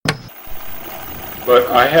but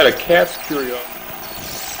I had a cat's curiosity.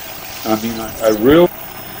 I mean,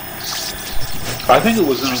 I think it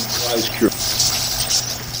was an unwise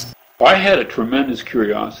curiosity. I had a tremendous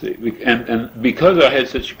curiosity, and because I had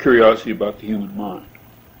such a curiosity about the human mind.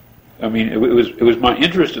 I mean, it was my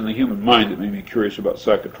interest in the human mind that made me curious about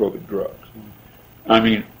psychotropic drugs. I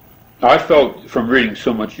mean, I felt from reading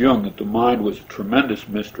so much Jung that the mind was a tremendous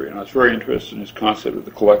mystery, and I was very interested in this concept of the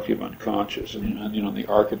collective unconscious and the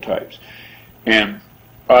archetypes. And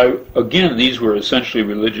again, these were essentially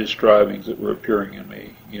religious strivings that were appearing in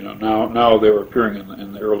me. Now they were appearing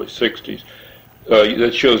in the early 60s.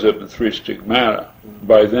 That shows up in 3 Stigmata.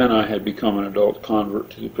 By then I had become an adult convert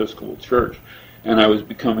to the Episcopal Church, and I was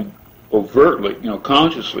becoming overtly,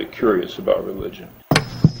 consciously curious about religion.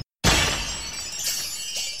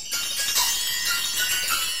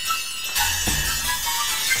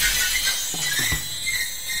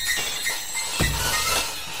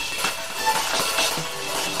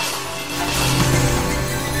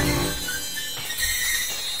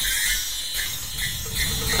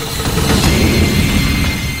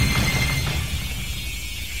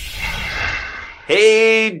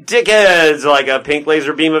 Hey, dickheads! Like a pink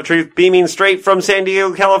laser beam of truth beaming straight from San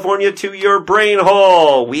Diego, California to your brain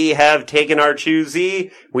hole. We have taken our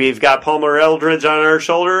choosy. We've got Palmer Eldritch on our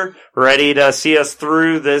shoulder, ready to see us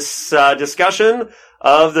through this discussion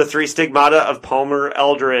of the 3 Stigmata of Palmer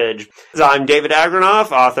Eldritch. I'm David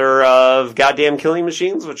Agranoff, author of Goddamn Killing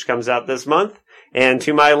Machines, which comes out this month. And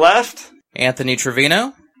to my left, Anthony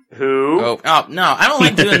Trevino. Who? Oh, no, I don't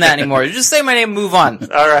like doing that anymore. Just say my name and move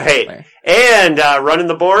on. All right. And running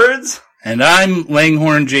the boards. And I'm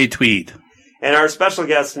Langhorne J. Tweed. And our special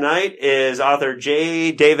guest tonight is author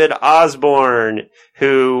J. David Osborne,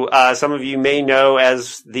 who some of you may know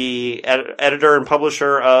as the editor and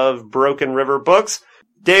publisher of Broken River Books.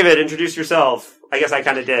 David, introduce yourself. I guess I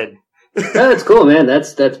kind of did. That's cool, man.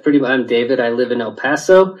 That's pretty much. I'm David. I live in El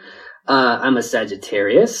Paso. I'm a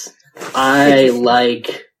Sagittarius. I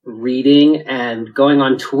like reading and going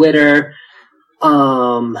on Twitter.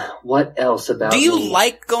 What else about me? Do you me?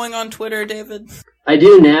 like going on Twitter, David? I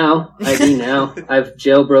do now. I've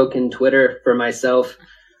jailbroken Twitter for myself,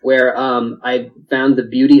 where I found the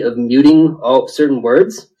beauty of muting all certain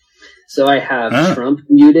words. So I have Trump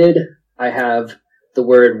muted. I have the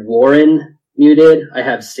word Warren muted. I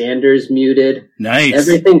have Sanders muted. Nice.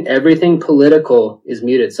 Everything political is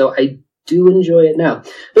muted. So I do enjoy it now.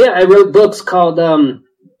 But yeah, I wrote books called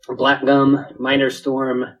Black Gum, Minor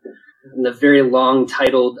Storm, and the very long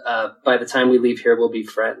titled By the Time We Leave Here, We'll Be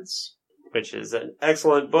Friends. Which is an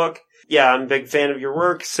excellent book. Yeah, I'm a big fan of your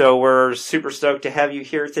work, so we're super stoked to have you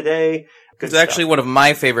here today. It's actually one of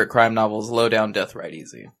my favorite crime novels, Low Down, Death Ride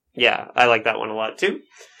Easy. Yeah, I like that one a lot, too.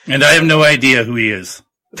 And I have no idea who he is.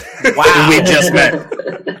 Wow.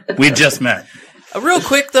 We just met. Real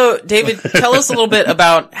quick, though, David, tell us a little bit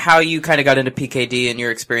about how you kind of got into PKD and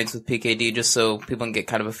your experience with PKD, just so people can get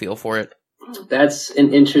kind of a feel for it. That's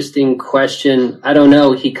an interesting question. I don't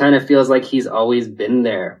know. He kind of feels like he's always been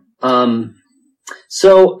there.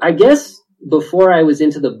 So I guess before I was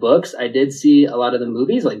into the books, I did see a lot of the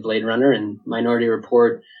movies like Blade Runner and Minority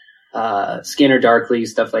Report, Scanner Darkly,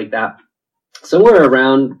 stuff like that. Somewhere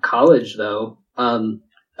around college, though, I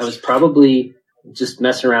was probably just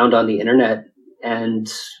messing around on the internet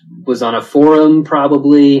and was on a forum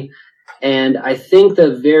probably. And I think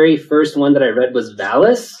the very first one that I read was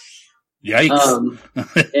Valis. Yikes.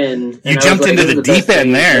 And you jumped into the deep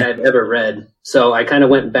end there. I've ever read. So I kind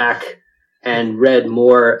of went back and read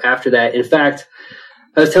more after that. In fact,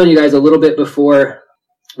 I was telling you guys a little bit before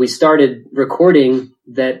we started recording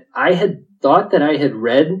that I had thought that I had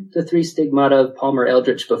read the 3 Stigmata of Palmer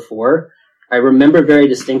Eldritch before. I remember very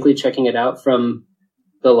distinctly checking it out from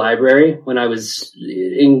the library when I was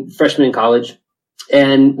freshman in college.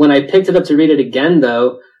 And when I picked it up to read it again,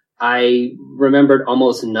 though, I remembered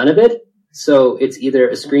almost none of it. So it's either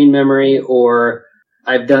a screen memory or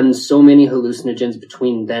I've done so many hallucinogens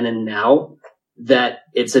between then and now that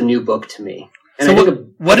it's a new book to me. And so I think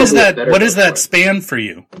what is that? What is that span for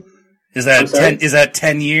you? Is that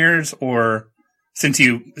 10 years or since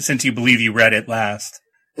you believe you read it last?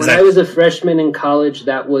 When I was a freshman in college,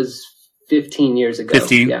 that was 15 years ago.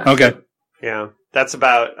 15? Yeah. Okay. Yeah. That's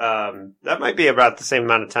about, that might be about the same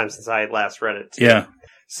amount of time since I last read it, too. Yeah.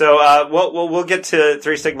 So, we'll get to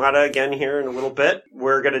 3 Stigmata again here in a little bit.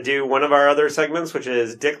 We're gonna do one of our other segments, which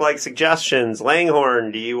is Dick-like Suggestions.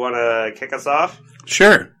 Langhorne, do you want to kick us off?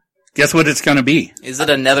 Sure. Guess what it's gonna be? Is it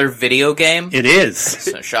another video game? It is.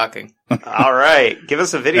 So shocking. All right. Give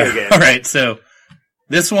us a video game. All right. So,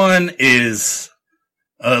 this one is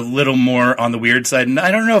a little more on the weird side. And I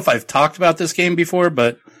don't know if I've talked about this game before,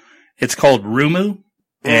 but It's called Rumu.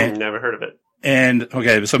 And, never heard of it. And,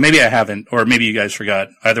 okay, so maybe I haven't, or maybe you guys forgot.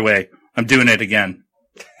 Either way, I'm doing it again.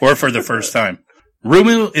 Or for the first time.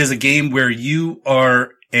 Rumu is a game where you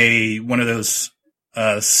are one of those,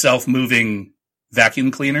 self-moving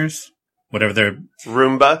vacuum cleaners. Whatever they're...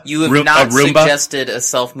 Roomba? You have not suggested a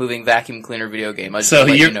self-moving vacuum cleaner video game. I just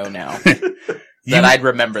let you know now. That I'd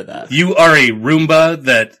remember that. You are a Roomba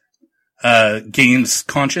that gains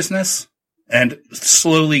consciousness and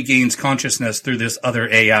slowly gains consciousness through this other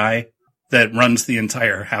AI that runs the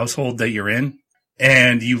entire household that you're in.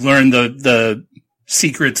 And you learn the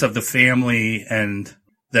secrets of the family and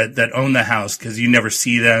that own the house because you never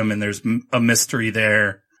see them and there's a mystery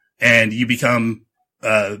there. And you become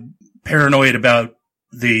paranoid about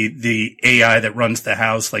the AI that runs the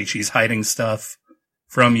house, like she's hiding stuff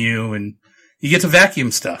from you, and you get to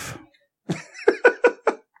vacuum stuff.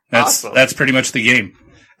 That's pretty much the game.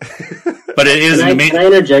 But it is amazing. Can I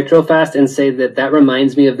interject real fast and say that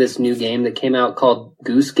reminds me of this new game that came out called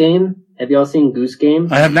Goose Game? Have y'all seen Goose Game?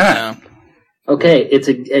 I have not. Okay,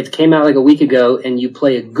 it came out like a week ago, and you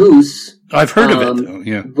play a goose. I've heard of it, though,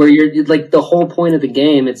 yeah. Where you're like the whole point of the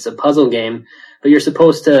game, it's a puzzle game, but you're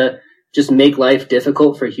supposed to just make life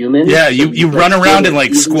difficult for humans. Yeah, you run around and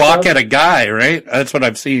like squawk at a guy, right? That's what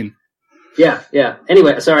I've seen. Yeah.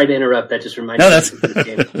 Anyway, sorry to interrupt. That just reminded me of this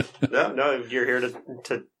game. No, you're here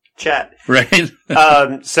to chat. Right.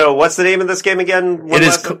 So what's the name of this game again?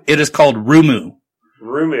 It is called Rumu.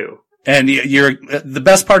 Rumu. And the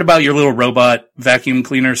best part about your little robot vacuum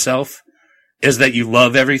cleaner self is that you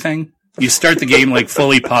love everything. You start the game like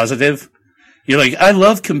fully positive. You're like, I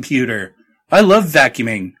love computer. I love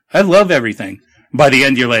vacuuming. I love everything. By the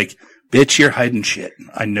end, you're like, bitch, you're hiding shit.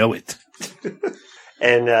 I know it.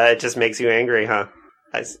 And it just makes you angry, huh?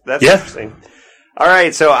 That's interesting. All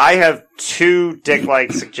right, so I have two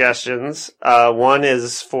Dick-like suggestions. One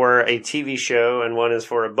is for a TV show, and one is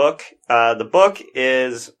for a book. The book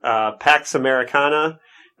is Pax Americana,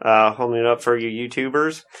 holding it up for you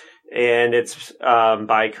YouTubers, and it's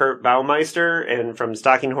by Kurt Baumeister and from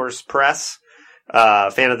Stalking Horse Press.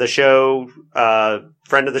 Fan of the show,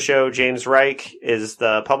 friend of the show, James Reich is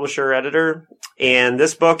the publisher editor, and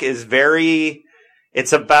this book is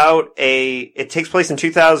it takes place in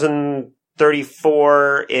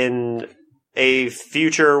 2034 in a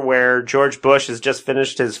future where George Bush has just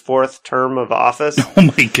finished his fourth term of office. Oh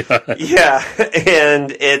my god. Yeah,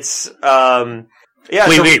 and it's,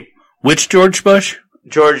 Wait, which George Bush?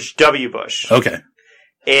 George W. Bush. Okay.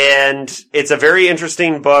 And it's a very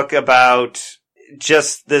interesting book about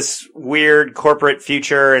just this weird corporate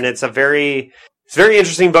future, and it's a very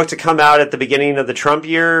interesting book to come out at the beginning of the Trump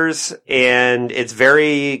years, and it's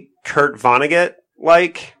very Kurt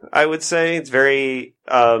Vonnegut-like, I would say. It's very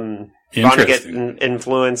Vonnegut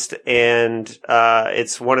influenced, and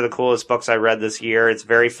it's one of the coolest books I read this year. It's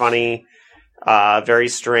very funny, very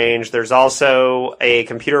strange. There's also a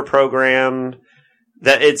computer program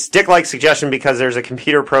that it's Dick-like suggestion because there's a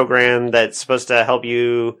computer program that's supposed to help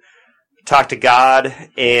you talk to God,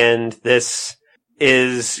 and this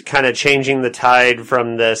is kind of changing the tide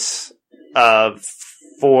from this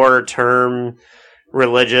 4-term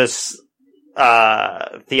religious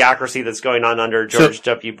theocracy that's going on under George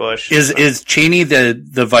W. Bush. Is Cheney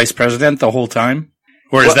the vice president the whole time?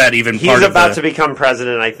 Or is that even part of He's about to become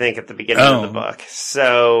president, I think, at the beginning of the book.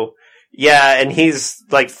 So, yeah, and he's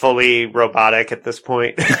like fully robotic at this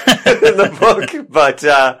point in the book. But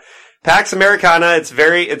Pax Americana, it's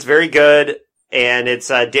very good, and it's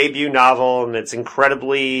a debut novel, and it's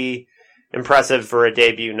incredibly impressive for a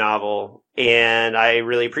debut novel, and I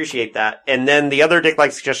really appreciate that. And then the other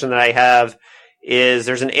Dick-like suggestion that I have is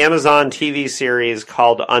there's an Amazon TV series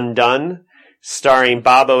called Undone, starring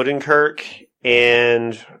Bob Odenkirk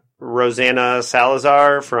and Rosanna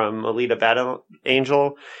Salazar from Alita Battle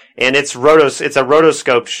Angel, and it's a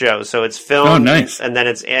rotoscope show, so it's filmed and then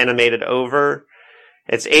it's animated over.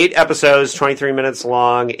 It's 8 episodes, 23 minutes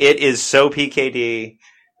long. It is so PKD.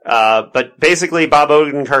 But basically, Bob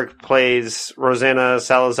Odenkirk plays Rosanna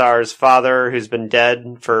Salazar's father, who's been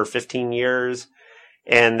dead for 15 years.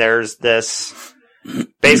 And there's this...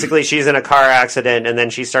 Basically, she's in a car accident, and then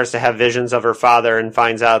she starts to have visions of her father and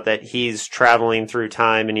finds out that he's traveling through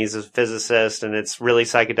time, and he's a physicist, and it's really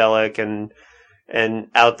psychedelic and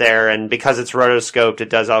out there. And because it's rotoscoped, it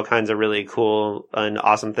does all kinds of really cool and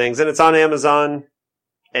awesome things. And it's on Amazon,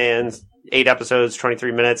 and 8 episodes,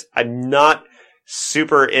 23 minutes. I'm not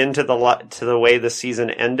super into the way the season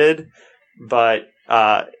ended, but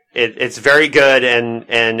it's very good,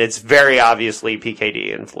 and it's very obviously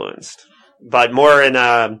PKD influenced, but more in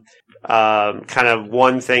a kind of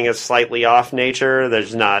one thing is slightly off nature.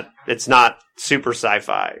 There's not it's not super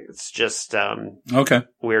sci-fi. It's just Okay.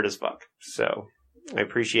 weird as fuck. So I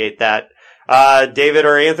appreciate that. David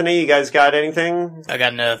or Anthony, you guys got anything? I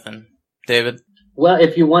got nothing. David? Well,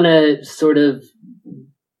 if you want to sort of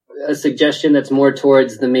a suggestion that's more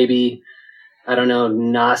towards the maybe, I don't know,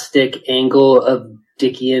 Gnostic angle of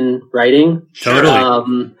Dickian writing.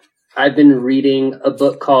 Totally. I've been reading a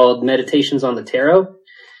book called Meditations on the Tarot,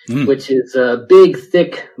 which is a big,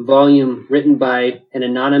 thick volume written by an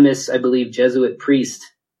anonymous, I believe, Jesuit priest,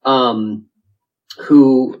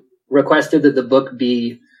 who requested that the book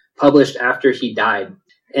be published after he died.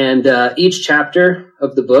 And each chapter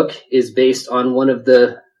of the book is based on one of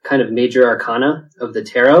the kind of major arcana of the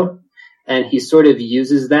tarot. And he sort of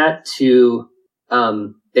uses that to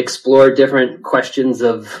explore different questions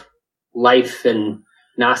of life and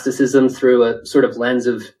Gnosticism through a sort of lens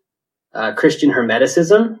of Christian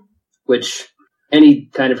Hermeticism, which any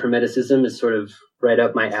kind of Hermeticism is sort of right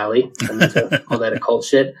up my alley. I'm into all that occult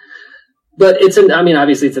shit. But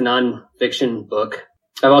obviously it's a non-fiction book.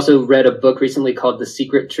 I've also read a book recently called The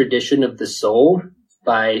Secret Tradition of the Soul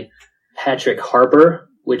by Patrick Harper,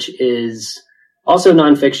 which is also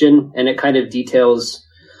nonfiction, and it kind of details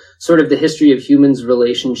sort of the history of humans'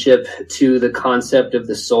 relationship to the concept of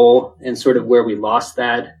the soul and sort of where we lost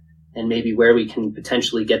that and maybe where we can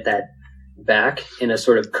potentially get that back in a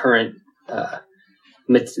sort of current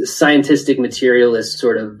scientific materialist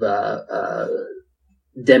sort of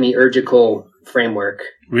demiurgical framework.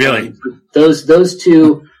 Really? Those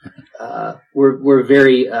two were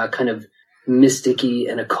very kind of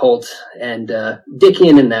mysticky and occult and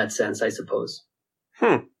Dickian in that sense, I suppose.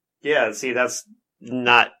 Yeah, see, that's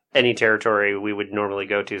not any territory we would normally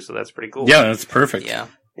go to, so that's pretty cool. Yeah, that's perfect.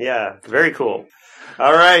 Yeah, very cool.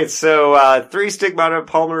 All right, so Three Stigmata of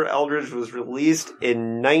Palmer Eldritch was released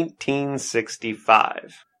in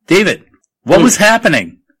 1965. David, what was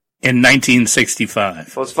happening in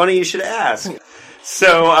 1965? Well, it's funny you should ask.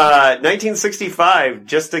 So, 1965,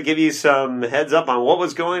 just to give you some heads up on what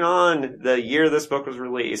was going on the year this book was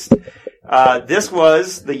released. This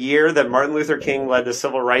was the year that Martin Luther King led the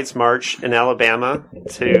Civil Rights March in Alabama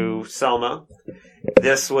to Selma.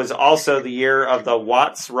 This was also the year of the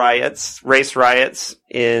Watts riots, race riots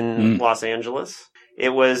in Los Angeles. It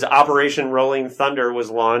was Operation Rolling Thunder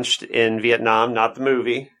was launched in Vietnam, not the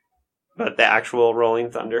movie, but the actual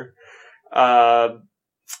Rolling Thunder.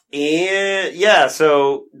 And yeah,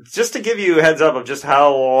 so just to give you a heads up of just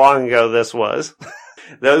how long ago this was,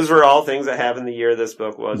 those were all things that happened the year this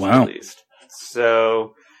book was released.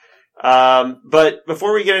 So, but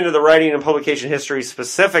before we get into the writing and publication history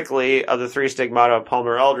specifically of the Three Stigmata of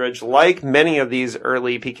Palmer Eldritch, like many of these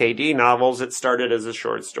early PKD novels, it started as a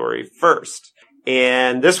short story first.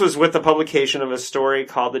 And this was with the publication of a story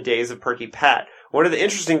called The Days of Perky Pat. One of the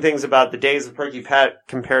interesting things about The Days of Perky Pat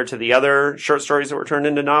compared to the other short stories that were turned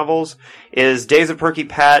into novels is Days of Perky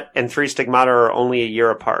Pat and Three Stigmata are only a year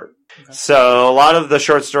apart. Okay. So a lot of the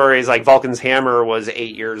short stories, like Vulcan's Hammer, was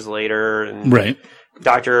 8 years later. And right.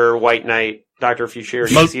 Dr. White Knight, Dr.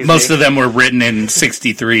 Futurity. Most of them were written in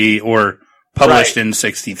 63 or published in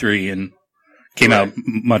 63 and came out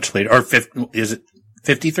much later. Or is it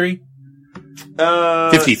 53?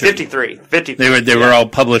 53. They were all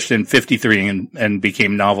published in 53 and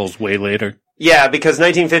became novels way later. Yeah, because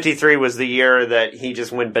 1953 was the year that he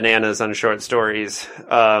just went bananas on short stories.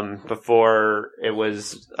 Before it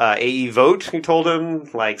was A.E. Vogt who told him,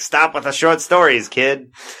 like, stop with the short stories,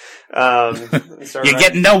 kid. You're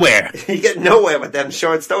getting nowhere. You get nowhere with them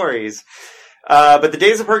short stories. But The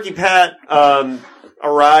Days of Perky Pat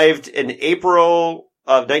arrived in April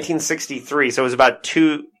of 1963, so it was about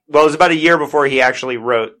a year before he actually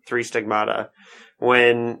wrote Three Stigmata,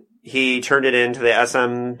 when he turned it into the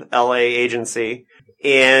SMLA agency.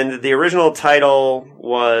 And the original title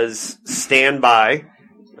was Stand By.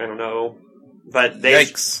 I don't know. But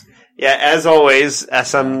Yikes. Yeah, as always,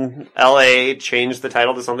 SMLA changed the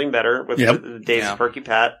title to something better with the Days of Perky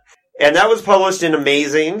Pat. And that was published in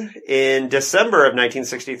Amazing in December of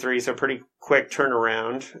 1963, so pretty quick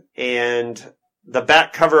turnaround. And the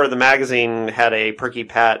back cover of the magazine had a Perky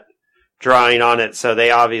Pat drawing on it, so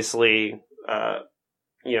they obviously,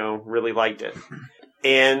 really liked it.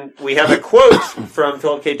 And we have a quote from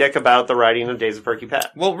Philip K. Dick about the writing of Days of Perky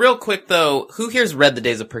Pat. Well, real quick though, who here's read the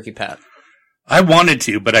Days of Perky Pat? I wanted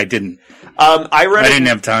to, but I didn't. I didn't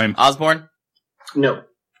have time. Osborne? No.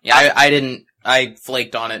 Yeah, I didn't. I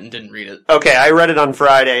flaked on it and didn't read it. Okay, I read it on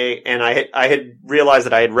Friday, and I had realized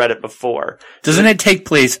that I had read it before. Doesn't it take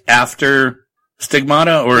place after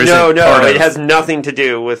Stigmata, or is No, it part it of- has nothing to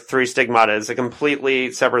do with Three Stigmata. It's a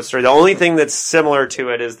completely separate story. The only thing that's similar to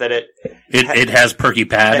it is that it has Perky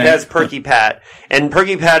Pat. It has Perky Pat. And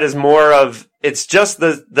Perky Pat is more of, it's just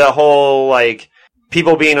the whole, like,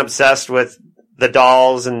 people being obsessed with the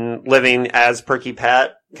dolls and living as Perky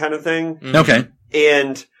Pat kind of thing. Okay.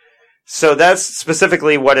 And so that's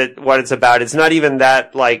specifically what it's about. It's not even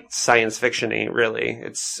that, like, science fiction-y, really.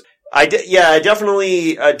 I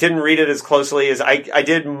definitely didn't read it as closely as I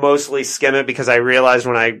did mostly skim it because I realized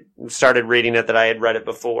when I started reading it that I had read it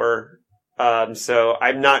before. So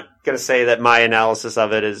I'm not going to say that my analysis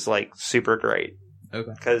of it is like super great.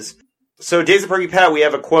 Okay. So Days of Perky Pat, we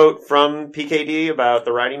have a quote from PKD about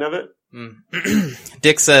the writing of it.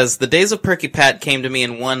 Dick says, "The Days of Perky Pat came to me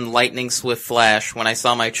in one lightning swift flash when I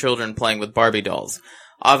saw my children playing with Barbie dolls.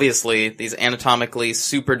 Obviously, these anatomically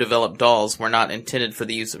super-developed dolls were not intended for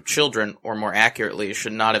the use of children, or more accurately,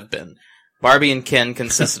 should not have been. Barbie and Ken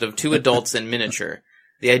consisted of 2 adults in miniature.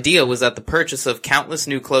 The idea was that the purchase of countless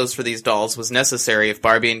new clothes for these dolls was necessary if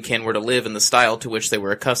Barbie and Ken were to live in the style to which they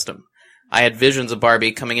were accustomed. I had visions of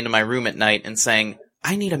Barbie coming into my room at night and saying,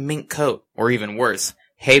 'I need a mink coat,' or even worse,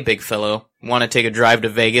 'Hey, big fellow, want to take a drive to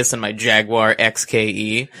Vegas in my Jaguar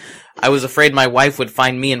XKE?' I was afraid my wife would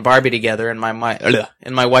find me and Barbie together and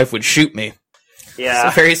my wife would shoot me." Yeah.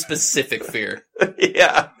 It's a very specific fear.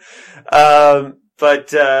 Yeah.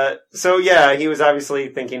 So yeah, he was obviously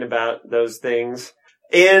thinking about those things.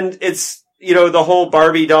 And it's, the whole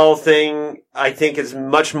Barbie doll thing, I think, is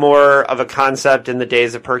much more of a concept in the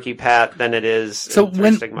Days of Perky Pat than it is. So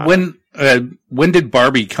when did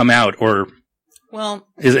Barbie come out, or Well,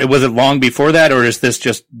 was it long before that, or is this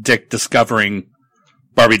just Dick discovering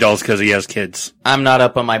Barbie dolls because he has kids? I'm not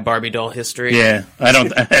up on my Barbie doll history. Yeah, I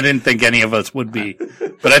didn't think any of us would be,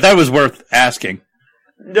 but I thought it was worth asking.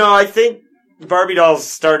 No, I think Barbie dolls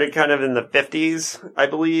started kind of in the 50s, I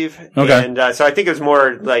believe. Okay. And so I think it was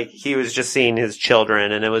more like he was just seeing his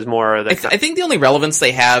children, and it was more of the... I think the only relevance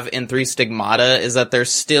they have in Three Stigmata is that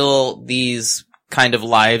there's still these kind of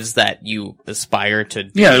lives that you aspire to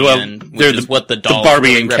be in, which is what the dolls Barbie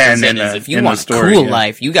really and Ken represent. in Is the, if you in want the story, a cool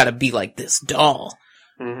life, you gotta be like this doll.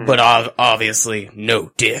 Mhm. But obviously,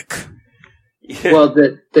 no dick. Well,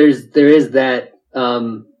 there is that.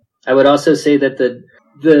 I would also say that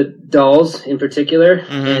the dolls in particular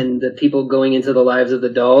and the people going into the lives of the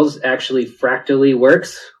dolls actually fractally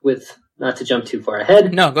works with, not to jump too far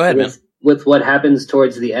ahead. No, go ahead, man. With what happens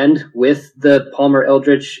towards the end with the Palmer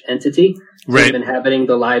Eldritch entity, sort of inhabiting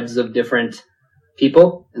the lives of different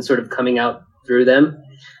people and sort of coming out through them.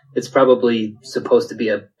 It's probably supposed to be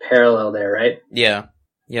a parallel there, right? Yeah.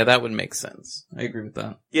 Yeah, that would make sense. I agree with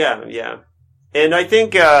that. Yeah. And I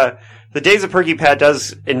think the Days of Perky Pat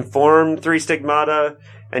does inform Three Stigmata,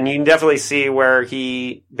 and you can definitely see where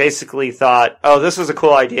he basically thought, oh, this was a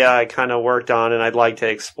cool idea I kind of worked on, and I'd like to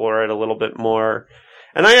explore it a little bit more.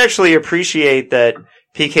 And I actually appreciate that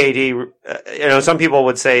PKD, some people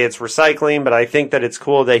would say it's recycling, but I think that it's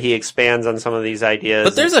cool that he expands on some of these ideas.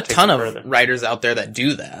 But there's a ton of writers out there that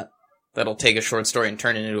do that. That'll take a short story and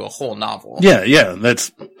turn it into a whole novel. Yeah,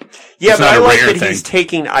 but I like that he's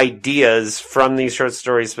taking ideas from these short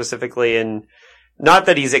stories specifically, and not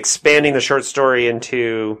that he's expanding the short story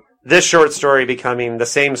into this short story becoming the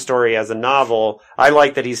same story as a novel. I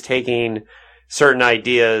like that he's taking certain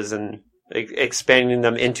ideas and expanding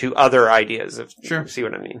them into other ideas, if you see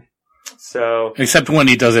what I mean. So, except when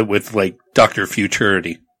he does it with, like, Dr.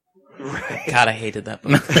 Futurity. Right. God, I hated that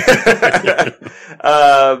book.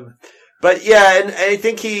 But yeah, and I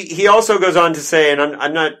think he also goes on to say, and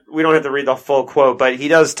we don't have to read the full quote, but he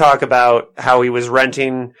does talk about how he was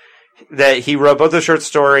renting, that he wrote both the short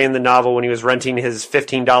story and the novel when he was renting his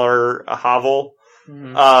 $15 hovel.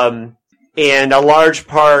 Mm-hmm. And a large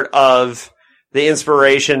part of the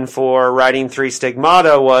inspiration for writing Three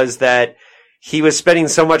Stigmata was that he was spending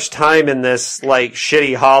so much time in this, like,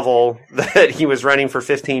 shitty hovel that he was renting for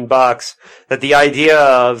 $15 that the idea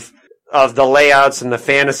of the layouts and the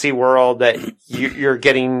fantasy world that you're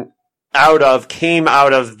getting out of came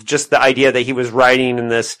out of just the idea that he was writing in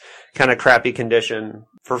this kind of crappy condition.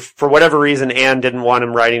 For whatever reason, Anne didn't want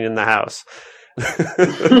him writing in the house.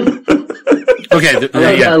 Okay.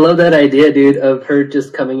 I love that idea, dude, of her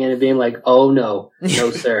just coming in and being like, "Oh no,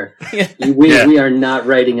 sir, we are not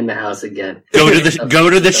writing in the house again. Go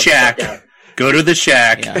to the shack. Go to the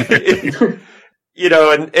shack."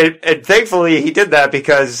 Yeah. And thankfully he did that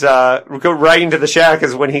because riding to the shack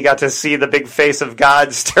is when he got to see the big face of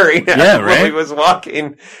God staring at him while he was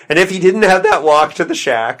walking. And if he didn't have that walk to the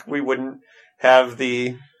shack, we wouldn't have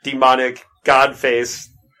the demonic God face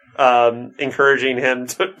encouraging him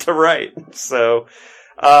to write. So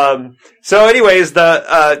So anyways,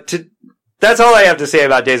 that's all I have to say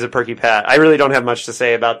about Days of Perky Pat. I really don't have much to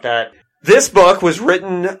say about that. This book was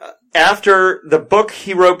written after the book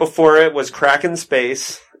he wrote before it was Crack in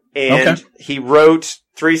Space, and he wrote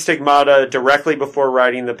Three Stigmata directly before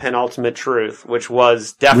writing The Penultimate Truth, which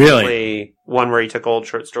was definitely one where he took old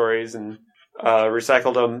short stories and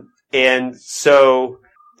recycled them. And so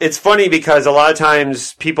it's funny because a lot of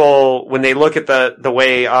times people, when they look at the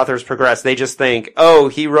way authors progress, they just think, oh,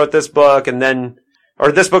 he wrote this book and then,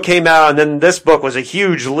 or this book came out and then this book was a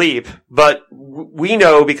huge leap. But we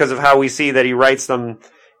know because of how we see that he writes them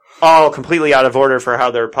all completely out of order for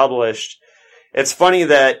how they're published. It's funny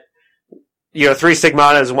that, Three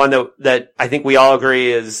Stigmata is one that I think we all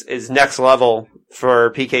agree is next level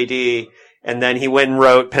for PKD. And then he went and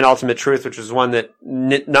wrote Penultimate Truth, which was one that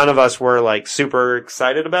none of us were like super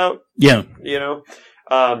excited about. Yeah.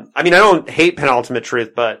 I don't hate Penultimate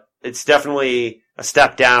Truth, but it's definitely a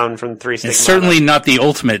step down from Three Stigmata. It's certainly not the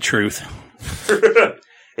ultimate truth.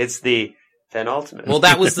 It's the penultimate. Well,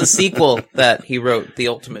 that was the sequel that he wrote, The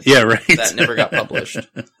Ultimate Truth. Yeah, right. That never got published.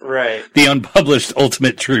 Right. The unpublished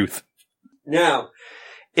Ultimate Truth. Now,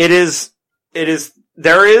 there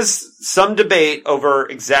is some debate over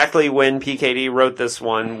exactly when PKD wrote this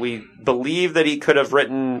one. We believe that he could have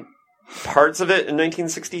written parts of it in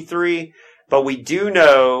 1963, but we do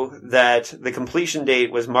know that the completion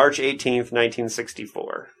date was March 18th,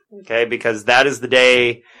 1964. Okay, because that is the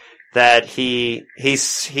day that he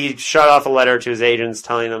shot off a letter to his agents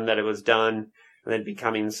telling them that it was done and it'd be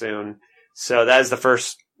coming soon. So that is the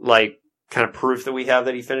first, kind of proof that we have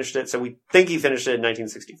that he finished it. So we think he finished it in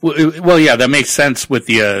 1964. Well, yeah, that makes sense with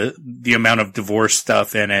the amount of divorce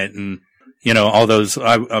stuff in it, and all those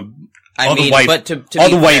the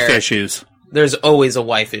wife issues. There's always a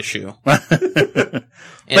wife issue. But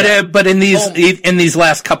in these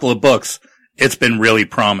last couple of books, it's been really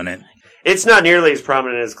prominent. It's not nearly as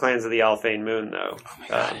prominent as Clans of the Alphane Moon, though. Oh my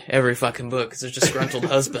God. Every fucking book is a disgruntled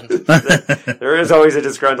husband. There is always a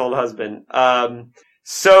disgruntled husband.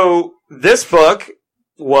 So this book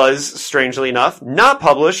was, strangely enough, not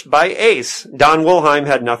published by Ace. Don Wollheim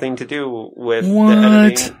had nothing to do with the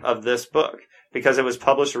editing of this book because it was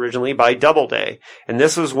published originally by Doubleday. And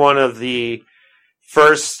this was one of the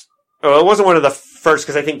first, it wasn't one of the first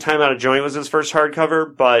because I think Time Out of Joint was his first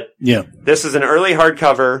hardcover, but this is an early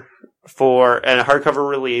hardcover and a hardcover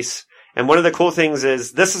release. And one of the cool things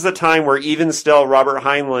is this is the time where even still Robert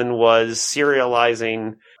Heinlein was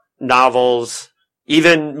serializing novels.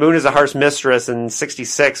 Even Moon is a Harsh Mistress in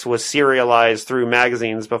 1966 was serialized through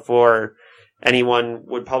magazines before anyone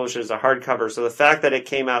would publish it as a hardcover. So the fact that it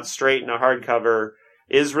came out straight in a hardcover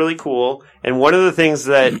is really cool. And one of the things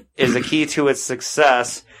that is a key to its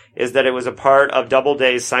success is that it was a part of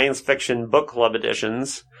Doubleday's science fiction book club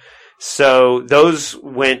editions. So those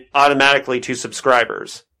went automatically to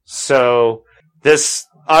subscribers. So this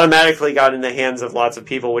automatically got in the hands of lots of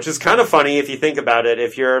people, which is kind of funny if you think about it.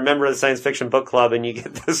 If you're a member of the Science Fiction Book Club and you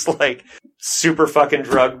get this, super fucking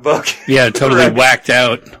drug book. Yeah, totally whacked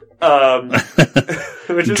out.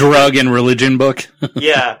 Drug and religion book.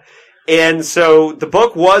 Yeah. And so the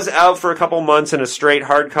book was out for a couple months in a straight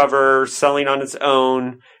hardcover, selling on its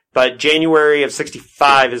own, but January of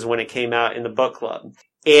 1965 is when it came out in the book club.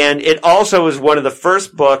 And it also was one of the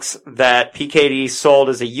first books that PKD sold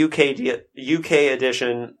as a UK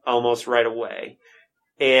edition almost right away.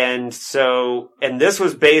 And this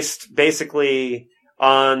was based basically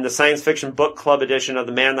on the Science Fiction Book Club edition of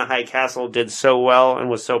The Man in the High Castle did so well and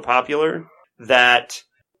was so popular that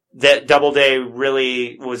Doubleday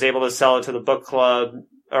really was able to sell it to the book club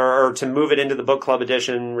or to move it into the book club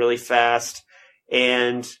edition really fast.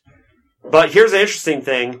 But here's the interesting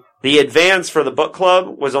thing. The advance for the book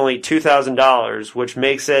club was only $2,000, which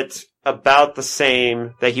makes it about the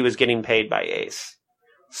same that he was getting paid by Ace.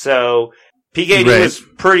 So PKD was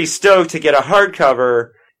pretty stoked to get a hardcover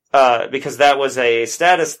because that was a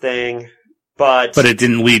status thing, but it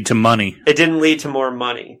didn't lead to money. It didn't lead to more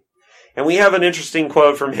money. And we have an interesting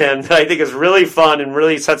quote from him that I think is really fun and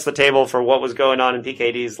really sets the table for what was going on in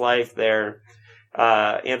PKD's life there.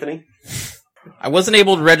 Anthony? I wasn't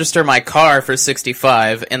able to register my car for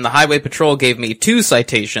 65, and the Highway Patrol gave me 2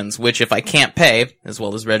 citations, which if I can't pay, as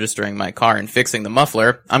well as registering my car and fixing the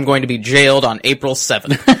muffler, I'm going to be jailed on April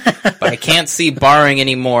 7th. But I can't see borrowing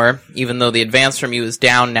anymore, even though the advance from you is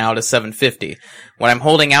down now to $750. What I'm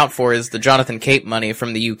holding out for is the Jonathan Cape money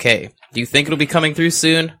from the UK. Do you think it'll be coming through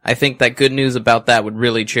soon? I think that good news about that would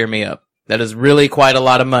really cheer me up. That is really quite a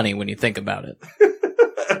lot of money when you think about it.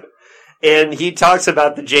 And he talks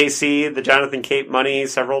about the JC, the Jonathan Cape money,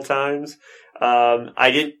 several times.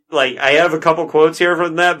 I have a couple quotes here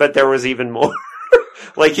from that, but there was even more.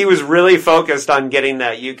 Like, he was really focused on getting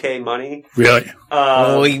that UK money. Really?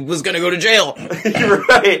 He was going to go to jail.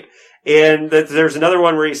 Right. And there's another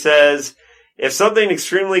one where he says, if something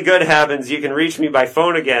extremely good happens, you can reach me by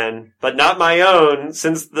phone again, but not my own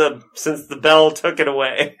since the bell took it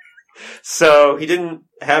away. So he didn't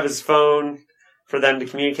have his phone for them to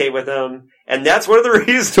communicate with him. And that's one of the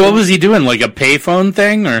reasons. So what was he doing? Like a payphone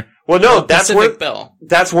thing, or? Well, no, that's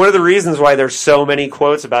one of the reasons why there's so many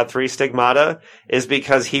quotes about Three Stigmata is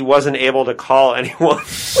because he wasn't able to call anyone.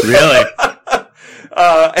 Really?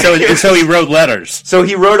 So he wrote letters. So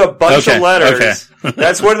he wrote a bunch of letters. Okay.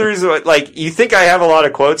 That's one of the reasons, like, you think I have a lot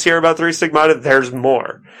of quotes here about Three Stigmata? There's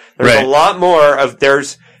more. There's a lot more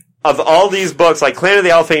of all these books, like Clan of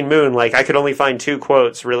the Alphane Moon, like, I could only find 2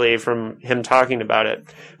 quotes, really, from him talking about it.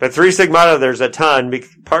 But Three Stigmata, there's a ton,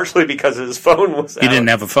 partially because his phone was out. He didn't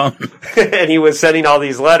have a phone. And he was sending all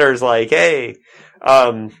these letters, like, hey.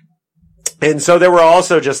 And so there were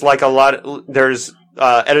also just, like, there's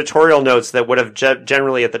editorial notes that would have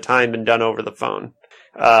generally at the time been done over the phone.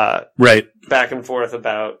 Right. Back and forth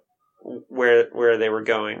about where they were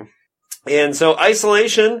going. And so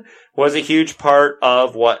isolation was a huge part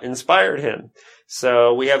of what inspired him.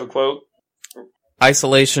 So we have a quote.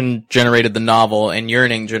 Isolation generated the novel, and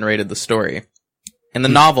yearning generated the story. In the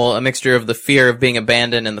novel, a mixture of the fear of being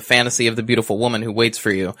abandoned and the fantasy of the beautiful woman who waits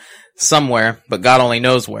for you, somewhere, but God only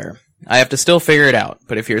knows where. I have to still figure it out,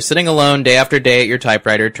 but if you're sitting alone day after day at your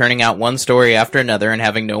typewriter, turning out one story after another and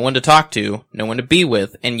having no one to talk to, no one to be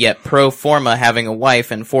with, and yet pro forma having a wife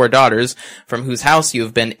and 4 daughters from whose house you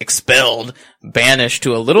have been expelled, banished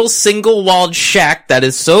to a little single-walled shack that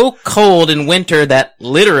is so cold in winter that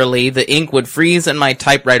literally the ink would freeze in my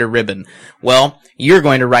typewriter ribbon, well, you're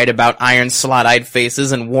going to write about iron slot-eyed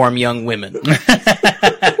faces and warm young women.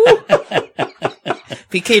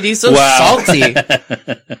 PKD's so salty.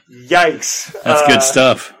 Yikes. That's good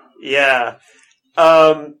stuff. Yeah.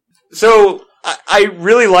 So I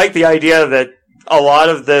really like the idea that a lot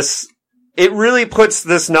of this, it really puts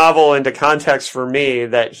this novel into context for me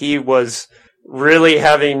that he was really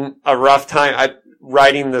having a rough time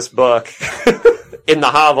writing this book in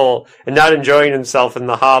the hovel and not enjoying himself in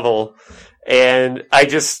the hovel. And I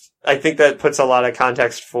think that puts a lot of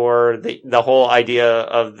context for the whole idea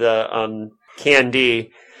of the,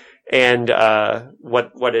 Candy and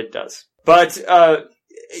what it does. But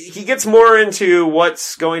he gets more into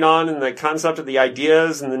what's going on in the concept of the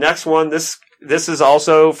ideas. And the next one, this is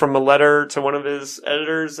also from a letter to one of his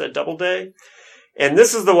editors at Doubleday. And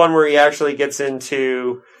this is the one where he actually gets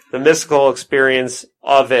into the mystical experience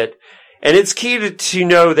of it. And it's key to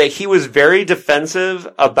know that he was very defensive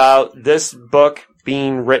about this book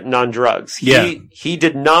being written on drugs. He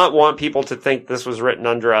did not want people to think this was written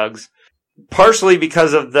on drugs. Partially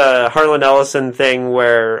because of the Harlan Ellison thing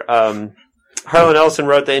where Harlan Ellison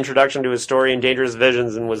wrote the introduction to his story in Dangerous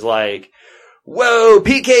Visions and was like, whoa,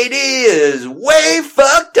 PKD is way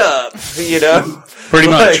fucked up, you know? Pretty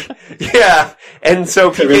much. Yeah. And so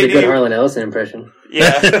PKD... That's a really good Harlan Ellison impression.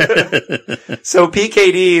 Yeah. So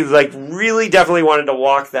PKD, like, really definitely wanted to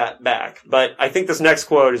walk that back. But I think this next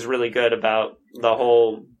quote is really good about the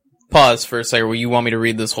whole... Pause for a second. Will you want me to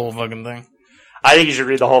read this whole fucking thing? I think you should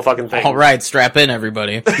read the whole fucking thing. All right, strap in,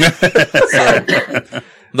 everybody. The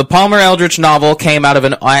Palmer Eldritch novel came out of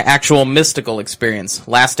an actual mystical experience,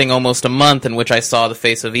 lasting almost a month in which I saw the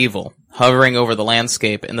face of evil, hovering over the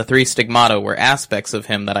landscape, and the 3 stigmata were aspects of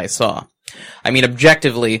him that I saw. I mean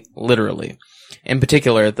objectively, literally. In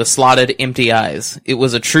particular, the slotted, empty eyes. It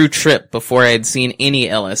was a true trip before I had seen any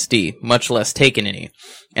LSD, much less taken any.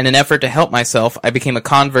 In an effort to help myself, I became a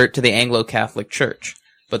convert to the Anglo-Catholic Church.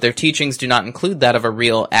 But their teachings do not include that of a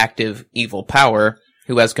real, active, evil power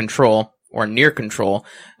who has control, or near control,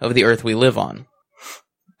 of the earth we live on.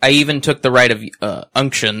 I even took the rite of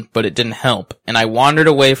unction, but it didn't help, and I wandered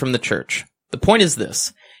away from the church. The point is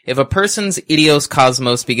this. If a person's idios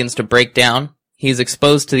cosmos begins to break down, he is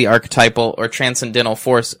exposed to the archetypal or transcendental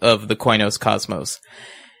force of the koinos cosmos.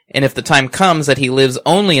 And if the time comes that he lives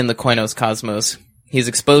only in the koinos cosmos, he is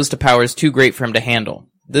exposed to powers too great for him to handle.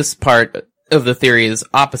 This part of the theory is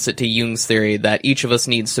opposite to Jung's theory that each of us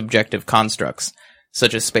needs subjective constructs,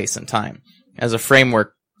 such as space and time, as a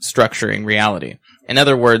framework structuring reality. In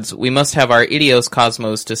other words, we must have our idios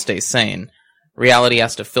cosmos to stay sane. Reality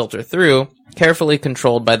has to filter through, carefully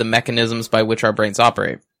controlled by the mechanisms by which our brains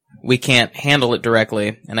operate. We can't handle it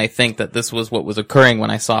directly, and I think that this was what was occurring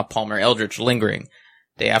when I saw Palmer Eldritch lingering,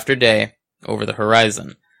 day after day, over the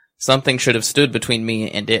horizon. Something should have stood between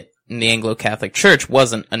me and it. And the Anglo-Catholic Church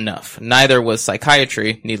wasn't enough. Neither was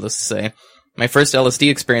psychiatry, needless to say. My first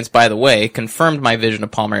LSD experience, by the way, confirmed my vision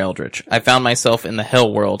of Palmer Eldritch. I found myself in the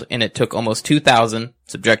hell world, and it took almost 2,000,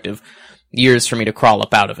 subjective, years for me to crawl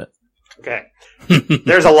up out of it. Okay.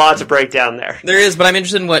 There's a lot to break down there. There is, but I'm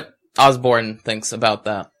interested in what Osborne thinks about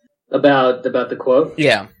that. About the quote?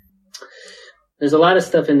 Yeah. There's a lot of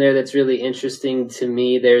stuff in there that's really interesting to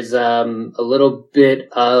me. There's a little bit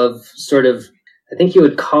of sort of, I think you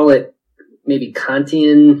would call it maybe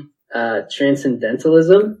Kantian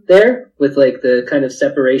transcendentalism there, with like the kind of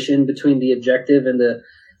separation between the objective and the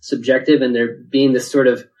subjective, and there being this sort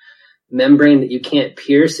of membrane that you can't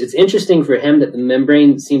pierce. It's interesting for him that the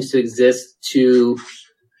membrane seems to exist to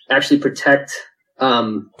actually protect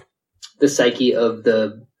the psyche of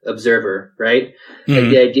the observer, right? Mm-hmm. Like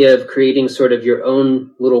the idea of creating sort of your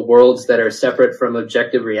own little worlds that are separate from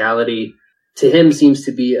objective reality, to him seems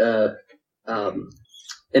to be an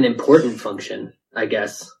important function, I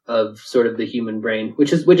guess, of sort of the human brain,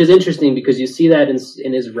 which is interesting because you see that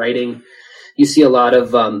in his writing. You see a lot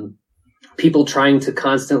of people trying to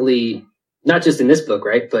constantly, not just in this book,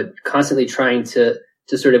 right, but constantly trying to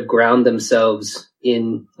sort of ground themselves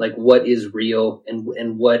in like what is real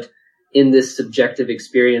and what in this subjective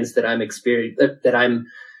experience that I'm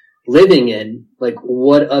living in, like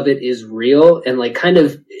what of it is real, and like kind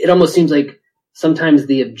of it almost seems like sometimes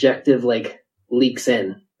the objective like leaks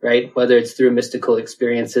in, right? Whether it's through mystical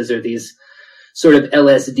experiences or these sort of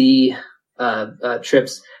LSD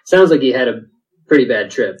trips. Sounds like he had a pretty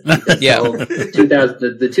bad trip. Yeah. So,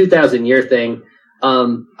 the 2,000 year thing.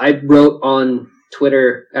 I wrote on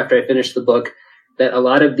Twitter after I finished the book that a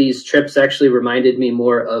lot of these trips actually reminded me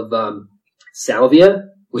more of salvia,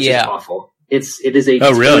 which is awful. It is a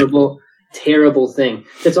terrible thing.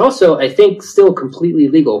 It's also, I think, still completely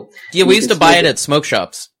legal. Yeah, we used to buy it at smoke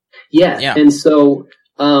shops. Yeah. And so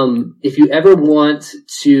if you ever want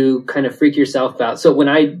to kind of freak yourself out. So when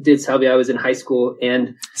I did salvia, I was in high school,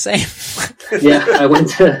 and same. Yeah, I went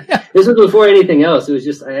to, this was before anything else. It was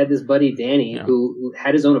just, I had this buddy, Danny, who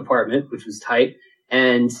had his own apartment, which was tight.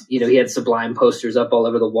 And, he had Sublime posters up all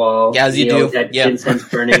over the wall. Yeah, as you do. Had incense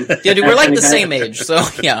burning. Yeah, dude, we're like the same age, so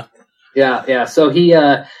yeah. Yeah. So he,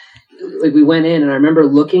 we went in, and I remember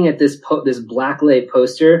looking at this blacklight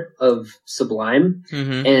poster of Sublime,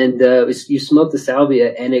 and you smoke the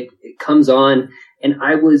salvia, and it comes on, and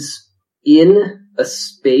I was in a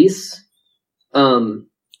space,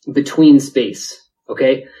 between space.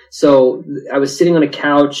 Okay, so I was sitting on a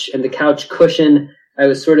couch, and the couch cushion, I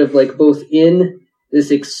was sort of like both in this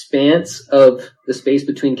expanse of the space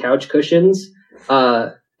between couch cushions,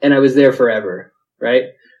 and I was there forever, right?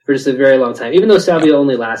 For just a very long time, even though salvia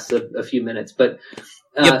only lasts a few minutes, but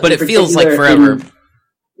but it feels like forever.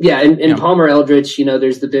 In Palmer Eldritch,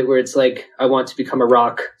 there's the bit where it's like, I want to become a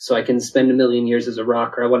rock so I can spend 1,000,000 years as a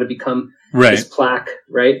rock, or I want to become this plaque,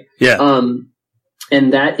 right? Yeah.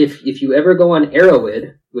 And that if you ever go on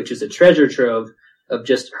Arrowhead, which is a treasure trove of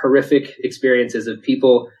just horrific experiences of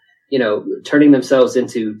people, turning themselves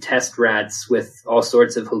into test rats with all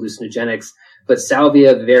sorts of hallucinogenics. But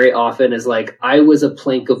salvia very often is like, I was a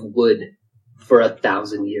plank of wood for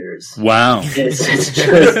 1,000 years. Wow. It's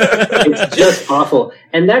just awful.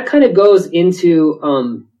 And that kind of goes into,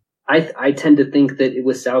 I tend to think that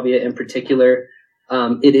with salvia in particular,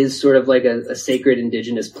 it is sort of like a sacred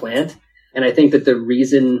indigenous plant. And I think that the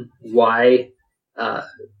reason why,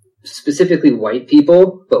 specifically white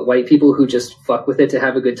people, but white people who just fuck with it to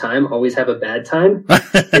have a good time always have a bad time,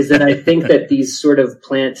 is that I think that these sort of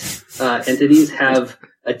plant entities have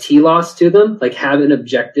a telos to them, like have an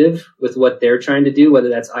objective with what they're trying to do, whether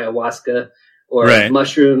that's ayahuasca or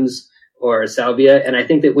mushrooms or salvia. And I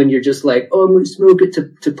think that when you're just like, oh, I'm going to smoke it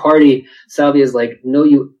to party, salvia is like, no,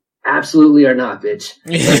 you absolutely are not, bitch.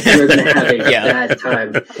 Like, you're going to have a bad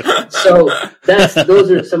time. So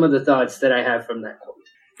those are some of the thoughts that I have from that quote.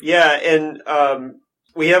 Yeah, and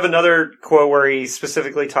we have another quote where he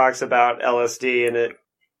specifically talks about LSD, and it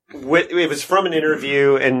was from an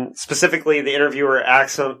interview, and specifically the interviewer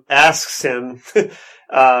asks him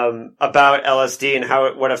about LSD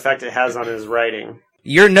and what effect it has on his writing.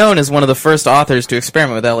 You're known as one of the first authors to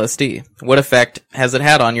experiment with LSD. What effect has it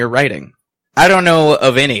had on your writing? I don't know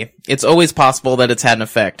of any. It's always possible that it's had an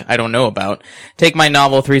effect I don't know about. Take my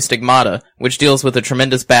novel 3 Stigmata, which deals with a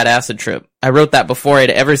tremendous bad acid trip. I wrote that before I'd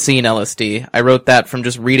ever seen LSD. I wrote that from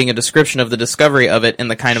just reading a description of the discovery of it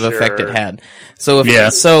and the kind of effect it had. So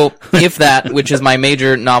if that, which is my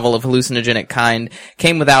major novel of hallucinogenic kind,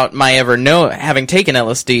 came without my ever having taken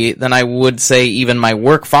LSD, then I would say even my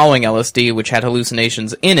work following LSD, which had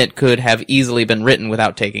hallucinations in it, could have easily been written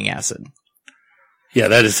without taking acid. Yeah,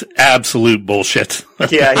 that is absolute bullshit.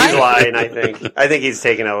 Yeah, he's lying, I think. I think he's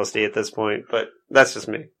taking LSD at this point, but that's just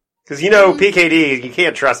me. Because PKD, you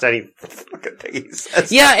can't trust any fucking thing he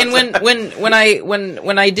says. Yeah, and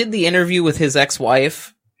when I did the interview with his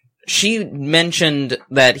ex-wife, she mentioned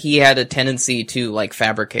that he had a tendency to like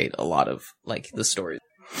fabricate a lot of like the stories.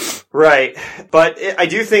 Right, but I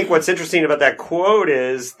do think what's interesting about that quote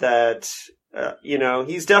is that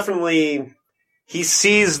he's definitely he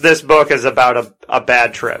sees this book as about a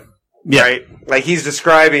bad trip, right? Like he's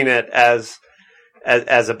describing it as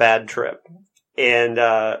a bad trip, and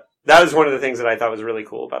that was one of the things that I thought was really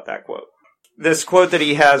cool about that quote. This quote that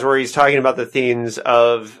he has where he's talking about the themes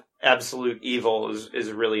of absolute evil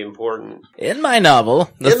is really important. In my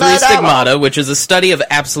novel, The Three Stigmata, which is a study of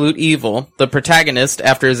absolute evil, the protagonist,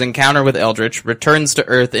 after his encounter with Eldritch, returns to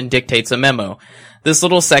Earth and dictates a memo. This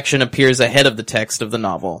little section appears ahead of the text of the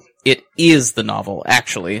novel. It is the novel,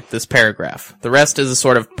 actually, this paragraph. The rest is a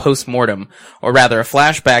sort of post-mortem, or rather a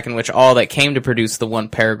flashback in which all that came to produce the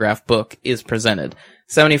one-paragraph book is presented.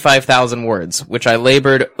 75,000 words, which I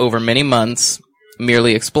labored over many months,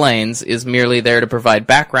 merely explains, is merely there to provide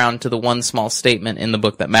background to the one small statement in the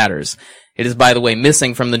book that matters. It is, by the way,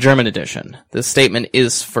 missing from the German edition. This statement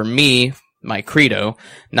is, for me, my credo,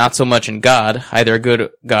 not so much in God, either a good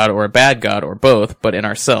God or a bad God, or both, but in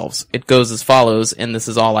ourselves. It goes as follows, and this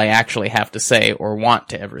is all I actually have to say, or want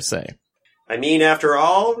to ever say. I mean, after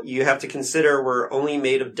all, you have to consider we're only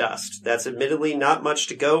made of dust. That's admittedly not much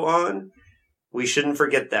to go on. We shouldn't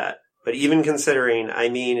forget that. But even considering, I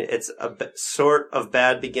mean, it's a sort of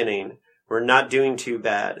bad beginning. We're not doing too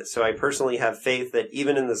bad. So I personally have faith that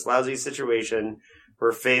even in this lousy situation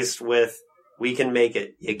we're faced with, we can make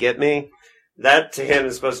it. You get me? That to him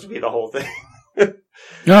is supposed to be the whole thing. All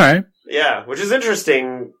right. Yeah, which is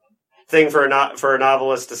interesting thing for a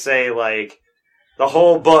novelist to say, like, the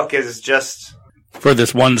whole book is just... For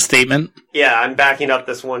this one statement? Yeah, I'm backing up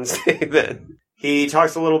this one statement. He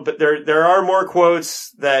talks a little bit, there are more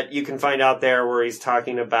quotes that you can find out there where he's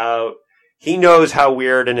talking about, he knows how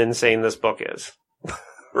weird and insane this book is.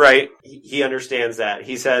 Right? He understands that.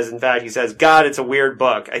 He says, God, it's a weird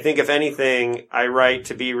book. I think if anything, I write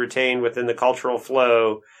to be retained within the cultural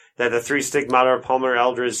flow that the Three Stigmata of Palmer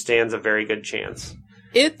Eldritch stands a very good chance.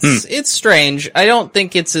 It's strange. I don't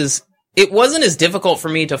think it wasn't as difficult for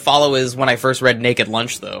me to follow as when I first read Naked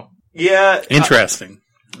Lunch, though. Yeah. Interesting.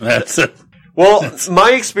 My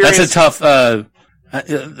experience...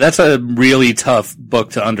 That's a really tough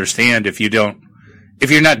book to understand if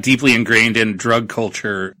you're not deeply ingrained in drug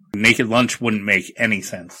culture. Naked Lunch wouldn't make any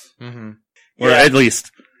sense. Mm-hmm. Or at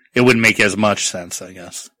least it wouldn't make as much sense, I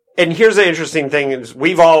guess. And here's the interesting thing is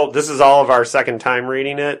this is all of our second time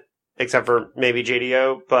reading it, except for maybe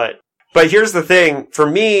JDO, but here's the thing. For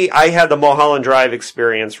me, I had the Mulholland Drive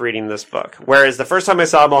experience reading this book. Whereas the first time I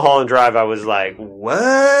saw Mulholland Drive, I was like,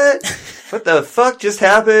 what? What the fuck just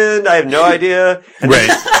happened? I have no idea.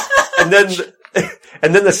 And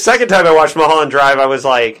then the second time I watched Mulholland Drive, I was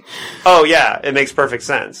like, oh yeah, it makes perfect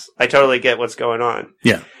sense. I totally get what's going on.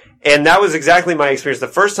 Yeah. And that was exactly my experience. The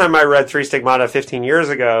first time I read Three Stigmata 15 years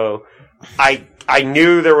ago, I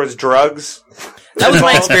knew there was drugs. That was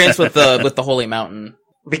my experience with the Holy Mountain.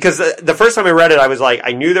 Because the first time I read it, I was like,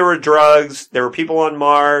 I knew there were drugs, there were people on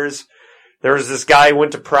Mars, there was this guy who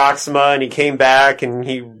went to Proxima, and he came back, and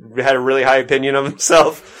he had a really high opinion of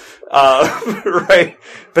himself, right?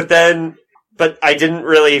 But I didn't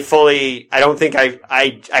really fully, I don't think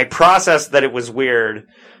I processed that it was weird,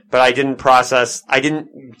 but I didn't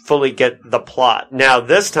fully get the plot. Now,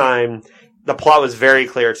 this time, the plot was very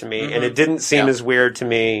clear to me, and it didn't seem as weird to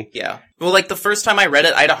me. Yeah. Well, like, the first time I read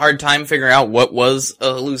it, I had a hard time figuring out what was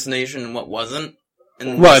a hallucination and what wasn't.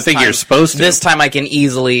 And I think you're supposed to. This time I can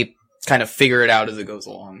easily kind of figure it out as it goes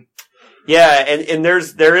along. Yeah, and there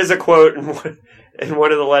is a quote in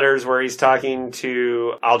one of the letters where he's talking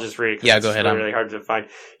to, I'll just read it. Yeah, go ahead. It's really hard to find.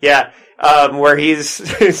 Yeah, where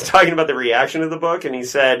he's talking about the reaction of the book, and he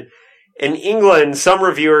said, in England, some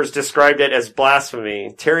reviewers described it as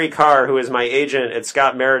blasphemy. Terry Carr, who is my agent at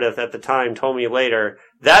Scott Meredith at the time, told me later,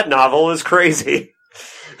 that novel is crazy.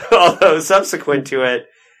 Although subsequent to it,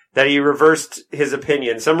 that he reversed his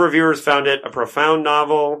opinion. Some reviewers found it a profound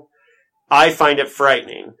novel. I find it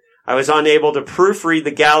frightening. I was unable to proofread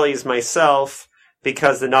the galleys myself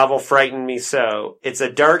because the novel frightened me so. It's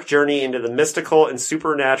a dark journey into the mystical and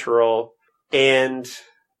supernatural and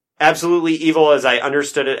absolutely evil as I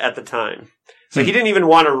understood it at the time. So he didn't even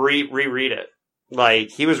want to reread it.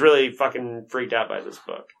 Like, he was really fucking freaked out by this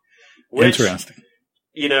book. Which, interesting.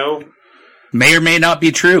 You know, may or may not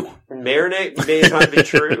be true. May not be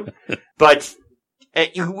true. But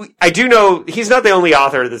I do know he's not the only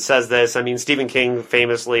author that says this. I mean, Stephen King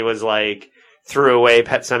famously was like, threw away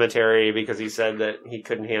Pet Sematary because he said that he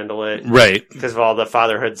couldn't handle it. Right. Because of all the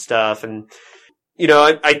fatherhood stuff. And, you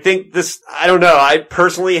know, I think this, I don't know, I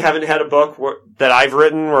personally haven't had a book that I've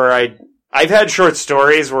written where I've had short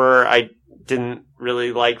stories where I didn't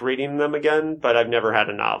really like reading them again, but I've never had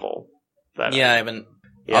a novel. I haven't.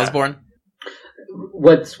 Yeah. Osborne?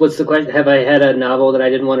 What's the question? Have I had a novel that I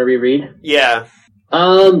didn't want to reread? Yeah.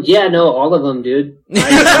 Yeah, no, all of them, dude.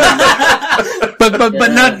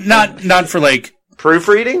 But not for like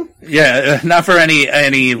proofreading. Yeah, not for any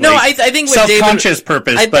no. Like, I think self-conscious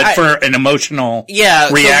purpose, but for an emotional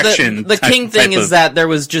reaction. So the King thing is that there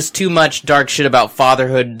was just too much dark shit about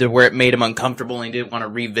fatherhood to where it made him uncomfortable, and he didn't want to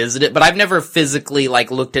revisit it. But I've never physically like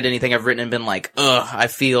looked at anything I've written and been like, ugh, I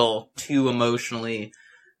feel too emotionally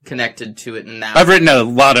connected to it now. I've written a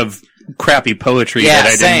lot of crappy poetry that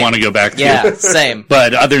I didn't want to go back to. Yeah, same.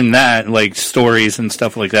 But other than that, like stories and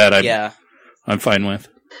stuff like that, I'm fine with.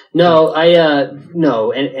 No,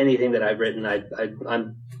 anything that I've written, I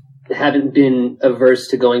haven't been averse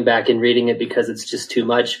to going back and reading it because it's just too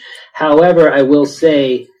much. However, I will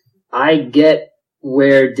say I get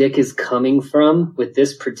where Dick is coming from with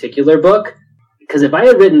this particular book, because if I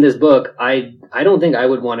had written this book, I don't think I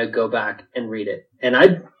would want to go back and read it, and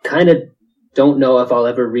I kind of don't know if I'll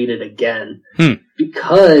ever read it again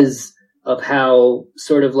because of how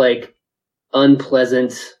sort of like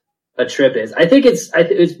unpleasant a trip is. I think it's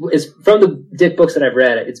from the Dick books that I've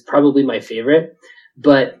read, it's probably my favorite,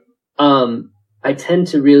 but I tend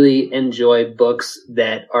to really enjoy books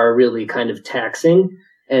that are really kind of taxing,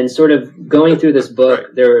 and sort of going through this book,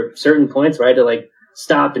 there are certain points where I had to like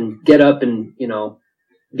stop and get up and, you know,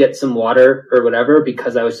 get some water or whatever,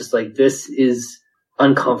 because I was just like, this is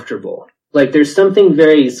uncomfortable. Like there's something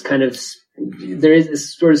very kind of, there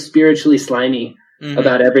is sort of spiritually slimy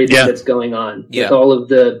about everything that's going on with all of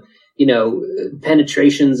the, you know,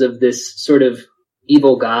 penetrations of this sort of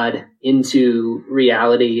evil god into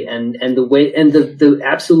reality, and the way, and the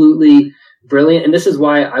absolutely brilliant. And this is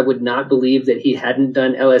why I would not believe that he hadn't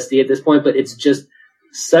done LSD at this point, but it's just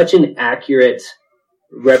such an accurate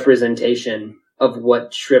representation of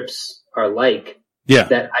what trips are like. Yeah.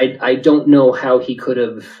 That I don't know how he could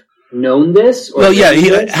have known this. Or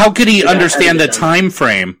how could he understand the time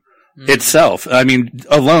frame itself? I mean,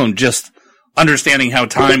 alone, just understanding how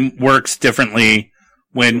time works differently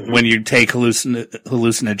when you take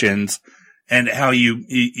hallucinogens, and how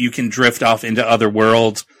you can drift off into other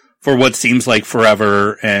worlds for what seems like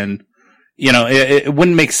forever. And, you know, it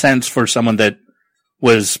wouldn't make sense for someone that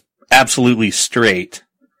was absolutely straight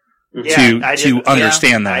to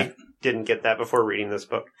understand that. I didn't get that before reading this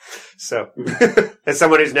book. So, as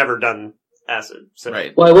someone who's never done acid. So.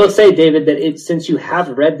 Right. Well, I will say, David, that since you have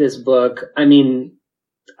read this book, I mean,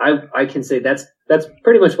 I can say that's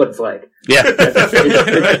pretty much what it's like. Yeah.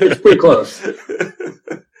 It's pretty close.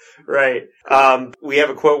 Right. We have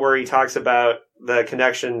a quote where he talks about the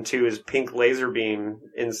connection to his pink laser beam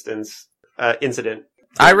incident.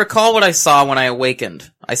 I recall what I saw when I awakened.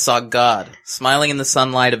 I saw God, smiling in the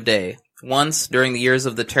sunlight of day. Once, during the years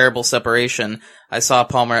of the terrible separation, I saw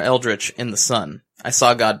Palmer Eldritch in the sun. I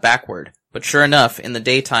saw God backward, but sure enough, in the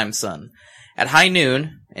daytime sun. At high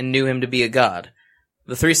noon, and knew him to be a god.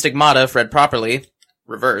 The three stigmata, if read properly,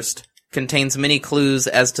 reversed, contains many clues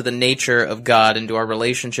as to the nature of God and to our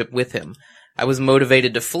relationship with him. I was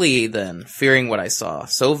motivated to flee, then, fearing what I saw.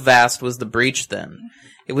 So vast was the breach, then.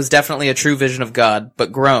 It was definitely a true vision of God,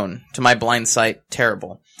 but grown, to my blind sight,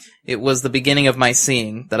 terrible. It was the beginning of my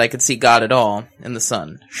seeing, that I could see God at all, in the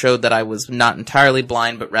sun, showed that I was not entirely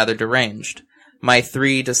blind, but rather deranged. My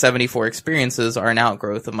 3 to 74 experiences are an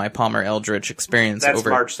outgrowth of my Palmer Eldritch experience. That's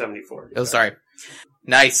March 74. Oh, sorry.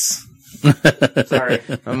 Nice. Sorry.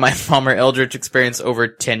 My Palmer Eldritch experience over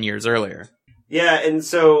 10 years earlier. Yeah, and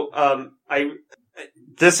so,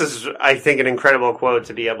 this is, I think, an incredible quote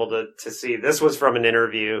to be able to see. This was from an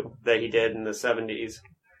interview that he did in the 70s,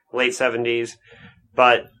 late 70s.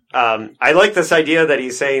 But I like this idea that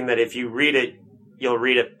he's saying that if you read it, you'll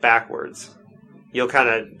read it backwards. You'll kind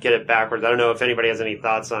of get it backwards. I don't know if anybody has any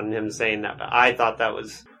thoughts on him saying that, but I thought that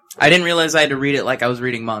was... I didn't realize I had to read it like I was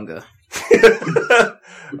reading manga.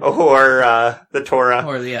 Or the Torah.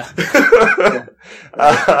 Or, yeah.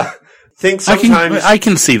 Think sometimes... I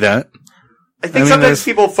can see that. I think sometimes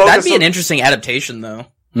people focus... That'd be an interesting adaptation, though.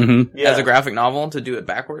 Mm-hmm. Yeah. As a graphic novel, to do it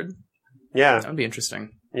backward. Yeah. That would be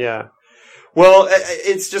interesting. Yeah. Well,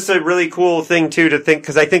 it's just a really cool thing, too, to think,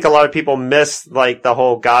 because I think a lot of people miss, like, the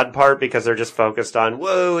whole God part because they're just focused on,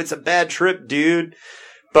 whoa, it's a bad trip, dude.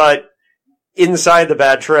 But inside the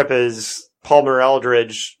bad trip is Palmer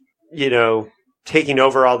Eldritch, you know, taking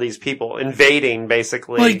over all these people, invading,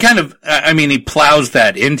 basically. Well, he kind of, I mean, he plows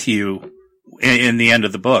that into you in the end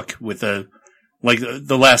of the book with the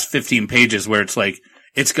last 15 pages where it's like,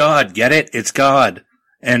 it's God, get it? It's God.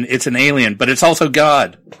 And it's an alien, but it's also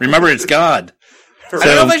God. Remember, it's God. I don't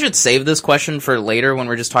know if I should save this question for later when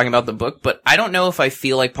we're just talking about the book, but I don't know if I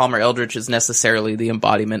feel like Palmer Eldritch is necessarily the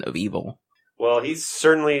embodiment of evil. Well, he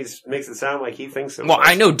certainly makes it sound like he thinks so. Well,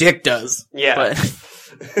 I know Dick does. Yeah.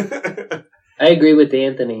 But I agree with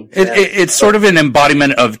Anthony. It's sort of an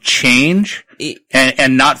embodiment of change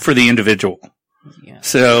and not for the individual. Yeah.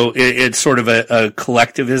 So it's sort of a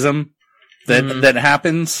collectivism that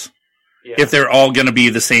happens. Yeah. If they're all going to be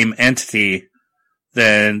the same entity,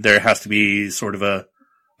 then there has to be sort of a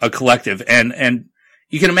collective. And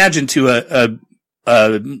you can imagine to a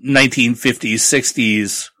 1950s,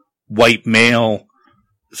 60s white male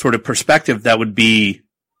sort of perspective that would be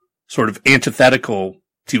sort of antithetical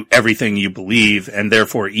to everything you believe and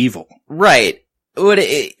therefore evil. Right.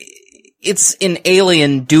 It's an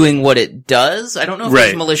alien doing what it does. I don't know if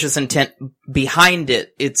there's malicious intent behind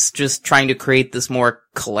it. It's just trying to create this more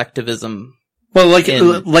collectivism. Well,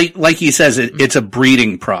 like he says, it's a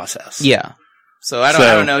breeding process. Yeah. So I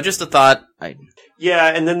don't know. Just a thought.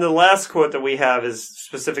 Yeah, and then the last quote that we have is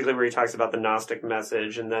specifically where he talks about the Gnostic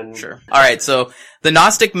message, and then... Sure. Alright, so the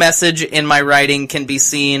Gnostic message in my writing can be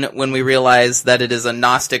seen when we realize that it is a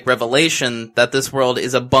Gnostic revelation that this world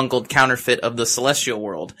is a bungled counterfeit of the celestial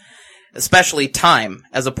world, especially time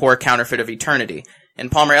as a poor counterfeit of eternity.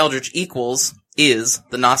 And Palmer Eldritch is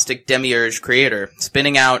the Gnostic demiurge creator,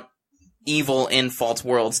 spinning out evil in false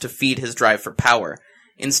worlds to feed his drive for power.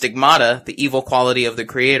 In Stigmata, the evil quality of the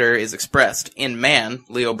creator is expressed. In Man,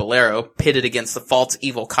 Leo Bolero, pitted against the false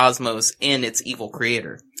evil cosmos in its evil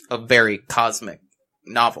creator. A very cosmic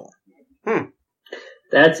novel.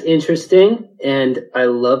 That's interesting, and I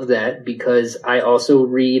love that because I also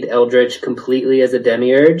read Eldritch completely as a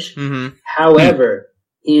demiurge. Mm-hmm. However,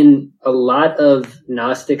 in a lot of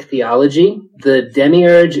Gnostic theology, the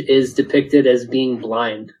demiurge is depicted as being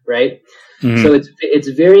blind, right? Mm-hmm. So it's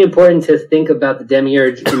very important to think about the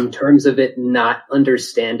demiurge in terms of it not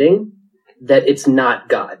understanding that it's not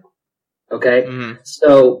God. Okay? Mm-hmm.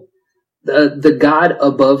 So the God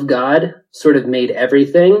above God sort of made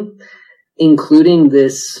everything, including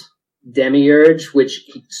this demiurge, which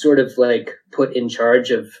he sort of like put in charge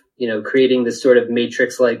of, creating this sort of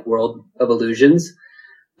matrix-like world of illusions.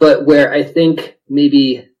 But where I think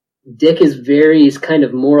maybe Dick is very kind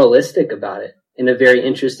of moralistic about it in a very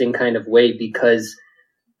interesting kind of way, because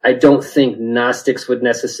I don't think Gnostics would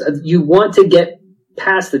necessarily... You want to get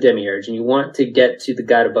past the demiurge and you want to get to the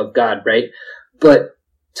God above God, right? But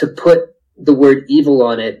to put the word evil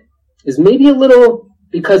on it is maybe a little...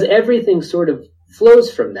 Because everything sort of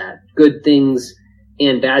flows from that. Good things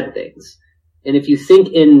and bad things. And if you think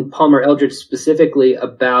in Palmer Eldritch specifically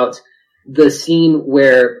about the scene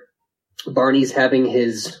where Barney's having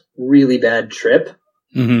his really bad trip,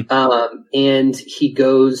 and he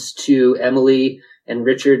goes to Emily and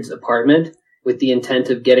Richard's apartment with the intent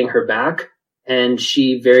of getting her back, and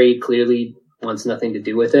she very clearly wants nothing to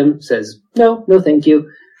do with him, says, no, thank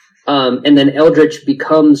you. And then Eldritch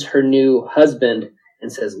becomes her new husband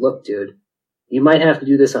and says, look, dude, you might have to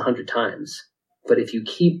do this 100 times, but if you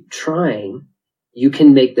keep trying, you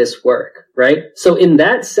can make this work, right? So in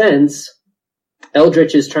that sense,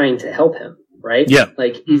 Eldritch is trying to help him, right? Yeah.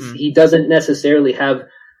 Like he doesn't necessarily have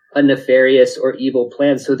a nefarious or evil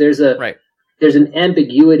plan. So there's an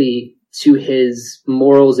ambiguity to his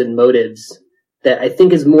morals and motives that I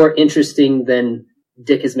think is more interesting than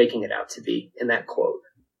Dick is making it out to be in that quote.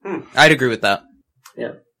 I'd agree with that.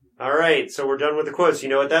 Yeah. All right, so we're done with the quotes. You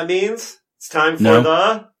know what that means? It's time for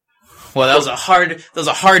the... Well, that was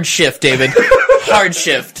a hard shift, David. Hard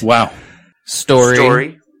shift. Wow.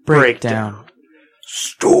 Story breakdown.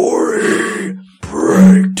 Story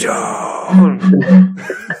breakdown.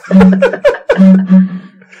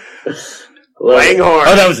 Langhorn.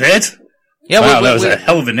 Oh, that was it? Yeah, wow, that was a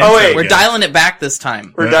hell of an intro. Oh, wait. We're dialing it back this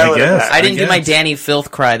time. We're dialing it back. I didn't do my Danny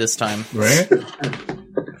Filth cry this time. Right?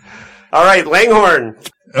 All right, Langhorn.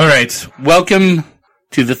 All right. Welcome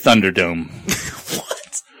to the Thunderdome.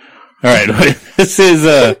 What? All right. This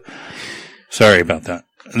is, sorry about that.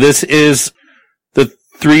 This is the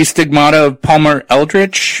 3 Stigmata of Palmer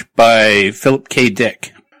Eldritch by Philip K.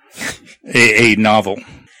 Dick. A novel.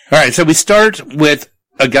 All right. So we start with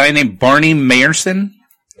a guy named Barney Mayerson,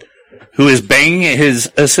 who is banging his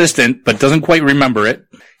assistant, but doesn't quite remember it.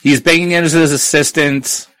 He's banging his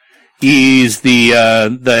assistant. He's the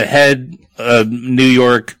head New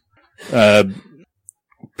York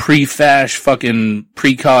pre-fash fucking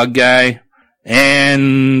precog guy,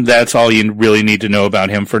 and that's all you really need to know about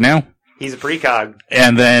him for now. He's a precog.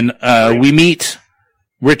 And then we meet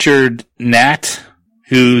Richard Nat,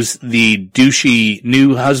 who's the douchey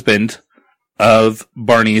new husband of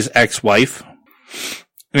Barney's ex-wife.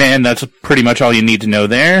 And that's pretty much all you need to know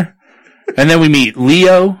there. And then we meet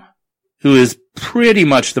Leo, who is pretty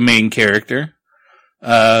much the main character.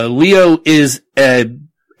 Leo is a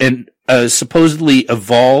supposedly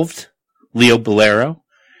evolved, Leo Bolero,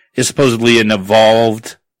 is supposedly an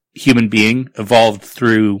evolved human being, evolved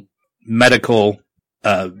through medical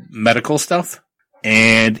stuff.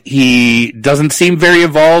 And he doesn't seem very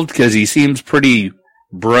evolved because he seems pretty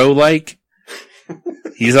bro-like.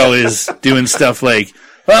 He's always doing stuff like,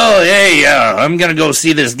 oh, hey, I'm gonna go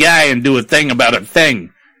see this guy and do a thing about a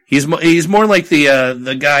thing. He's more like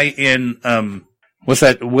the guy in, what's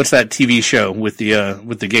that TV show with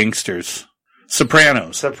the gangsters?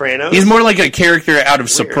 Sopranos. He's more like a character out of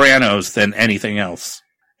Sopranos than anything else.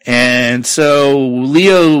 And so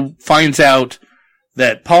Leo finds out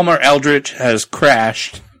that Palmer Eldritch has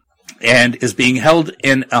crashed and is being held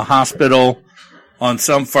in a hospital on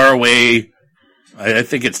some faraway, I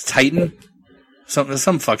think it's Titan,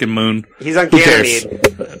 some fucking moon. He's on Ganymede.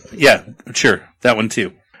 Yeah, sure, that one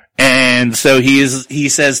too. And so he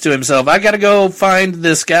says to himself, I gotta go find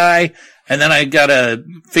this guy, and then I gotta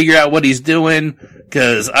figure out what he's doing,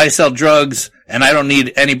 because I sell drugs, and I don't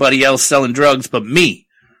need anybody else selling drugs but me.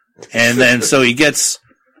 And then so he gets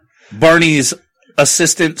Barney's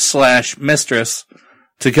assistant / mistress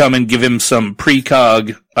to come and give him some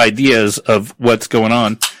precog ideas of what's going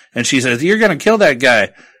on. And she says, you're going to kill that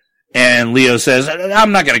guy. And Leo says,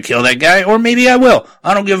 I'm not going to kill that guy, or maybe I will.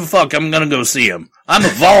 I don't give a fuck. I'm going to go see him. I'm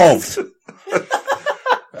evolved.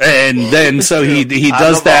 And then so he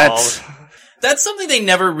does that. That's something they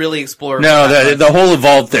never really explore. No, the whole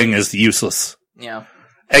evolved thing is useless. Yeah.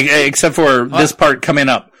 Except for this part coming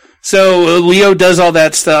up. So Leo does all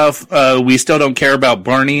that stuff. We still don't care about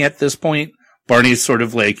Barney at this point. Barney's sort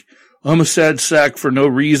of like, I'm a sad sack for no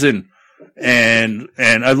reason. And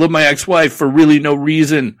I love my ex-wife for really no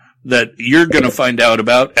reason that you're gonna find out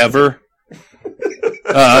about ever.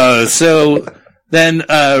 So then,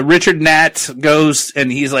 Richard Nat goes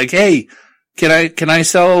and he's like, hey, can I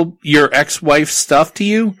sell your ex-wife's stuff to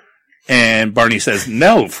you? And Barney says,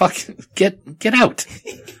 no, fuck, get out.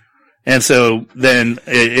 And so then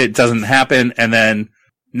it doesn't happen. And then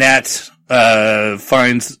Nat,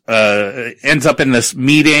 ends up in this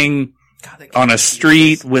meeting on a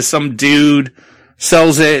street with some dude,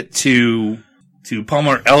 sells it to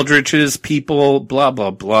Palmer Eldritch's people, blah,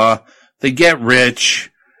 blah, blah. They get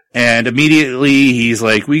rich, and immediately he's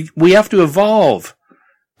like, we have to evolve.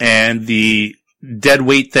 And the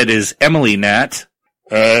deadweight that is Emily Nat,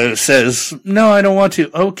 says, no, I don't want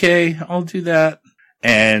to. Okay, I'll do that.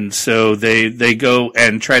 And so they go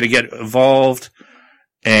and try to get evolved,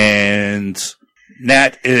 and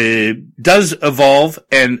Nat does evolve,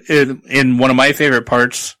 and in one of my favorite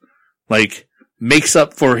parts, like, makes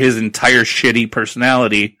up for his entire shitty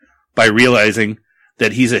personality by realizing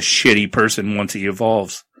that he's a shitty person once he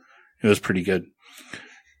evolves. It was pretty good.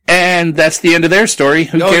 And that's the end of their story.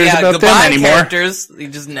 Who cares about them anymore? Characters. You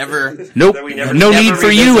just never... Nope. No need for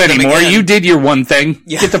you anymore. You did your one thing.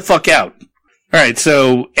 Yeah. Get the fuck out. Alright,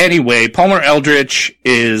 so anyway, Palmer Eldritch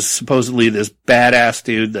is supposedly this badass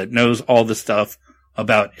dude that knows all the stuff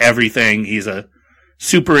about everything. He's a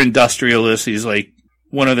super industrialist. He's like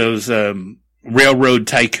one of those railroad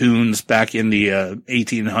tycoons back in the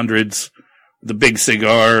 1800s. The big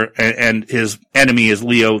cigar, and his enemy is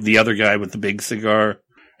Leo, the other guy with the big cigar.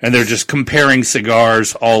 And they're just comparing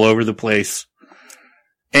cigars all over the place.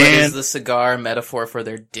 And is the cigar a metaphor for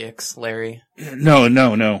their dicks, Larry?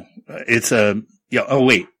 No. It's yeah. Oh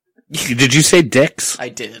wait, did you say dicks? I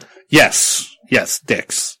did. Yes,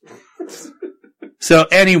 dicks. So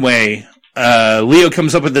anyway, Leo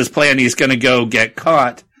comes up with this plan. He's going to go get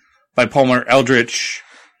caught by Palmer Eldritch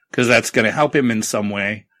because that's going to help him in some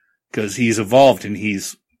way because he's evolved and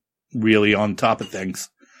he's really on top of things.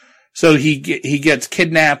 So he gets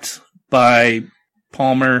kidnapped by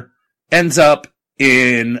Palmer, ends up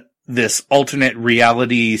in this alternate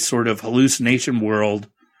reality sort of hallucination world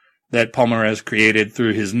that Palmer has created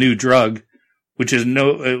through his new drug, which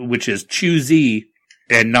is Choosy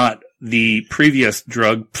and not the previous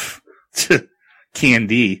drug,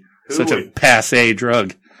 Candy, such a passé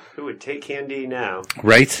drug. Who would take Candy now?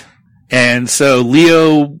 Right? And so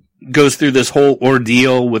Leo goes through this whole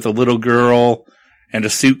ordeal with a little girl and a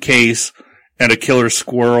suitcase and a killer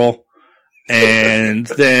squirrel. And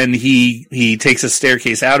then he takes a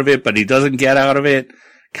staircase out of it, but he doesn't get out of it.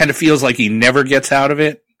 Kind of feels like he never gets out of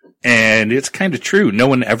it. And it's kind of true. No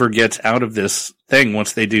one ever gets out of this thing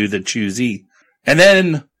once they do the Choosy. And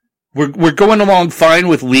then we're going along fine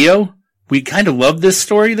with Leo, we kind of love this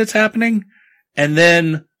story that's happening. And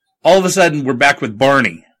then all of a sudden we're back with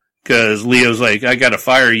Barney. Cause Leo's like, I gotta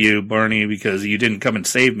fire you, Barney, because you didn't come and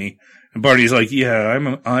save me. And Barney's like,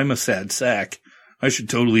 yeah, I'm a sad sack. I should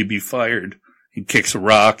totally be fired. He kicks a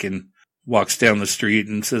rock and walks down the street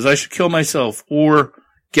and says, I should kill myself or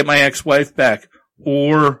get my ex-wife back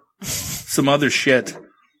or some other shit.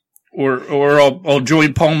 Or I'll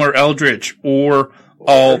join Palmer Eldritch or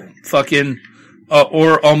I'll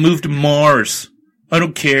move to Mars. I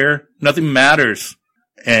don't care. Nothing matters.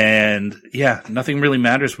 And yeah, nothing really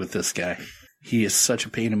matters with this guy. He is such a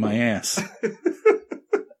pain in my ass.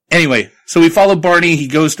 Anyway, so we follow Barney. He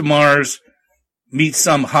goes to Mars, meets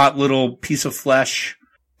some hot little piece of flesh,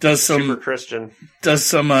 does some super Christian, does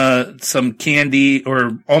some candy,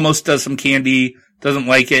 or almost does some candy, doesn't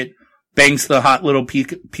like it, bangs the hot little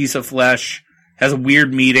piece of flesh, has a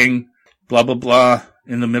weird meeting, blah blah blah,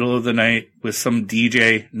 in the middle of the night with some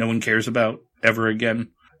DJ no one cares about ever again.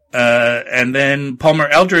 And then Palmer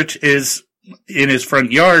Eldritch is in his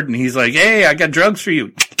front yard and he's like, hey, I got drugs for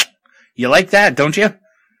you. You like that, don't you?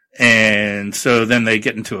 And so then they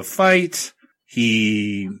get into a fight.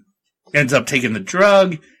 He ends up taking the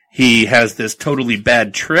drug. He has this totally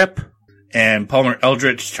bad trip. And Palmer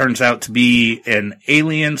Eldritch turns out to be an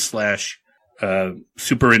alien /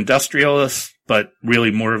 super industrialist, but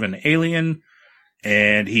really more of an alien.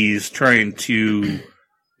 And he's trying to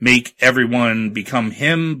make everyone become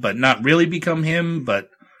him, but not really become him, but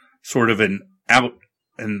sort of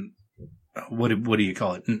what do you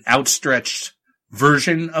call it? An outstretched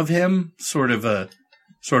version of him, sort of a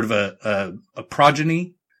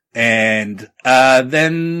progeny. And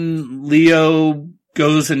then Leo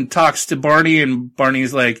goes and talks to Barney, and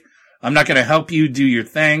Barney's like, I'm not going to help you do your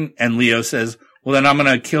thing. And Leo says, well, then I'm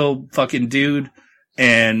going to kill fucking dude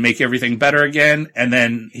and make everything better again. And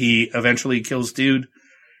then he eventually kills dude.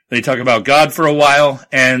 They talk about God for a while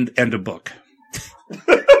and end of book.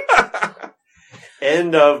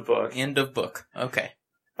 End of book. End of book. Okay.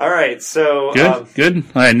 All right, so... Good.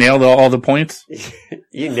 I nailed all the points.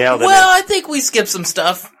 You nailed it. Well, I think we skipped some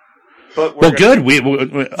stuff. But good. We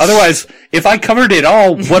otherwise, if I covered it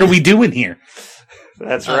all, what are we doing here?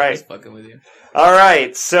 That's I right. was fucking with you. All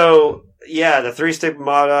right, so, yeah, the 3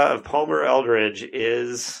 Stigmata of Palmer Eldritch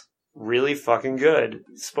is really fucking good.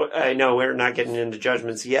 I know we're not getting into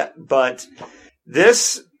judgments yet, but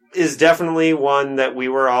this is definitely one that we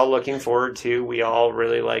were all looking forward to. We all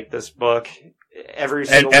really like this book.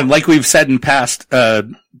 And like we've said in past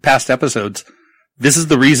episodes, this is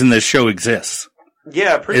the reason this show exists.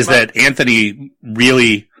 Yeah, pretty is much. That Anthony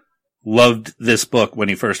really loved this book when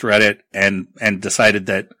he first read it and decided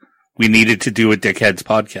that we needed to do a Dickheads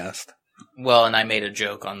podcast. Well, and I made a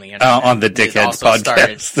joke on the internet. On the Dickheads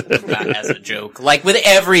podcast. Started as a joke. Like with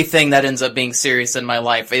everything that ends up being serious in my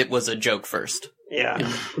life, it was a joke first. Yeah.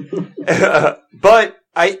 But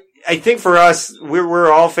I think for us,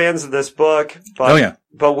 we're all fans of this book. But, oh, yeah.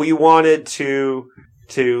 But we wanted to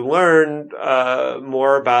learn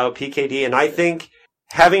more about PKD, and I think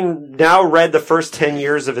having now read the first 10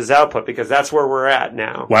 years of his output, because that's where we're at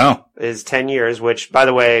now. Wow. Is 10 years, which, by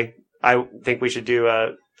the way, I think we should do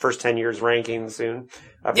a first 10 years ranking soon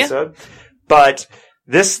episode. Yeah. But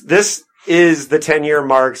this is the 10-year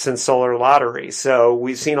mark since Solar Lottery. So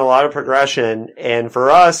we've seen a lot of progression, and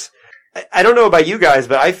for us, I don't know about you guys,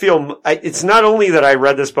 but I feel it's not only that I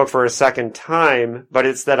read this book for a second time, but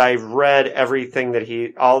it's that I've read everything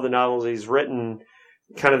that all the novels he's written.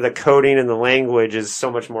 Kind of the coding and the language is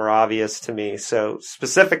so much more obvious to me. So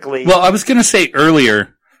specifically, well, I was going to say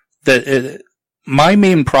earlier that my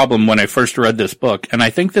main problem when I first read this book, and I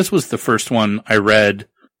think this was the first one I read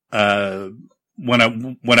when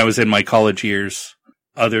I was in my college years,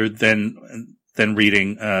 other than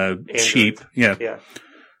reading cheap, yeah.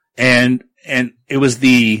 And it was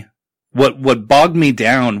what bogged me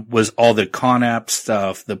down was all the Con-App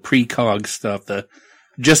stuff, the precog stuff, the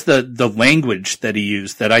language that he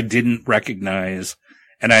used that I didn't recognize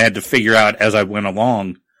and I had to figure out as I went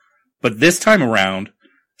along. But this time around,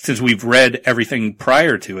 since we've read everything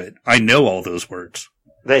prior to it, I know all those words.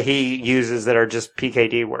 That he uses that are just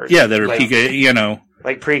PKD words. Yeah, that are PKD,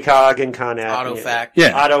 Like precog and Con-App. Autofact.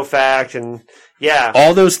 Yeah. Autofact and, yeah.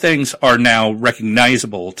 All those things are now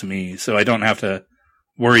recognizable to me, so I don't have to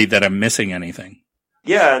worry that I'm missing anything.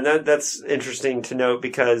 Yeah, and that's interesting to note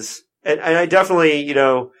because, and I definitely,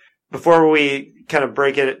 before we kind of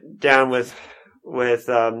break it down with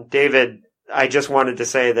David, I just wanted to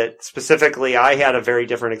say that specifically I had a very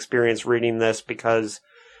different experience reading this because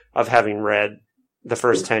of having read the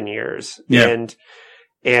first 10 years. Yeah.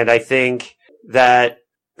 And I think that,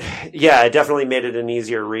 yeah, it definitely made it an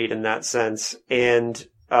easier read in that sense. And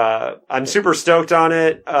I'm super stoked on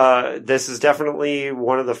it. This is definitely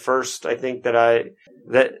one of the first, I think,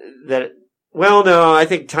 well, no, I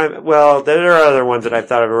think there are other ones that I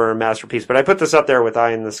thought were a masterpiece, but I put this up there with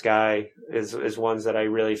Eye in the Sky is ones that I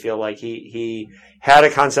really feel like he had a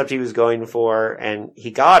concept he was going for and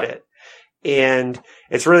he got it. And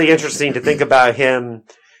it's really interesting to think about him,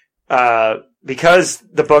 because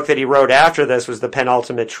the book that he wrote after this was The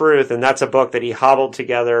Penultimate Truth, and that's a book that he hobbled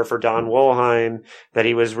together for Don Wollheim, that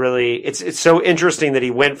he was really, it's so interesting that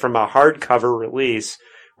he went from a hardcover release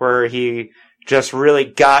where he just really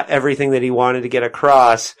got everything that he wanted to get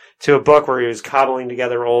across to a book where he was cobbling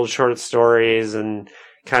together old short stories and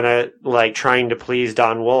kind of like trying to please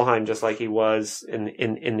Don Wollheim just like he was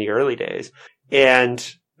in the early days.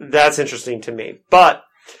 And that's interesting to me. But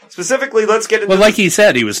specifically, let's get into... Well, like he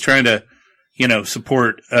said, he was trying to,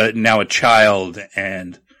 support now a child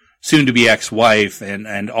and soon to be ex-wife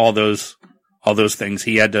and all those things.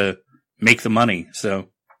 He had to make the money. So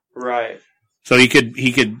right. So he could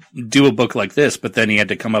do a book like this, but then he had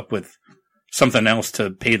to come up with something else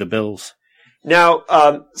to pay the bills. Now,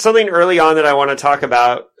 something early on that I want to talk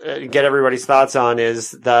about, get everybody's thoughts on,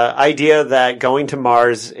 is the idea that going to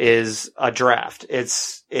Mars is a draft.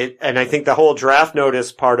 And I think the whole draft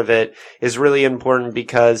notice part of it is really important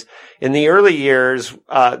because in the early years,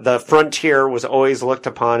 the frontier was always looked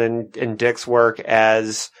upon in Dick's work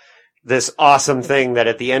as this awesome thing that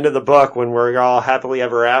at the end of the book, when we're all happily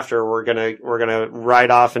ever after, we're gonna ride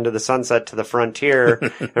off into the sunset to the frontier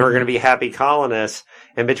and we're gonna be happy colonists.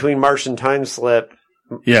 And between Martian Time Slip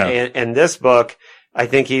and this book, I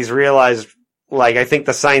think he's realized, I think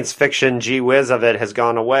the science fiction gee whiz of it has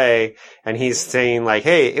gone away, and he's saying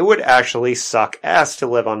hey, it would actually suck ass to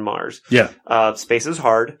live on Mars. Yeah. Space is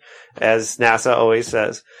hard, as NASA always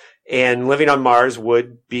says. And living on Mars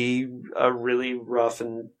would be a really rough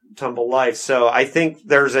and tumble life. So I think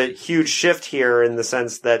there's a huge shift here in the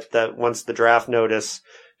sense that once the draft notice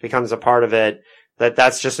becomes a part of it,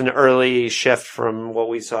 that's just an early shift from what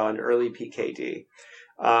we saw in early PKD.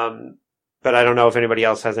 But I don't know if anybody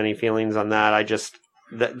else has any feelings on that.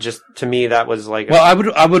 To me, that was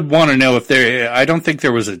well, I would want to know if I don't think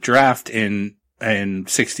there was a draft in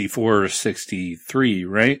 64 or 63,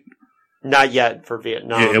 right? Not yet for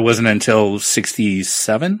Vietnam. It wasn't until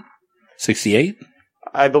 67, 68?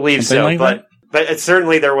 I believe Something so, but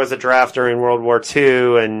certainly there was a draft during World War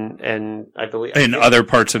II, and I believe in other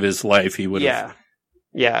parts of his life he would have.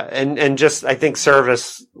 Yeah, and just I think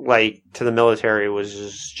service to the military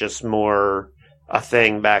was just more a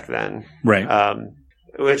thing back then, right?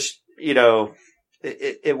 Which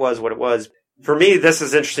it was what it was. For me, this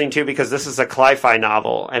is interesting too because this is a cli-fi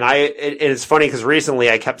novel, and it's funny because recently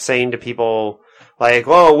I kept saying to people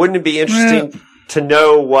 "Well, wouldn't it be interesting to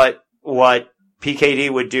know what PKD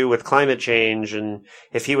would do with climate change, and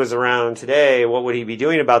if he was around today, what would he be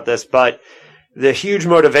doing about this?" But the huge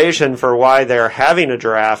motivation for why they're having a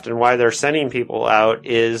draft and why they're sending people out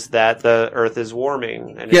is that the Earth is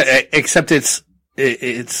warming. And except it's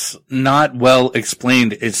not well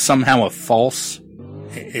explained. It's somehow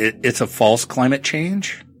it's a false climate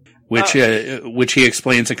change, which he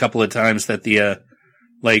explains a couple of times that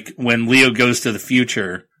when Leo goes to the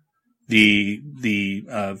future, the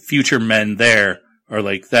future men there are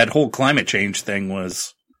that whole climate change thing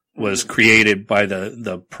was created by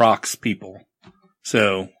the Prox people.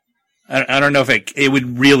 So I don't know if it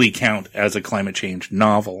would really count as a climate change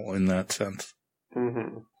novel in that sense.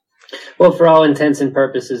 Mm-hmm. Well, for all intents and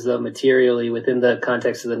purposes, though, materially within the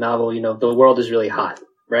context of the novel, the world is really hot,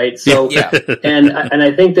 right? So, and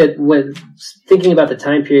I think that when thinking about the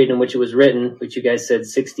time period in which it was written, which you guys said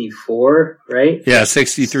 64, right? Yeah,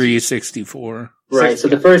 63, 64. Right. So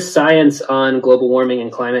the first science on global warming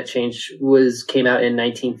and climate change came out in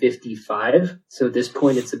 1955. So at this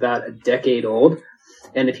point, it's about a decade old.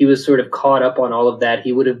 And if he was sort of caught up on all of that,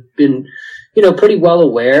 he would have been, pretty well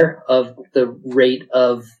aware of the rate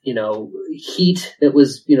of, heat that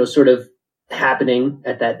was, sort of happening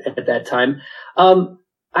at that time.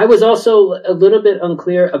 I was also a little bit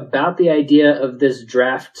unclear about the idea of this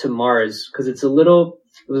draft to Mars because it was a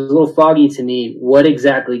little foggy to me what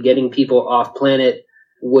exactly getting people off planet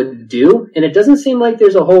would do. And it doesn't seem like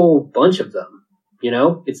there's a whole bunch of them,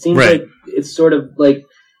 It seems like it's sort of like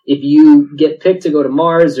if you get picked to go to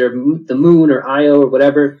Mars or the moon or Io or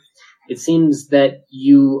whatever, it seems that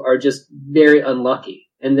you are just very unlucky.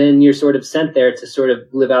 And then you're sort of sent there to sort of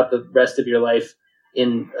live out the rest of your life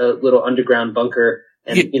in a little underground bunker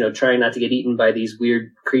and, trying not to get eaten by these weird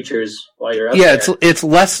creatures while you're out there. Yeah, it's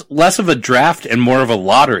less of a draft and more of a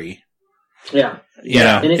lottery. Yeah.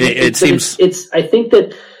 And it seems... I think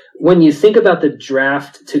that when you think about the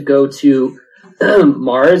draft to go to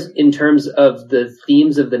Mars in terms of the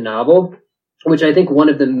themes of the novel, which I think one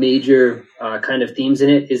of the major kind of themes in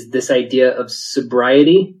it is this idea of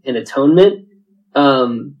sobriety and atonement.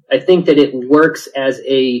 I think that it works as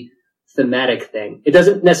a thematic thing. It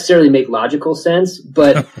doesn't necessarily make logical sense,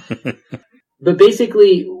 but but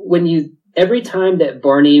basically every time that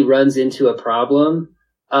Barney runs into a problem,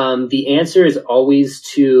 the answer is always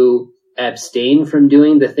to abstain from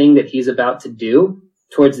doing the thing that he's about to do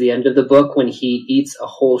towards the end of the book when he eats a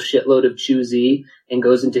whole shitload of Chu-Z and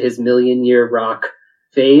goes into his million-year rock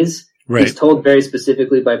phase. Right. He's told very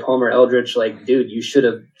specifically by Palmer Eldritch, like, dude, you should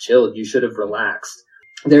have chilled. You should have relaxed.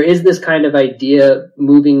 There is this kind of idea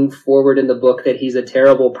moving forward in the book that he's a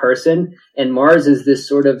terrible person, and Mars is this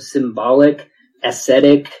sort of symbolic,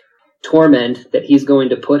 ascetic torment that he's going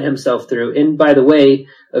to put himself through. And by the way,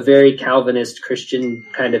 a very Calvinist Christian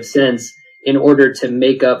kind of sense in order to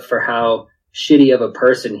make up for how shitty of a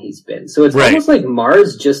person he's been. So it's almost like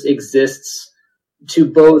Mars just exists to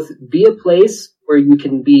both be a place where you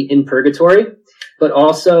can be in purgatory, but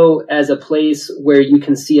also as a place where you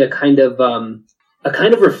can see a kind of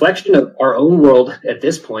reflection of our own world at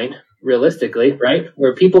this point, realistically, right?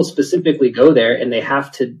 Where people specifically go there and they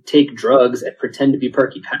have to take drugs and pretend to be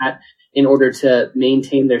Perky Pat in order to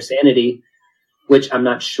maintain their sanity, which I'm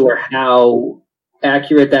not sure how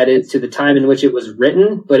accurate that is to the time in which it was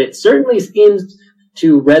written, but it certainly seems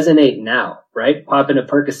to resonate now, right? Pop in a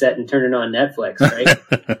Percocet and turn it on Netflix, right?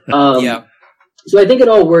 Yeah. So I think it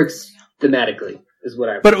all works thematically, is what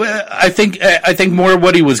I. But I think more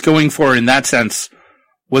what he was going for in that sense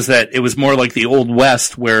was that it was more like the Old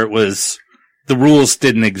West, where it was the rules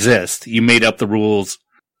didn't exist. You made up the rules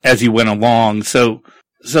as you went along. So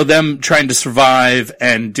them trying to survive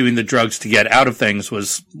and doing the drugs to get out of things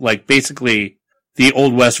was like basically the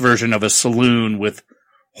Old West version of a saloon with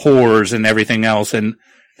whores and everything else. And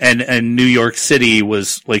New York City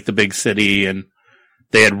was like the big city and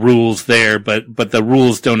they had rules there, but the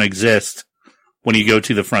rules don't exist when you go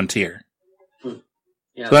to the frontier.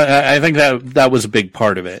 Yeah. So I think that was a big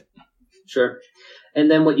part of it. Sure.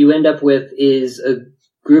 And then what you end up with is a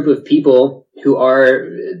group of people who are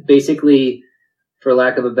basically, for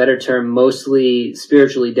lack of a better term, mostly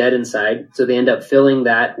spiritually dead inside. So they end up filling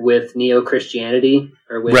that with neo-Christianity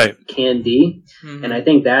or with Candy. Mm-hmm. And I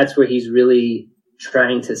think that's where he's really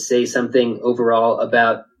trying to say something overall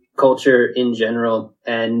about culture in general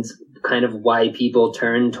and kind of why people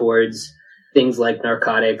turn towards things like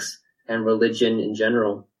narcotics and religion in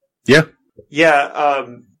general. Yeah. Yeah.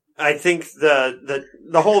 I think the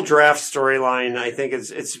whole draft storyline, I think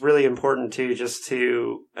it's really important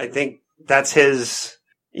too, I think that's his,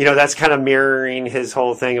 that's kind of mirroring his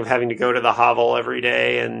whole thing of having to go to the hovel every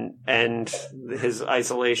day and his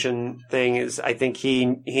isolation thing is, I think he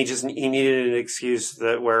needed an excuse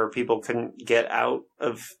where people couldn't get out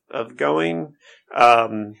of going,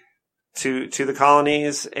 to the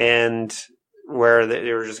colonies and where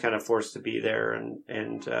they were just kind of forced to be there.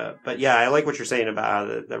 But yeah, I like what you're saying about how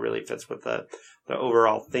that really fits with the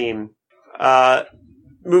overall theme.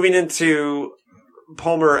 Moving into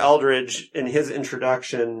Palmer Eldritch in his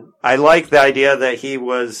introduction, I like the idea that he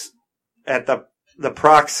was at the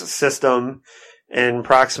Prox system in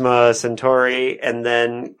Proxima Centauri and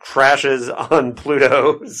then crashes on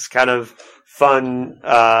Pluto. It's kind of fun,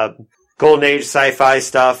 golden age sci-fi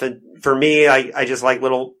stuff. And for me, I just like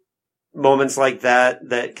little moments like that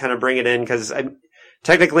kind of bring it in because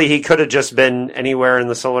technically he could have just been anywhere in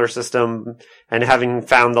the solar system and having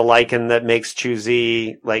found the lichen that makes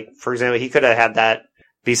Chu-Z, like, for example, he could have had that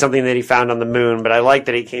be something that he found on the moon, but I like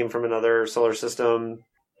that he came from another solar system.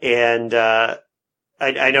 And,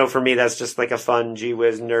 I know for me that's just like a fun, gee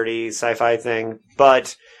whiz, nerdy sci-fi thing,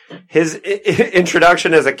 but his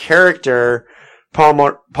introduction as a character,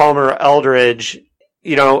 Palmer Eldritch,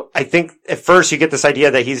 I think at first you get this idea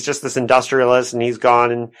that he's just this industrialist and he's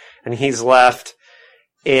gone and he's left.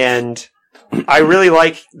 And I really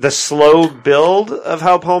like the slow build of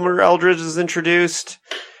how Palmer Eldritch is introduced.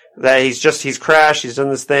 That he's crashed, he's done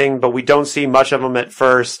this thing, but we don't see much of him at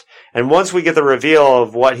first. And once we get the reveal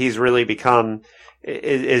of what he's really become,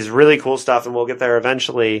 is really cool stuff, and we'll get there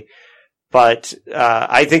eventually. But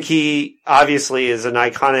I think he obviously is an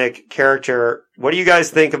iconic character. What do you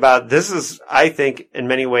guys think about this? Is, I think, in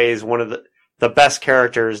many ways, one of the best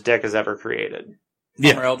characters Dick has ever created.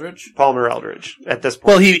 Palmer Eldritch? Palmer Eldritch, at this point.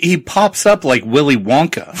 Well, he pops up like Willy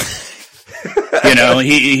Wonka.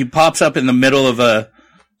 He pops up in the middle of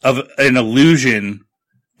an illusion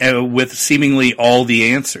with seemingly all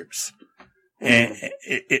the answers. And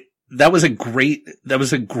that was a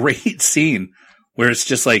great scene where it's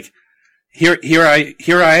just like, here I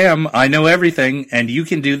am. I know everything, and you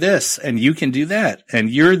can do this, and you can do that, and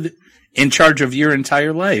you're in charge of your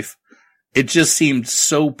entire life. It just seemed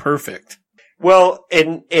so perfect. Well,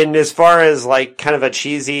 in as far as like kind of a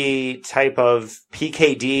cheesy type of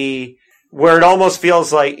PKD, where it almost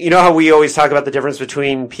feels like, you know how we always talk about the difference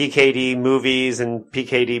between PKD movies and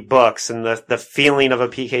PKD books, and the feeling of a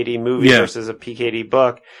PKD movie versus a PKD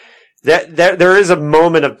book. That there is a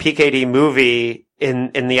moment of PKD movie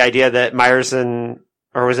in the idea that Myerson,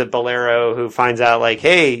 or was it Bolero, who finds out like,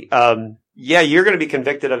 hey, you're going to be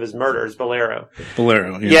convicted of his murders, Bolero.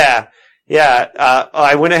 Yeah.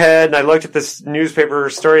 I went ahead and I looked at this newspaper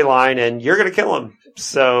storyline, and you're going to kill him.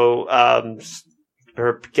 So,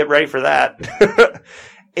 or get ready for that.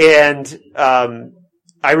 And,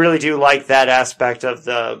 I really do like that aspect of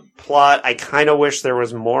the plot. I kind of wish there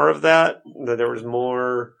was more of that there was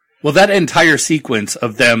more. Well, that entire sequence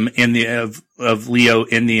of them of Leo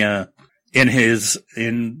in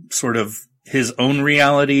sort of his own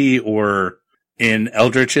reality, or in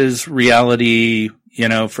Eldritch's reality,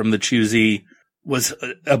 from the Choosy, was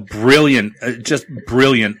a brilliant, just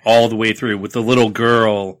brilliant all the way through, with the little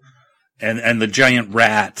girl and the giant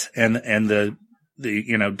rat and the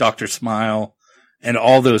Dr. Smile and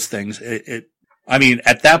all those things. I mean,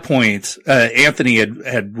 at that point, Anthony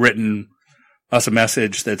had written us a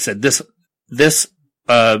message that said this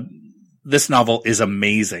novel is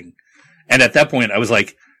amazing. And at that point I was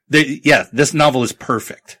like, this novel is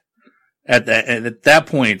perfect. At that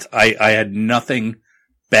point, I had nothing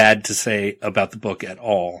bad to say about the book at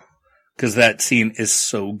all, because that scene is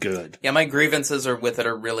so good. Yeah, my grievances with it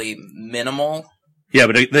are really minimal. Yeah,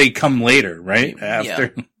 but they come later, right?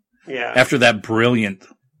 After that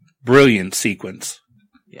brilliant sequence.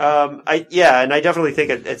 And I definitely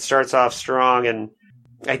think it starts off strong, and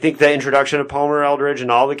I think the introduction of Palmer Eldritch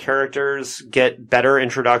and all the characters get better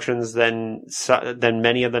introductions than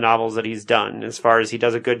many of the novels that he's done, as far as he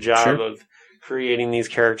does a good job of creating these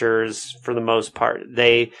characters for the most part.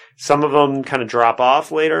 Some of them kind of drop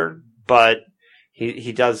off later, but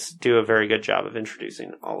he does do a very good job of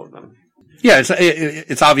introducing all of them. Yeah,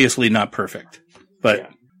 it's obviously not perfect, but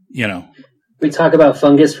We talk about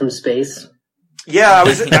fungus from space. Yeah, I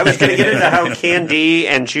was going to get into how Candy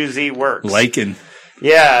and Choosy works. Lichen.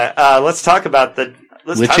 Yeah, let's talk about the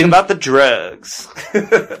drugs.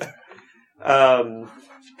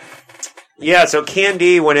 So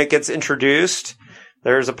Candy, when it gets introduced,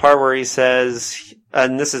 there's a part where he says,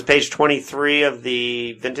 and this is page 23 of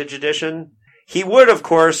the Vintage Edition, he would, of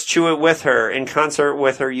course, chew it with her in concert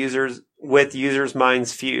with users'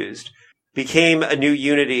 minds fused. Became a new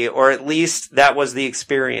unity, or at least that was the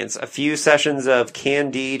experience. A few sessions of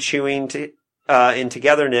Candy chewing in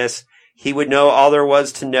togetherness, he would know all there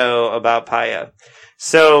was to know about Paya.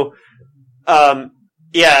 So, I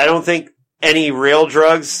don't think any real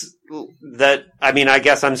drugs I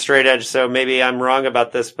guess I'm straight edge, so maybe I'm wrong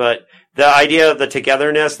about this, but the idea of the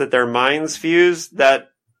togetherness, that their minds fuse, that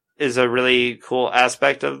is a really cool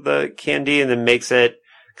aspect of the Candy, and then makes it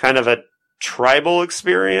kind of a tribal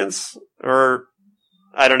experience, or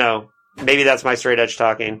I don't know. Maybe that's my straight edge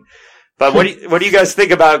talking. But what do you guys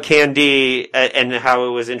think about Candy and how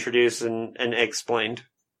it was introduced and explained?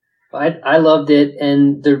 I loved it,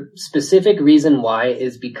 and the specific reason why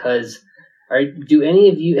is because, have any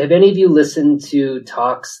of you listened to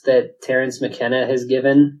talks that Terence McKenna has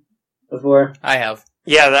given before? I have.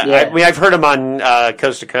 I've heard him on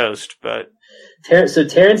Coast to Coast, but so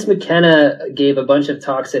Terence McKenna gave a bunch of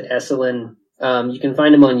talks at Esalen. You can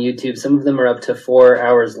find him on YouTube. Some of them are up to 4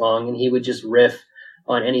 hours long, and he would just riff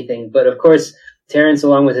on anything. But of course, Terence,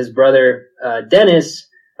 along with his brother Dennis,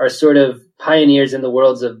 are sort of pioneers in the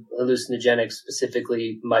worlds of hallucinogenics,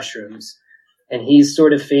 specifically mushrooms. And he's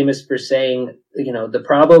sort of famous for saying, the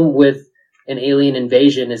problem with an alien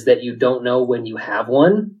invasion is that you don't know when you have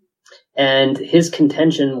one. And his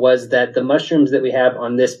contention was that the mushrooms that we have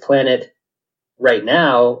on this planet right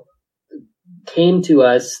now came to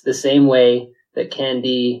us the same way that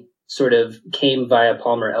Candy sort of came via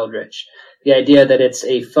Palmer Eldritch. The idea that it's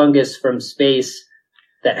a fungus from space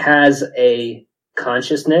that has a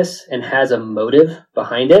consciousness and has a motive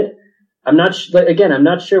behind it. I'm not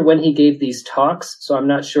sure when he gave these talks, so I'm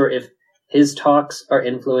not sure if his talks are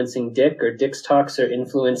influencing Dick or Dick's talks are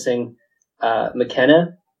influencing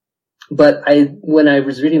McKenna. But when I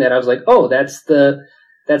was reading that, I was like, oh, that's the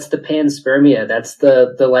panspermia. That's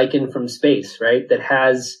the lichen from space, right? That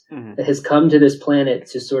has come to this planet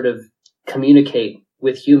to sort of communicate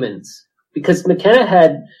with humans. Because McKenna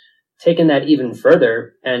had taken that even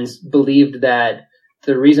further and believed that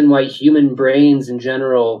the reason why human brains in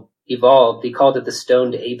general evolved, he called it the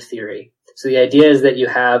stoned ape theory. So the idea is that you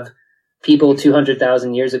have people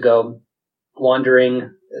 200,000 years ago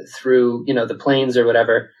wandering through, the plains or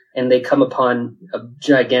whatever, and they come upon a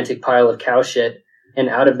gigantic pile of cow shit, and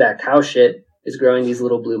out of that cow shit is growing these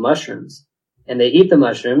little blue mushrooms. And they eat the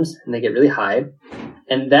mushrooms, and they get really high,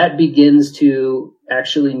 and that begins to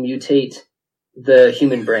actually mutate the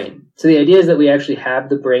human brain. So the idea is that we actually have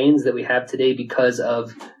the brains that we have today because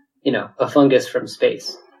of, a fungus from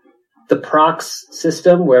space. The prox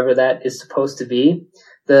system, wherever that is supposed to be,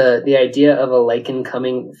 the idea of a lichen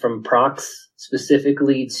coming from prox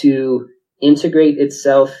specifically to integrate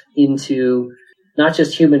itself into not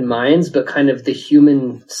just human minds, but kind of the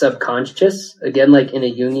human subconscious. Again, like in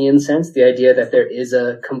a Jungian sense, the idea that there is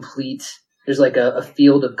there's like a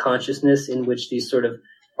field of consciousness in which these sort of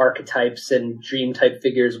archetypes and dream type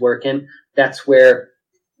figures work in. That's where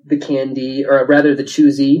the Candy, or rather the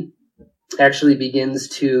Choosy, actually begins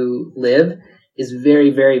to live, is very,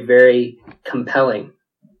 very, very compelling.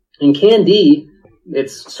 In Candy,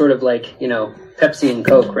 it's sort of like, Pepsi and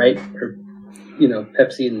Coke, right? Or,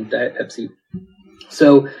 Pepsi and Diet Pepsi.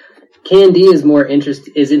 So Candy is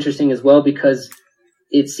interesting as well because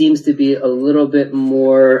it seems to be a little bit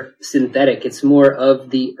more synthetic. It's more of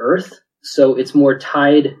the earth, so it's more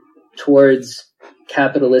tied towards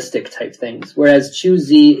capitalistic type things. Whereas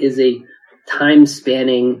Choosy is a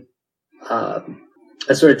time-spanning,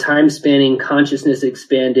 consciousness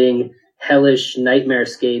expanding, hellish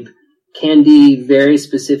nightmarescape. Candy very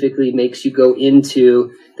specifically makes you go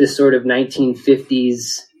into this sort of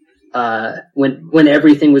 1950s, when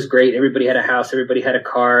everything was great. Everybody had a house, everybody had a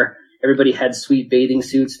car, everybody had sweet bathing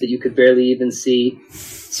suits that you could barely even see.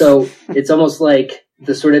 So it's almost like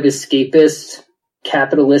the sort of escapist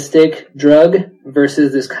capitalistic drug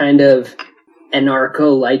versus this kind of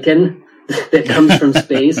anarcho-lichen that comes from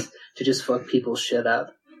space to just fuck people's shit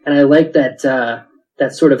up. And I like that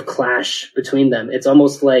sort of clash between them. It's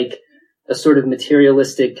almost like a sort of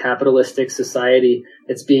materialistic, capitalistic society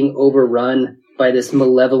that's being overrun by this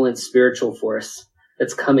malevolent spiritual force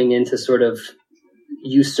that's coming in to sort of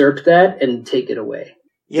usurp that and take it away.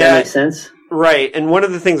 Does that make sense? Right. And one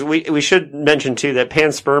of the things we should mention too, that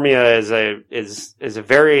panspermia is a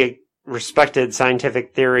very respected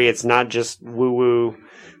scientific theory. It's not just woo woo.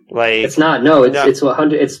 Like, it's not. No, it's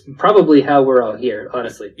 100. It's probably how we're all here,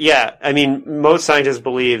 honestly. Yeah. I mean, most scientists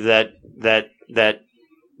believe that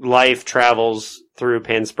life travels through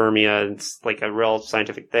panspermia. It's like a real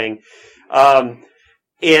scientific thing. So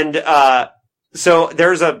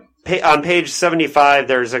there's on page 75,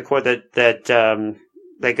 there's a quote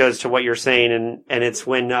that goes to what you're saying. And it's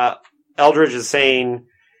when, Eldritch is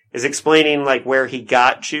explaining like where he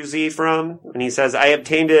got Choosy from. And he says, I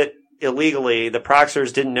obtained it illegally. The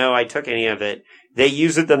Proxers didn't know I took any of it. They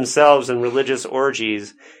use it themselves in religious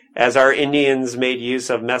orgies, as our Indians made use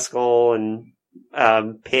of mescal and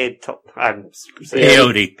peyote.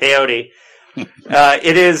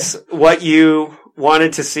 It is what you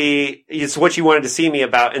wanted to see. It's what you wanted to see me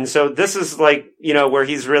about. And so this is like, where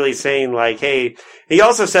he's really saying like, hey, he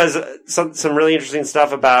also says some really interesting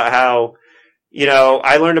stuff about how,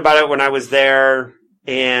 I learned about it when I was there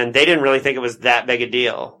and they didn't really think it was that big a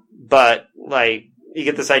deal. But like, you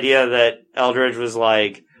get this idea that Eldritch was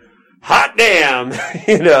like, hot damn,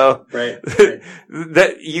 right.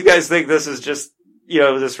 That you guys think this is just,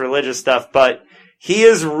 this religious stuff, but he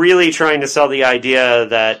is really trying to sell the idea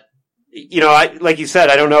that, like you said,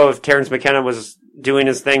 I don't know if Terence McKenna was doing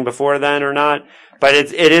his thing before then or not, but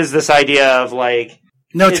it is this idea of like,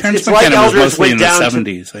 no, Terence McKenna was mostly in the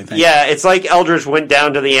 70s, I think. Yeah, it's like Eldritch went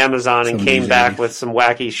down to the Amazon and came back with some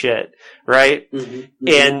wacky shit, right?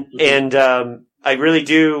 Mm-hmm. And I really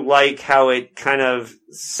do like how it kind of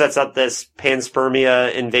sets up this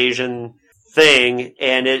panspermia invasion thing,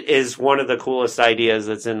 and it is one of the coolest ideas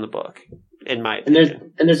that's in the book, in my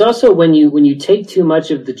opinion. And there's also when you take too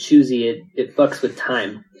much of the Choosy, it fucks with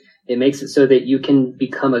time. It makes it so that you can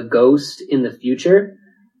become a ghost in the future,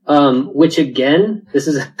 which again, this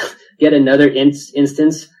is yet another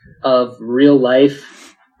instance of real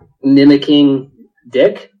life mimicking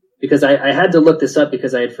Dick. Because I had to look this up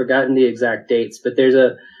because I had forgotten the exact dates, but there's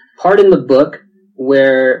a part in the book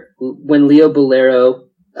where when Leo Bolero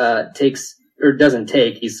doesn't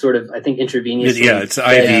take, he's sort of, I think, intravenously. Yeah, it's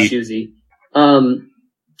IV. Choosy.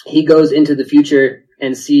 He goes into the future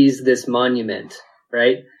and sees this monument,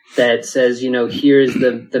 right? That says, here's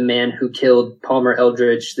the man who killed Palmer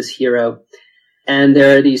Eldritch, this hero. And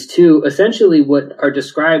there are these two, essentially what are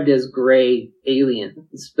described as gray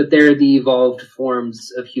aliens, but they're the evolved forms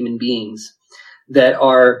of human beings that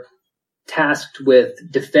are tasked with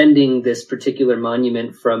defending this particular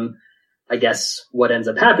monument from I guess, what ends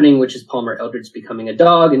up happening, which is Palmer Eldritch becoming a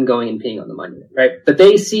dog and going and peeing on the monument, right? But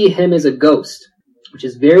they see him as a ghost, which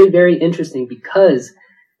is very, very interesting because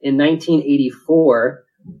in 1984,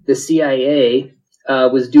 the CIA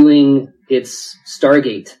was doing its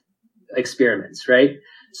Stargate experiments, right?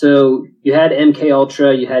 So you had MK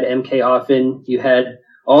Ultra, you had MK Often, you had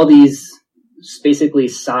all these basically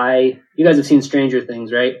you guys have seen Stranger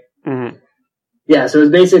Things, right? Mm-hmm. Yeah, so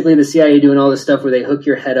it's basically the CIA doing all this stuff where they hook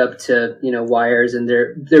your head up to, wires, and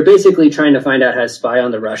they're basically trying to find out how to spy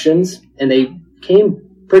on the Russians, and they came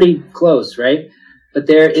pretty close, right? But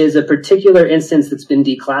there is a particular instance that's been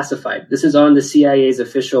declassified. This is on the CIA's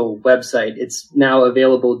official website. It's now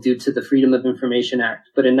available due to the Freedom of Information Act.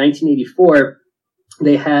 But in 1984,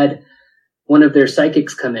 they had one of their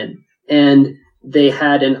psychics come in, and they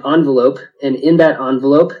had an envelope, and in that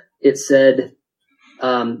envelope, it said,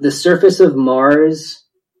 the surface of Mars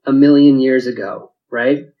 1 million years ago,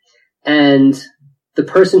 right? And the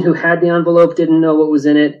person who had the envelope didn't know what was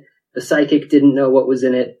in it. The psychic didn't know what was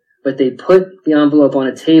in it, but they put the envelope on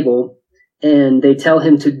a table and they tell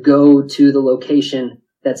him to go to the location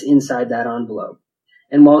that's inside that envelope.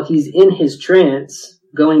 And while he's in his trance,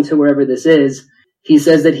 going to wherever this is, he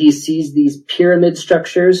says that he sees these pyramid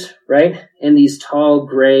structures, right? And these tall,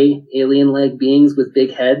 gray, alien-like beings with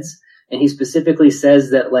big heads. And he specifically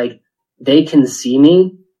says that, like, they can see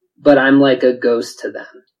me, but I'm like a ghost to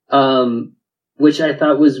them. Which I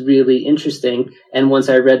thought was really interesting. And once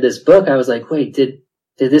I read this book, I was like, wait, did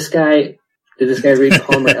this guy read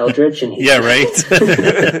Palmer Eldritch? And yeah, right.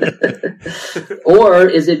 Or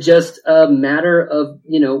is it just a matter of,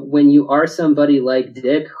 when you are somebody like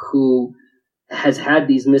Dick who has had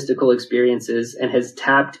these mystical experiences and has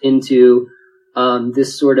tapped into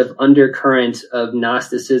this sort of undercurrent of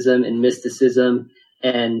Gnosticism and mysticism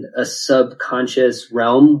and a subconscious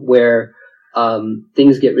realm where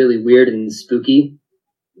things get really weird and spooky.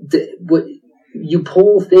 You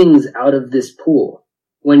pull things out of this pool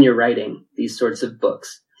when you're writing these sorts of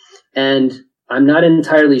books. And I'm not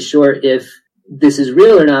entirely sure if this is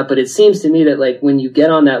real or not, but it seems to me that, like, when you get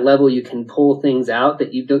on that level, you can pull things out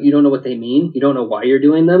that you don't know what they mean. You don't know why you're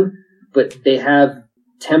doing them, but they have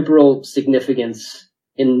temporal significance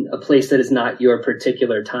in a place that is not your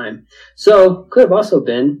particular time. So could have also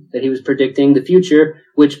been that he was predicting the future,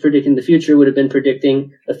 which predicting the future would have been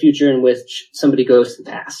predicting a future in which somebody goes to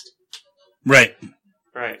the past. Right.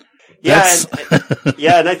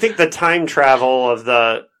 Yeah, and I think the time travel of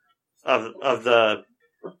the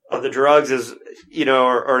drugs is,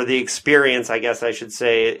 or the experience, I guess I should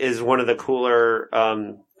say, is one of the cooler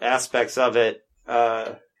aspects of it.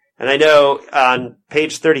 And I know on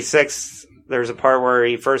page 36, there's a part where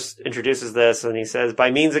he first introduces this, and he says,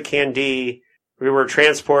 by means of Candide, we were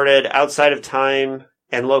transported outside of time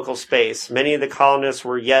and local space. Many of the colonists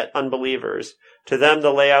were yet unbelievers. To them,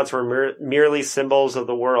 the layouts were merely symbols of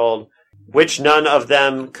the world, which none of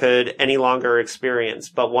them could any longer experience.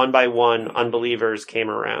 But one by one, unbelievers came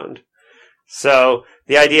around. So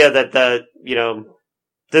the idea that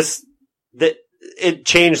it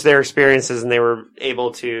changed their experiences, and they were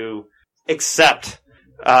able to accept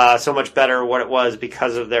so much better what it was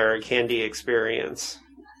because of their Candide experience.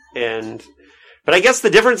 But I guess the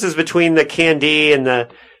differences between the Candide and the,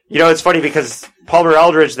 it's funny because Palmer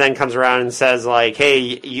Eldritch then comes around and says, like, hey,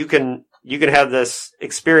 you can have this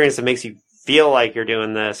experience that makes you feel like you're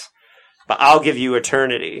doing this, but I'll give you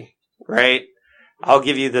eternity, right? I'll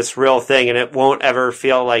give you this real thing, and it won't ever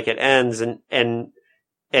feel like it ends.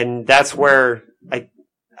 And that's where I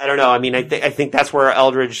don't know. I mean, I think that's where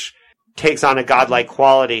Eldritch takes on a godlike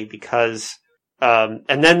quality because, and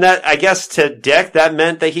then that, I guess to Dick, that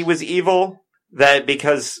meant that he was evil, that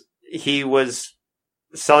because he was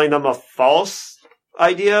selling them a false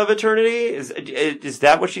idea of eternity. Is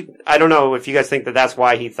that what I don't know if you guys think that that's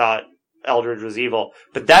why he thought Eldritch was evil,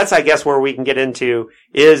 but that's, I guess, where we can get into,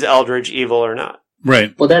 is Eldritch evil or not?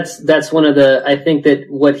 Right. Well, that's one of I think that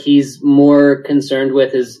what he's more concerned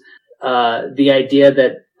with is the idea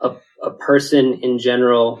that a person in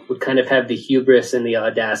general would kind of have the hubris and the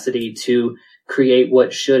audacity to create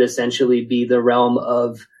what should essentially be the realm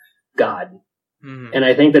of God. Mm-hmm. And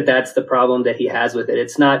I think that that's the problem that he has with it.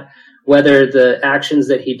 It's not whether the actions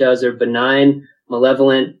that he does are benign,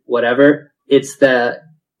 malevolent, whatever. It's the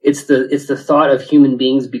thought of human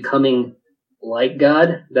beings becoming like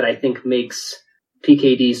God that I think makes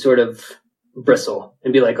PKD sort of bristle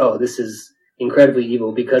and be like, oh, this is incredibly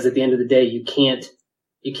evil, because at the end of the day, you can't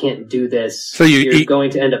do this. So you're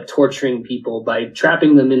going to end up torturing people by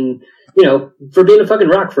trapping them in, for being a fucking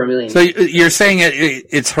rock for 1 million. So you're saying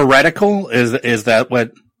it's heretical? Is that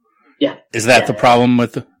what? Yeah. Is that the problem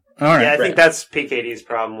with? All right. Yeah, I think that's PKD's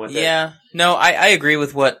problem with it. Yeah. No, I agree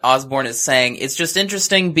with what Osborne is saying. It's just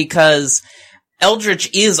interesting because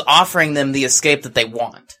Eldritch is offering them the escape that they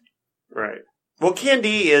want. Right. Well,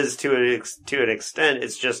 Candy is to an extent.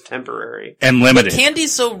 It's just temporary and limited. But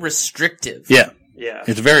Candy's so restrictive. Yeah. Yeah.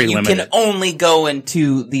 It's very limited. You can only go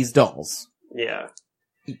into these dolls. Yeah.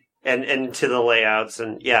 And to the layouts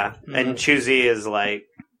and and Choosy is like,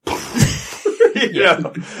 you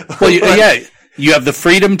know. Well, you have the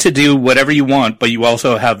freedom to do whatever you want, but you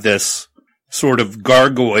also have this sort of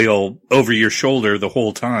gargoyle over your shoulder the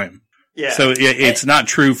whole time. Yeah. So it's not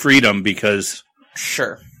true freedom because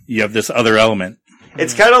sure you have this other element.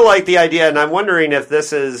 It's kind of like the idea, and I'm wondering if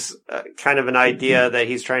this is kind of an idea that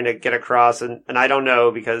he's trying to get across, and I don't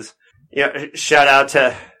know because, shout out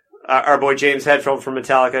to our boy James Hetfield from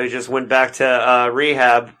Metallica who just went back to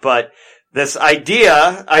rehab, but this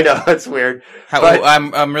idea, I know it's weird.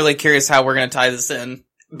 I'm really curious how we're going to tie this in.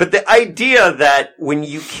 But the idea that when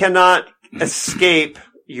you cannot escape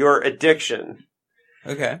your addiction,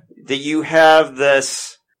 okay, that you have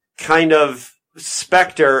this kind of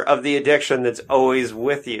specter of the addiction that's always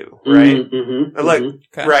with you, right?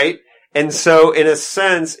 Okay. Right? And so, in a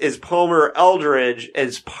sense, is Palmer Eldritch,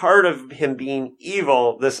 as part of him being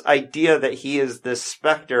evil, this idea that he is this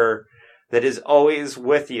specter that is always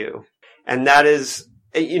with you. And that is,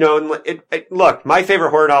 look, my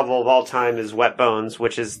favorite horror novel of all time is Wet Bones,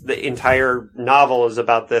 which is the entire novel is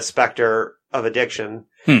about the specter of addiction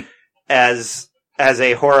as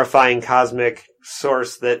a horrifying cosmic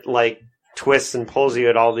source that, twists and pulls you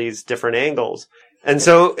at all these different angles. And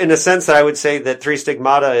so, in a sense, I would say that Three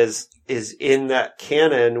Stigmata is in that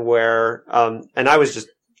canon where, and I was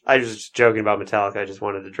just joking about Metallica. I just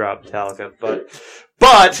wanted to drop Metallica, but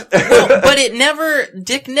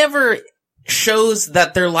Dick never shows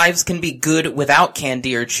that their lives can be good without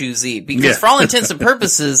Candy or Choosy, because for all intents and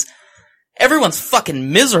purposes, everyone's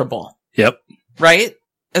fucking miserable. Yep. Right?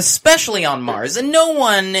 Especially on Mars, and no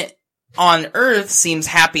one on Earth seems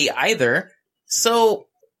happy either. So,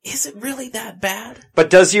 is it really that bad? But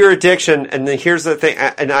does your addiction, and then here's the thing,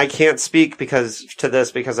 and I can't speak because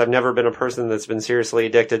I've never been a person that's been seriously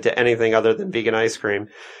addicted to anything other than vegan ice cream.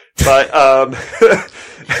 But,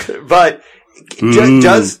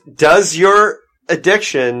 does your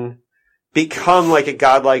addiction become like a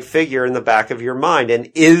godlike figure in the back of your mind? And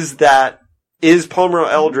is Palmer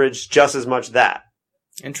Eldritch just as much that?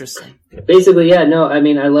 Interesting. Basically, yeah, no, I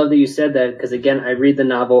mean, I love that you said that because, again, I read the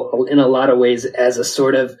novel in a lot of ways as a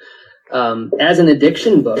sort of, as an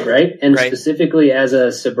addiction book, right? And specifically as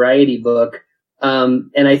a sobriety book.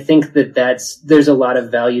 And I think that there's a lot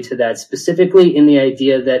of value to that, specifically in the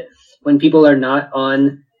idea that when people are not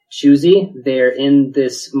on Choosy, they're in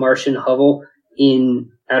this Martian hovel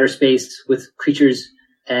in outer space with creatures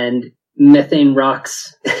and methane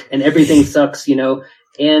rocks and everything sucks,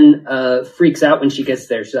 Anne freaks out when she gets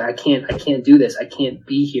there. She's like, I can't do this. I can't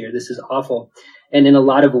be here. This is awful. And in a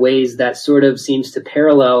lot of ways, that sort of seems to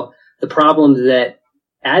parallel the problems that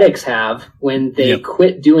addicts have when they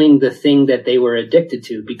quit doing the thing that they were addicted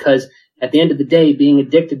to. Because at the end of the day, being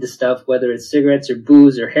addicted to stuff, whether it's cigarettes or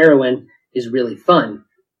booze or heroin, is really fun.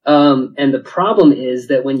 And the problem is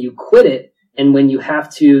that when you quit it and when you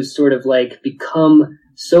have to sort of become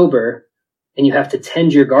sober and you have to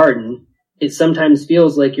tend your garden, it sometimes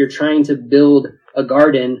feels like you're trying to build a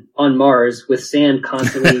garden on Mars with sand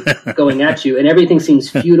constantly going at you, and everything seems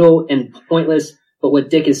futile and pointless. But what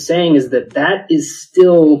Dick is saying is that is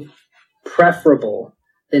still preferable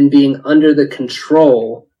than being under the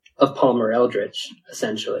control of Palmer Eldritch,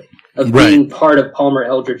 essentially, of being part of Palmer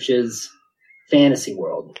Eldritch's fantasy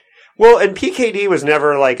world. Well, and PKD was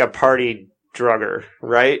never like a party drugger,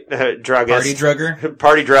 right? Druggist.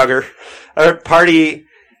 Party drugger.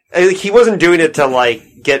 He wasn't doing it to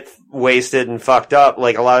get wasted and fucked up. A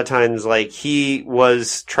lot of times, he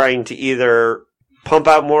was trying to either pump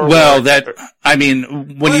out more. Well,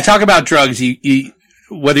 when you talk about drugs, you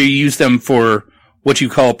whether you use them for what you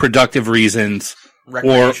call productive reasons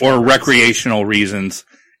or recreational reasons,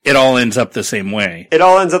 it all ends up the same way. It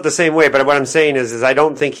all ends up the same way. But what I'm saying is I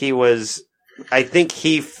don't think he was. I think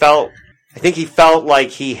he felt like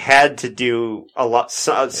he had to do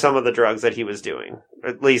some of the drugs that he was doing.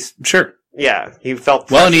 At least, sure. Yeah, he felt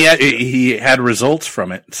well, and he had results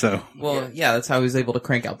from it. So, that's how he was able to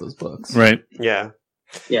crank out those books, right? Yeah,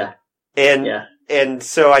 and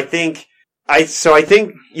so I think,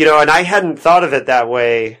 and I hadn't thought of it that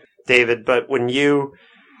way, David. But when you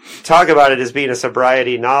talk about it as being a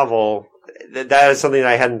sobriety novel, that is something that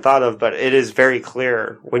I hadn't thought of. But it is very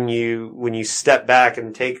clear when you step back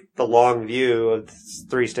and take the long view of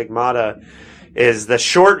Three Stigmata. is the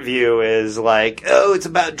short view is like, oh, it's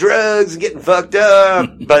about drugs and getting fucked up.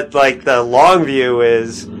 But like the long view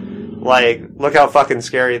is like, look how fucking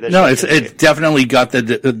scary this shit is. It definitely got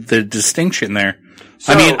the distinction there.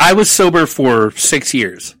 So, I mean, I was sober for 6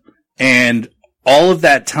 years, and all of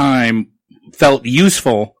that time felt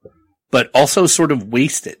useful, but also sort of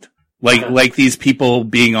wasted. Like these people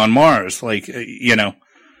being on Mars,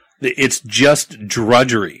 it's just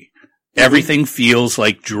drudgery. Everything feels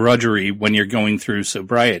like drudgery when you're going through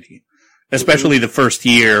sobriety, especially the first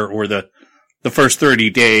year or the first 30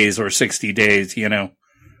 days or 60 days,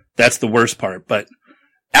 that's the worst part. But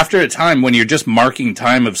after a time when you're just marking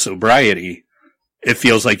time of sobriety, it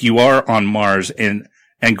feels like you are on Mars and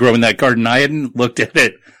growing that garden. I hadn't looked at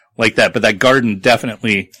it like that, but that garden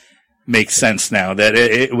definitely makes sense now that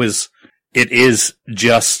it is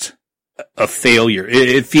just a failure.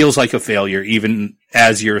 It feels like a failure even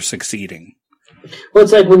as you're succeeding. Well,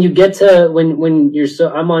 it's like when you get to when you're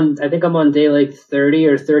I think I'm on day like 30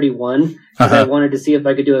 or 31. I wanted to see if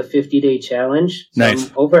I could do a 50-day challenge. So nice.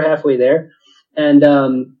 I'm over halfway there. And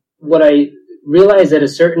what I realized at a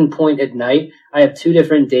certain point at night, I have two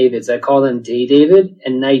different Davids. I call them Day David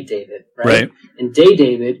and Night David, right? And Day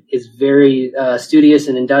David is very studious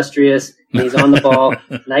and industrious, and he's on the ball.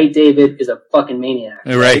 Night David is a fucking maniac.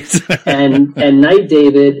 Right. and Night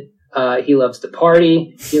David, he loves to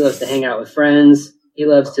party. He loves to hang out with friends. He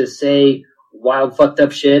loves to say wild, fucked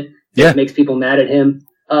up shit that makes people mad at him.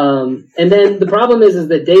 And then the problem is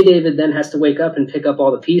that Day David then has to wake up and pick up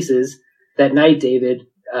all the pieces that Night David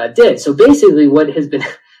did. So basically what has been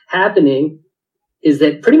happening is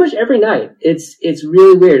that pretty much every night, it's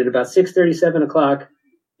really weird. At about 6:30, 7 o'clock,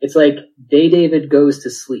 it's like Day David goes to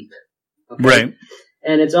sleep. Okay? Right.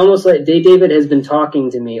 And it's almost like Day David has been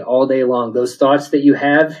talking to me all day long. Those thoughts that you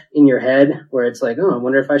have in your head where it's like, oh, I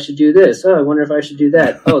wonder if I should do this. Oh, I wonder if I should do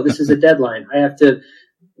that. Oh, this is a deadline. I have to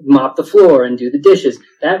mop the floor and do the dishes.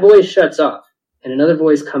 That voice shuts off. And another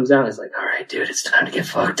voice comes out and is like, all right, dude, it's time to get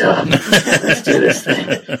fucked up. Let's do this thing.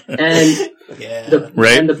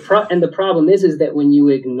 And the problem is that when you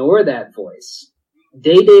ignore that voice,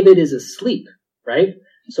 Day David is asleep, right?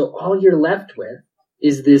 So all you're left with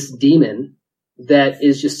is this demon that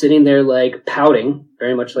is just sitting there like pouting,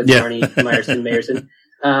 very much like Barney Meyerson,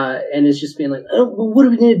 and is just being like, oh, well, what are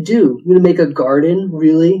we going to do? We're going to make a garden?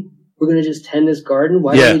 Really? We're going to just tend this garden?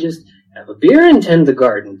 Why don't we just have a beer and tend the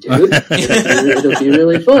garden, dude? It'll be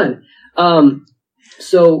really fun.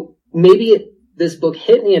 So maybe this book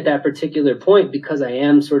hit me at that particular point because I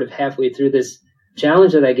am sort of halfway through this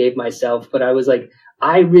challenge that I gave myself, but I was like,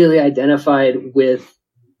 I really identified with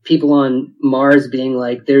people on Mars being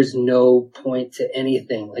like, there's no point to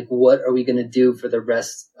anything. Like, what are we going to do for the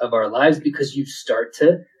rest of our lives? Because you start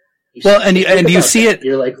to, you see it.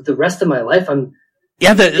 You're like, the rest of my life,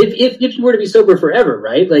 if you were to be sober forever,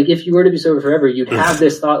 right? Like, if you were to be sober forever, you'd have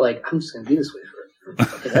this thought, like, I'm just going to be this way for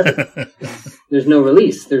forever. There's no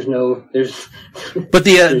release. But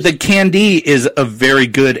the candy is a very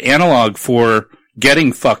good analog for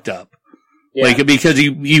getting fucked up. Yeah. Like, because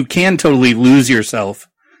you can totally lose yourself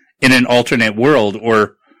in an alternate world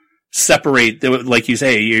or separate, like you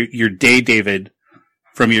say, your Day David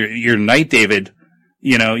from your Night David.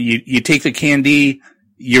 You take the candy,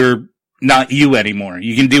 you're not you anymore.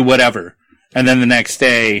 You can do whatever. And then the next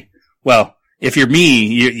day, well, if you're me,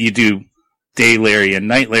 you do Day Larry and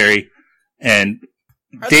Night Larry. And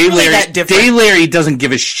Day Larry doesn't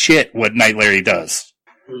give a shit what Night Larry does.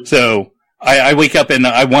 So I wake up and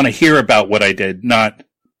I want to hear about what I did, not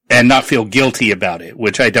feel guilty about it,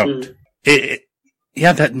 which I don't.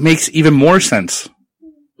 That makes even more sense.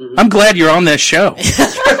 I'm glad you're on this show.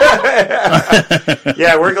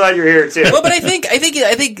 Yeah, we're glad you're here too. Well, but I think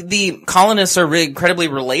the colonists are incredibly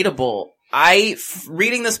relatable.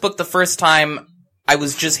 Reading this book the first time, I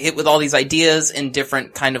was just hit with all these ideas and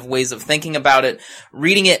different kind of ways of thinking about it.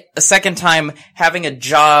 Reading it a second time, having a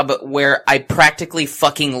job where I practically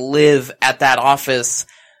fucking live at that office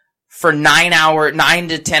for 9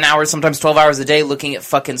 to 10 hours, sometimes 12 hours a day looking at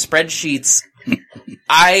fucking spreadsheets.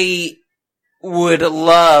 I would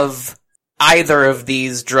love either of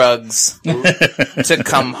these drugs to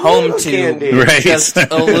come home to just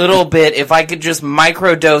a little bit. If I could just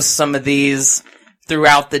microdose some of these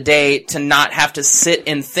throughout the day to not have to sit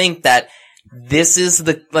and think that this is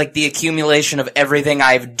the accumulation of everything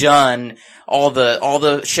I've done, all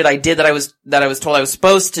the shit I did that I was told I was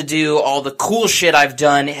supposed to do, all the cool shit I've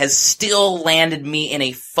done has still landed me in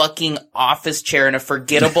a fucking office chair in a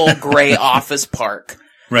forgettable gray office park.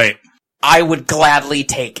 Right. I would gladly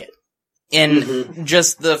take it. And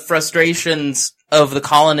just the frustrations of the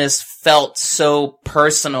colonists felt so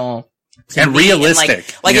personal And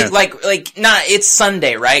realistic. It's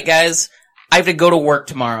Sunday, right, guys? I have to go to work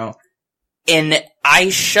tomorrow. And I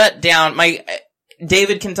shut down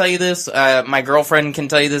David can tell you this, my girlfriend can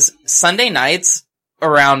tell you this. Sunday nights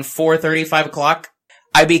around 4:30, 5 o'clock,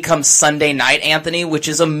 I become Sunday Night Anthony, which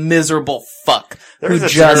is a miserable fuck. There's a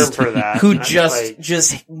term for that. Who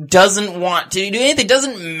just doesn't want to do anything. It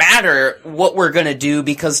doesn't matter what we're gonna do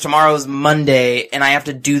because tomorrow's Monday and I have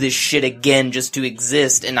to do this shit again just to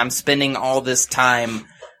exist, and I'm spending all this time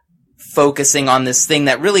focusing on this thing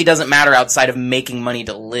that really doesn't matter outside of making money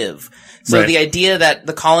to live. So Right. The idea that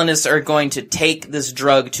the colonists are going to take this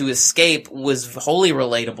drug to escape was wholly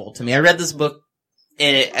relatable to me. I read this book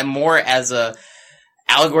and more as a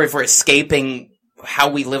allegory for escaping how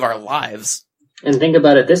we live our lives. And think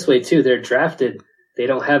about it this way too, they're drafted. They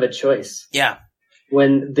don't have a choice. Yeah.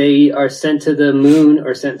 When they are sent to the moon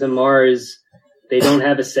or sent to Mars, they don't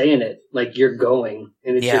have a say in it. Like, you're going,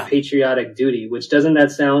 and it's your patriotic duty, which doesn't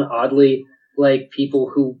that sound oddly like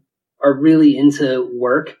people who are really into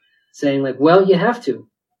work saying like, well, you have to.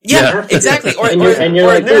 Yeah, exactly. And you're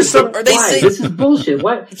like, there's some, why? This is bullshit.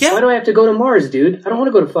 Why do I have to go to Mars, dude? I don't want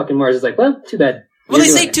to go to fucking Mars. It's like, well, too bad. Well, they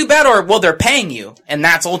say too bad, or, well, they're paying you, and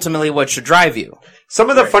that's ultimately what should drive you. Some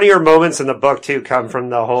of the funnier moments in the book, too, come from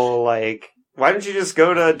the whole, like, why don't you just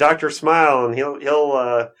go to Dr. Smile, and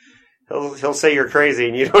he'll say you're crazy,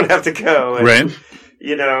 and you don't have to go. And, Right.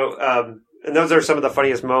 You know, and those are some of the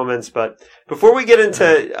funniest moments. But before we get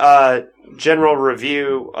into general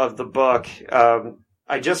review of the book,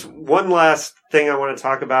 one last thing I want to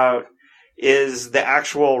talk about is the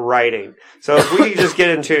actual writing. So if we could just get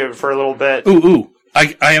into it for a little bit.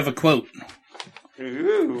 I have a quote.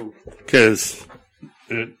 Ooh. Because,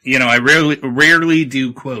 I rarely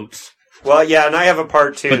do quotes. Well, yeah, and I have a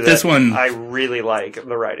part too. But this one, I really like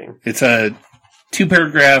the writing. It's 2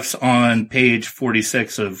 paragraphs on page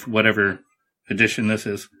 46 of whatever edition this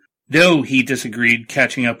is. No, he disagreed,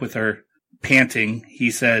 catching up with her, panting. He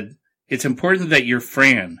said, it's important that you're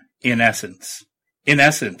Fran, in essence. In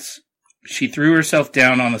essence. She threw herself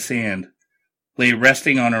down on the sand, lay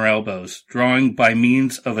resting on her elbows, drawing by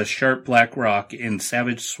means of a sharp black rock in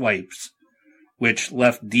savage swipes, which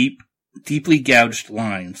left deeply gouged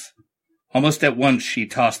lines. Almost at once she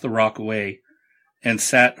tossed the rock away and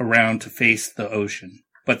sat around to face the ocean.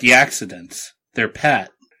 But the accidents, their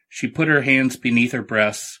pat. She put her hands beneath her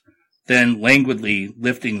breasts, then languidly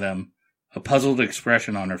lifting them, a puzzled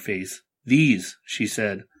expression on her face. These, she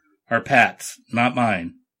said, are Pat's, not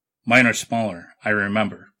mine. Mine are smaller, I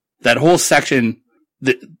remember. That whole section,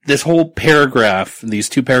 this whole paragraph, these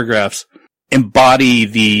 2 paragraphs, embody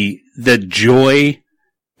the joy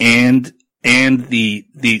and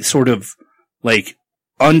the sort of, like,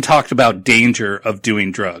 untalked about danger of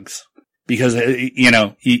doing drugs. Because,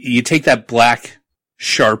 you take that black,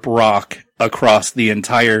 sharp rock across the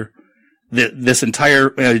entire, this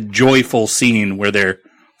entire joyful scene where they're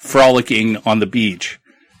frolicking on the beach,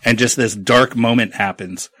 and just this dark moment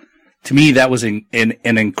happens. To me, that was an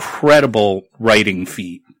incredible writing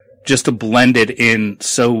feat, just to blend it in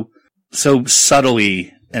so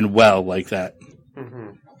subtly and well like that.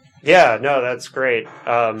 Mm-hmm. Yeah, no, that's great.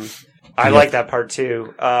 I like that part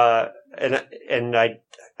too. And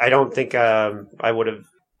I don't think I would have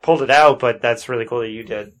pulled it out, but that's really cool that you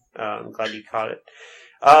did. I'm glad you caught it.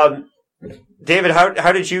 David,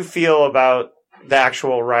 how did you feel about the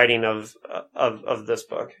actual writing of this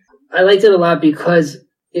book? I liked it a lot because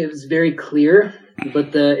it was very clear,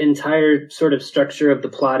 but the entire sort of structure of the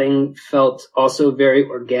plotting felt also very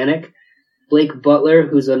organic. Blake Butler,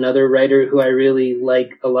 who's another writer who I really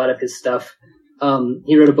like a lot of his stuff,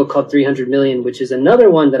 he wrote a book called 300 Million, which is another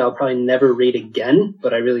one that I'll probably never read again,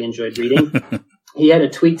 but I really enjoyed reading. He had a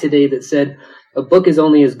tweet today that said, a book is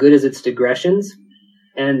only as good as its digressions.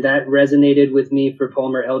 And that resonated with me for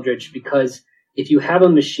Palmer Eldritch, because if you have a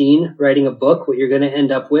machine writing a book, what you're going to end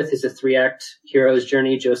up with is a 3-act hero's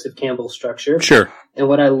journey, Joseph Campbell structure. Sure. And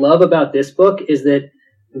what I love about this book is that,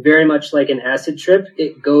 very much like an acid trip,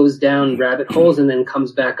 it goes down rabbit holes and then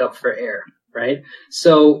comes back up for air, right?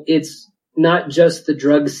 So it's not just the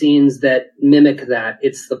drug scenes that mimic that.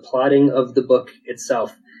 It's the plotting of the book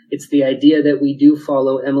itself. It's the idea that we do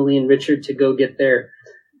follow Emily and Richard to go get their,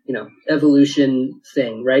 evolution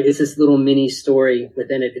thing, right? It's this little mini story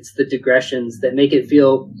within it. It's the digressions that make it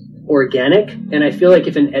feel organic. And I feel like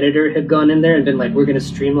if an editor had gone in there and been like, we're going to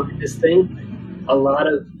streamline this thing, a lot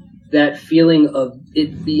of that feeling of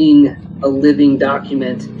it being a living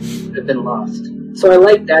document would have been lost. So I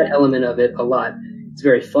like that element of it a lot. It's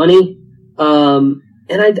very funny. And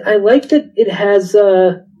I like that it has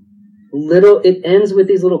it ends with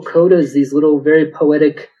these little codas, these little very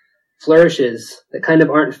poetic flourishes that kind of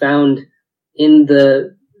aren't found in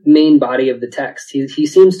the main body of the text. He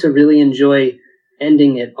seems to really enjoy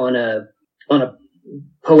ending it on a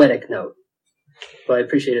poetic note. So I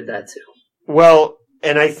appreciated that too. Well,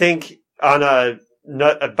 and I think on a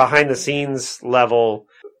behind the scenes level,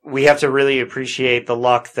 we have to really appreciate the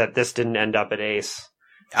luck that this didn't end up at Ace.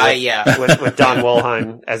 Yeah. with Don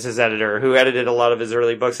Wollheim as his editor, who edited a lot of his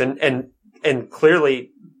early books and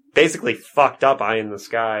clearly basically fucked up Eye in the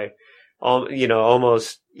Sky.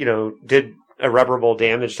 Almost did irreparable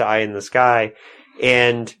damage to Eye in the Sky.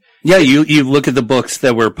 And yeah, you look at the books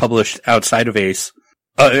that were published outside of Ace,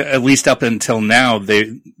 at least up until now,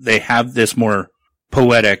 they have this more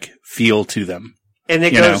poetic feel to them. And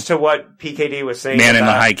it goes to what PKD was saying Man in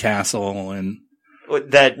the about High Castle, and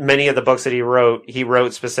that many of the books that he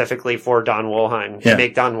wrote specifically for Don Wollheim to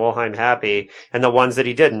make Don Wollheim happy. And the ones that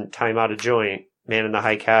he didn't, Time Out of Joint, Man in the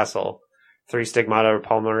High Castle, Three Stigmata, or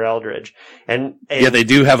Palmer Eldritch. And they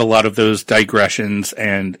do have a lot of those digressions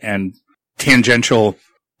and tangential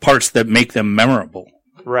parts that make them memorable.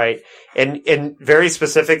 Right. And very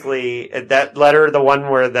specifically, that letter, the one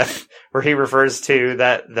where he refers to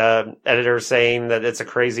that the editor saying that it's a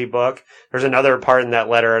crazy book. There's another part in that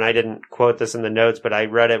letter, and I didn't quote this in the notes, but I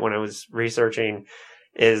read it when I was researching,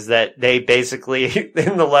 is that they basically,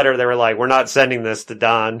 in the letter, they were like, we're not sending this to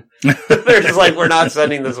Don. They're just like, we're not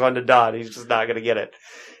sending this one to Don. He's just not going to get it.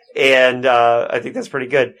 And I think that's pretty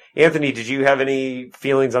good. Anthony, did you have any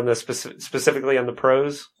feelings on this specifically on the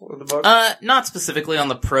prose of the book? Not specifically on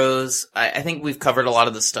the prose. I think we've covered a lot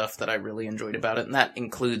of the stuff that I really enjoyed about it, and that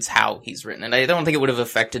includes how he's written it. I don't think it would have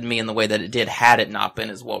affected me in the way that it did had it not been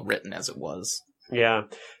as well written as it was. Yeah.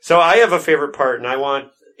 So I have a favorite part, and I want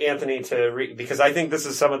Anthony to read, because I think this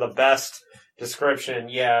is some of the best description.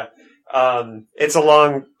 Yeah. It's a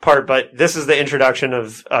long part, but this is the introduction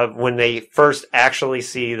of when they first actually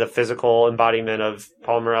see the physical embodiment of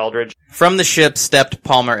Palmer Eldritch. From the ship stepped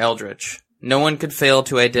Palmer Eldritch. No one could fail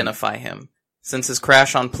to identify him. Since his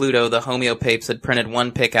crash on Pluto, the homeopapes had printed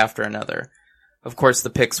one pic after another. Of course, the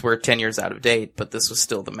pics were 10 years out of date, but this was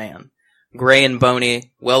still the man. Gray and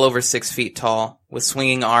bony, well over 6 feet tall, with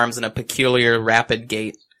swinging arms and a peculiar, rapid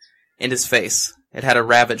gait. And his face. It had a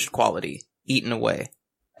ravaged quality, eaten away.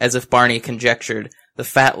 As if Barney conjectured, the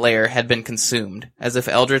fat layer had been consumed, as if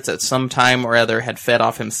Eldritch at some time or other had fed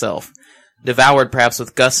off himself, devoured perhaps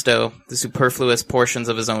with gusto the superfluous portions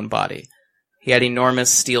of his own body. He had enormous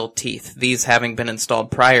steel teeth, these having been installed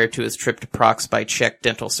prior to his trip to Prox by Czech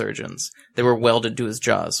dental surgeons. They were welded to his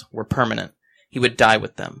jaws, were permanent. He would die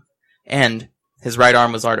with them. And his right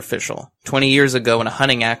arm was artificial. 20 years ago, in a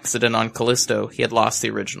hunting accident on Callisto, he had lost the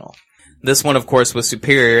original. This one, of course, was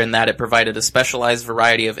superior in that it provided a specialized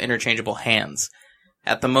variety of interchangeable hands.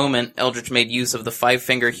 At the moment, Eldritch made use of the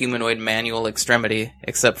 5-finger humanoid manual extremity,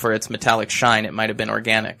 except for its metallic shine it might have been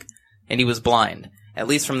organic. And he was blind, at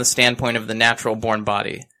least from the standpoint of the natural-born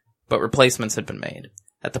body. But replacements had been made,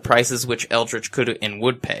 at the prices which Eldritch could and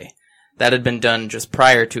would pay. That had been done just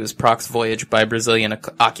prior to his Prox voyage by Brazilian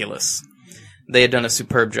Oculus. They had done a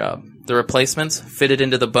superb job. The replacements, fitted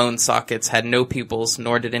into the bone sockets, had no pupils,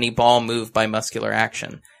 nor did any ball move by muscular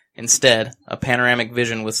action. Instead, a panoramic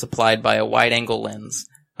vision was supplied by a wide-angle lens,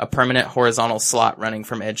 a permanent horizontal slot running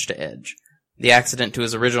from edge to edge. The accident to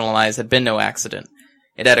his original eyes had been no accident.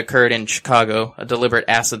 It had occurred in Chicago, a deliberate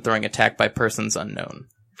acid-throwing attack by persons unknown.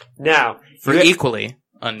 Now, for equally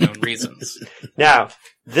unknown reasons. Now,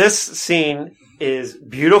 this scene is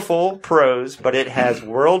beautiful prose, but it has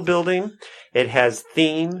world building. It has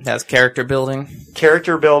theme. It has character building.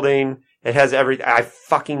 It has everything. I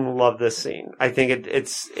fucking love this scene. I think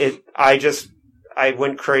I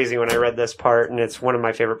went crazy when I read this part, and it's one of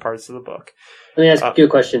my favorite parts of the book. Let me ask you a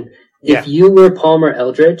question. If you were Palmer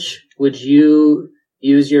Eldritch, would you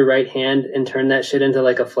use your right hand and turn that shit into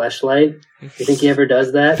like a fleshlight? You think he ever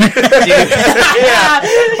does that?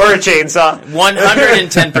 Yeah. Or a chainsaw.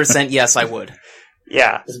 110% yes, I would.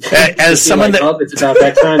 Yeah. As someone that... it's about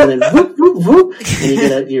that time, and then whoop, whoop, whoop, and you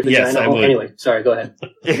get your vagina. Yes, I would. Anyway, sorry, go ahead.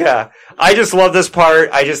 Yeah. I just love this part.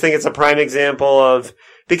 I just think it's a prime example of...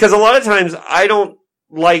 Because a lot of times, I don't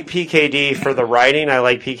like PKD for the writing. I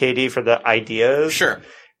like PKD for the ideas. Sure.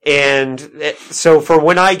 And so for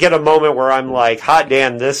when I get a moment where I'm like, hot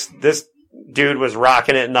damn, this dude was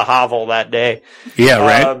rocking it in the hovel that day. Yeah,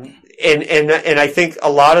 right. And I think a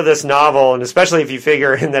lot of this novel, and especially if you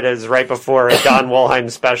figure in that it was right before a Don Wollheim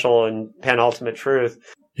special and Penultimate Truth,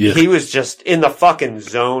 he was just in the fucking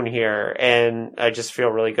zone here, and I just feel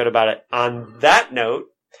really good about it. On that note,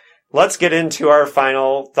 let's get into our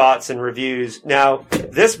final thoughts and reviews. Now,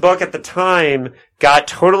 this book at the time got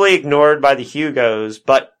totally ignored by the Hugos,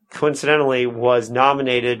 but coincidentally was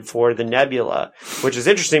nominated for the Nebula, which is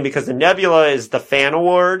interesting because the Nebula is the fan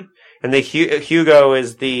award and the Hugo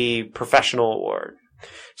is the professional award.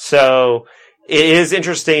 So it is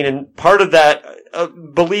interesting, and part of that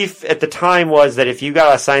belief at the time was that if you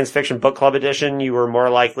got a science fiction book club edition, you were more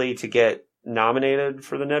likely to get nominated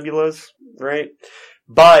for the Nebulas, right?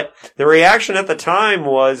 But the reaction at the time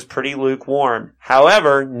was pretty lukewarm.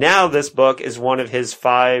 However, now this book is one of his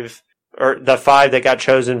 5, or the 5 that got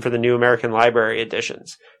chosen for the New American Library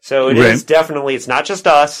editions. So it is definitely, it's not just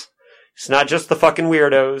us. It's not just the fucking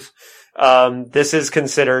weirdos. This is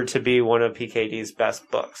considered to be one of PKD's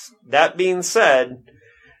best books. That being said,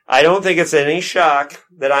 I don't think it's any shock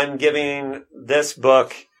that I'm giving this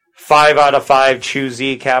book 5 out of 5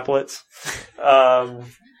 Choosy caplets.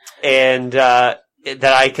 And that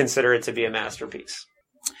I consider it to be a masterpiece.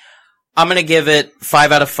 I'm going to give it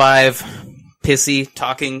 5 out of 5 pissy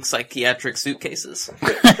talking psychiatric suitcases.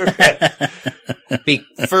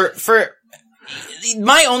 For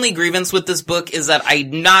my only grievance with this book is that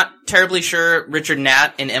I'm not terribly sure Richard,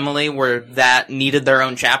 Nat, and Emily needed their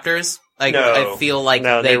own chapters. I feel like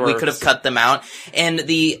we could have cut them out. And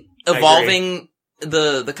the evolving,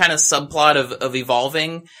 the kind of subplot of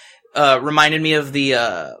evolving, reminded me of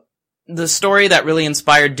the story that really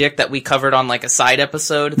inspired Dick that we covered on like a side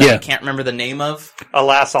episode that I can't remember the name of.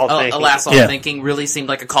 Alas, All Thinking. Alas, All Thinking really seemed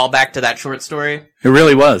like a callback to that short story. It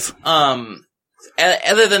really was.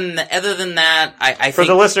 Other than that, I think for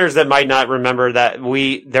the listeners that might not remember that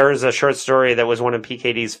there is a short story that was one of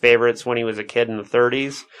PKD's favorites when he was a kid in the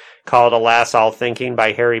 30s called Alas, All Thinking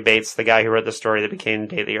by Harry Bates, the guy who wrote the story that became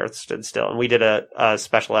Day the Earth Stood Still. And we did a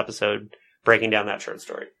special episode breaking down that short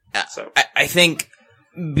story. So I think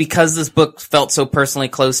because this book felt so personally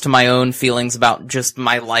close to my own feelings about just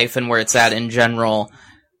my life and where it's at in general,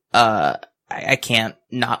 I can't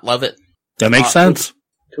not love it. That makes sense.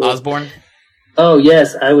 Cool. Osborne? Oh,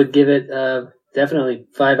 yes, I would give it definitely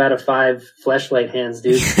 5 out of 5 fleshlight hands,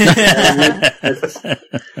 dude.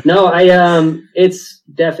 It's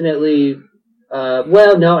definitely,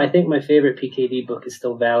 I think my favorite PKD book is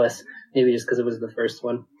still Valis, maybe just because it was the first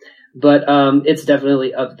one. But it's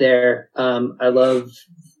definitely up there. I love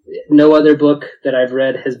no other book that I've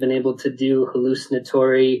read has been able to do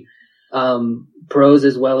hallucinatory prose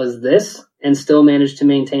as well as this and still manage to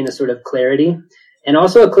maintain a sort of clarity and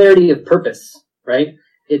also a clarity of purpose, right?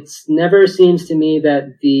 It never seems to me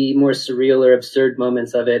that the more surreal or absurd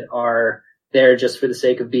moments of it are there just for the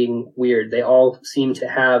sake of being weird. They all seem to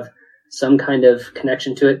have some kind of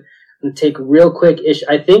connection to it. And take real quick issue.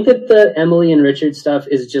 I think that the Emily and Richard stuff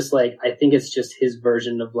is just like, I think it's just his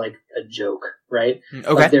version of like a joke, right?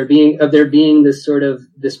 Okay. Of there being this sort of,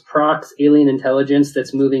 this prox alien intelligence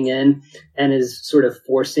that's moving in and is sort of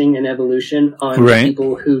forcing an evolution on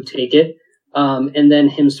people who take it. And then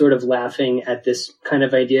him sort of laughing at this kind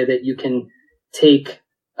of idea that you can take,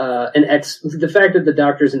 the fact that the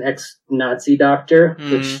doctor is an ex-Nazi doctor,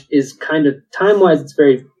 which is kind of, time-wise, it's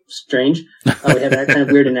very strange. We have that kind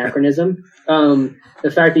of weird anachronism.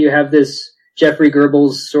 The fact that you have this Jeffrey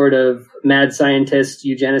Goebbels sort of mad scientist,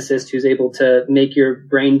 eugenicist who's able to make your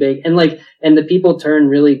brain big, and the people turn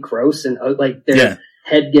really gross and like their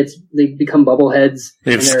head they become bubble heads.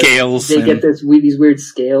 They have scales. They get these weird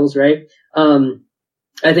scales, right?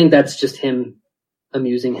 I think that's just him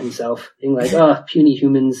amusing himself, being like, puny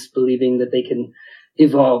humans believing that they can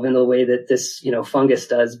evolve in the way that this, fungus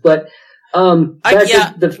does. But go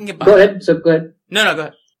ahead. So go ahead. No, go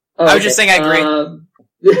ahead. Oh, I was just saying I agree.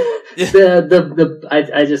 It's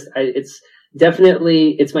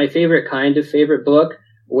definitely, it's my favorite book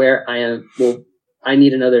where I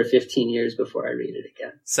need another 15 years before I read it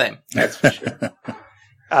again. Same. That's for sure.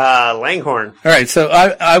 Langhorn. All right. So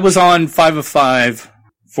I was on 5 of 5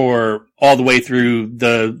 for all the way through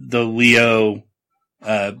the Leo,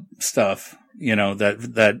 stuff,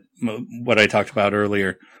 that what I talked about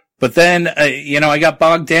earlier. But then, I got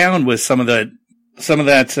bogged down with some of that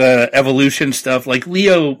evolution stuff. Like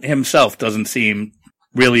Leo himself doesn't seem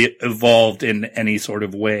really evolved in any sort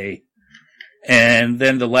of way. And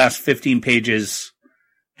then the last 15 pages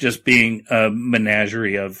just being a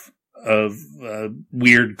menagerie of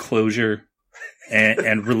weird closure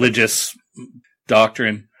and religious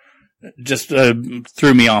doctrine just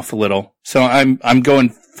threw me off a little. So I'm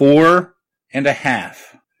going 4.5.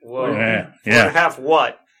 Whoa. Yeah. 4.5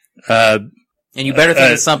 what? And you better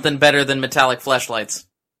think of something better than metallic fleshlights.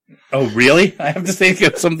 Oh, really? I have to think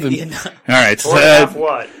of something. Yeah. All right. 4.5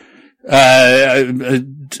 what?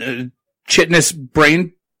 Chitinous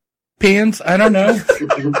brain pans? I don't know.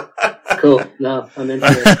 Cool. No, I'm into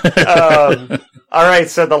it. All right,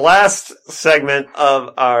 so the last segment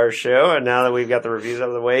of our show, and now that we've got the reviews out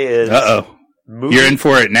of the way, is movie. You're in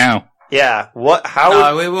for it now. Yeah.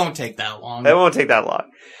 No, it won't take that long. It won't take that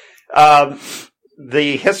long.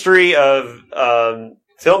 The history of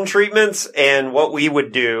film treatments and what we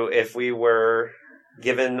would do if we were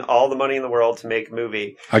given all the money in the world to make a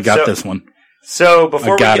movie. I got this one. So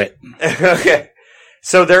before I got it. Okay.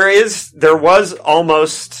 So there was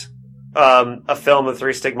almost a film of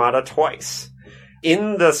Three Stigmata twice.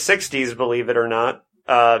 In the 60s, believe it or not,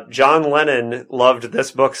 John Lennon loved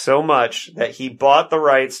this book so much that he bought the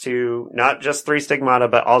rights to not just Three Stigmata,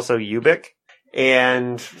 but also Ubik.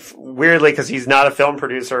 And weirdly, because he's not a film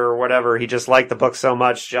producer or whatever, he just liked the book so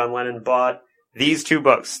much, John Lennon bought these two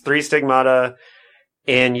books, Three Stigmata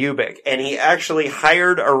and Ubik. And he actually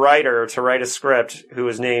hired a writer to write a script who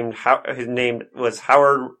was his name was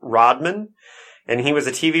Howard Rodman. And he was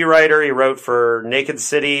a TV writer. He wrote for Naked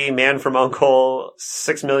City, Man from U.N.C.L.E.,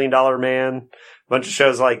 $6 Million Man, a bunch of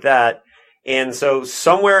shows like that. And so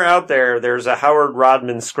somewhere out there's a Howard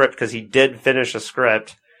Rodman script, because he did finish a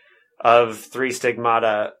script of Three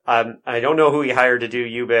Stigmata. I don't know who he hired to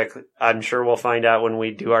do Ubik. I'm sure we'll find out when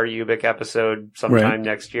we do our Ubik episode sometime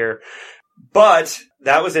next year. But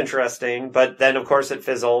that was interesting. But then, of course, it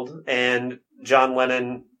fizzled, and John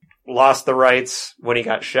Lennon lost the rights when he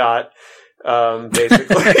got shot.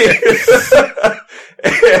 Basically.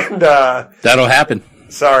 And, that'll happen.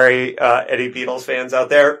 Sorry, any Beatles fans out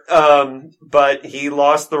there. But he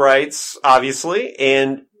lost the rights, obviously,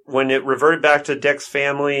 and when it reverted back to Dick's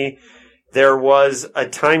family, there was a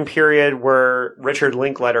time period where Richard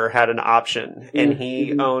Linklater had an option, and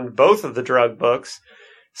he owned both of the drug books,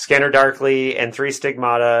 Scanner Darkly and Three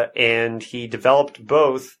Stigmata, and he developed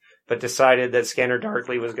both, but decided that Scanner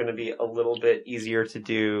Darkly was going to be a little bit easier to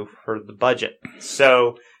do for the budget.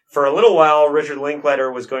 So for a little while, Richard Linklater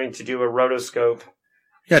was going to do a rotoscope.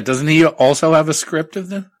 Yeah, doesn't he also have a script of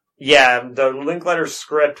them? Yeah, the Linklater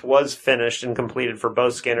script was finished and completed for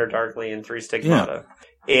both Scanner Darkly and Three Stigmata.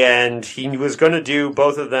 Yeah. And he was going to do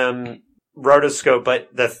both of them rotoscope, but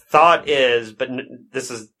the thought is, but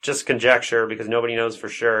this is just conjecture because nobody knows for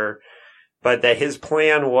sure, but that his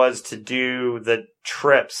plan was to do the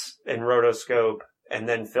trips in rotoscope and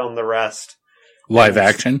then film the rest live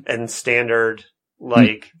action and standard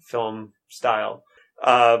film style.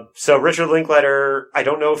 So Richard Linklater, I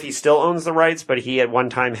don't know if he still owns the rights, but he at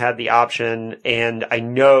one time had the option, and I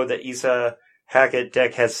know that Isa Hackett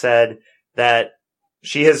Dick has said that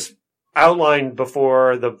she has outlined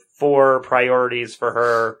before the 4 priorities for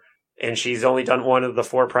her, and she's only done one of the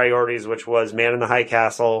 4 priorities, which was Man in the High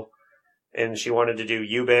Castle, and she wanted to do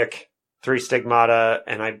Ubik, Three Stigmata,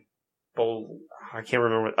 and I can't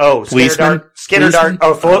remember. Oh, Scanner Dark.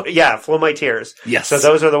 Oh, Flow My Tears. Yes. So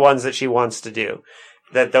those are the ones that she wants to do.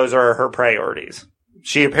 That those are her priorities.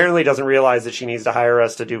 She apparently doesn't realize that she needs to hire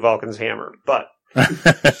us to do Vulcan's Hammer, but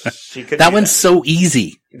she could. That one's so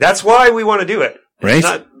easy. That's why we want to do it. Right.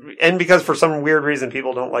 And because for some weird reason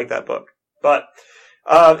people don't like that book. But,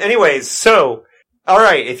 anyways, so,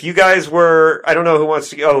 alright, if you guys were, I don't know who wants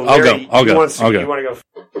to go. Larry, I'll go. You want to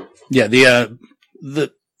go? Yeah,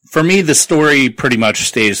 for me, the story pretty much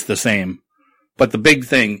stays the same. But the big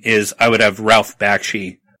thing is I would have Ralph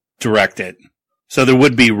Bakshi direct it. So there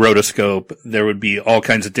would be rotoscope. There would be all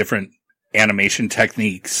kinds of different animation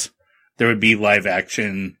techniques. There would be live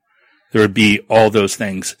action. There would be all those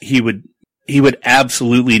things. He would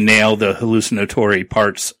absolutely nail the hallucinatory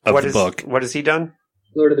parts of the book. What has he done?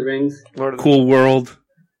 Lord of the Rings. Cool World.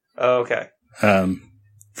 Oh, okay.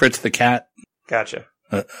 Fritz the Cat. Gotcha.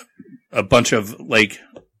 A bunch of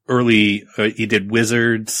early, he did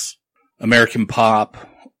Wizards, American Pop.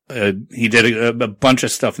 He did a bunch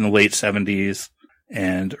of stuff in the late 70s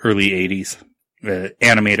and early 80s.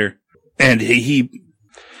 Animator. And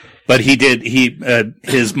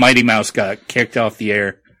his Mighty Mouse got kicked off the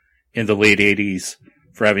air in the late 80s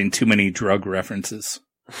for having too many drug references.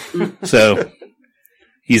 So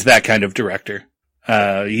he's that kind of director.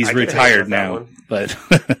 He's retired now, but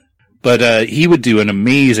he would do an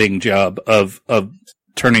amazing job of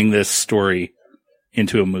turning this story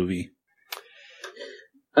into a movie.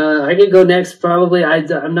 I could go next, probably.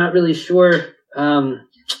 I'm not really sure,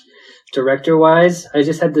 director-wise. I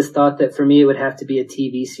just had this thought that for me it would have to be a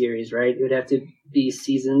TV series, right? It would have to be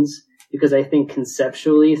seasons, because I think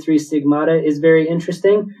conceptually Three Stigmata is very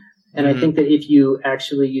interesting. And I think that if you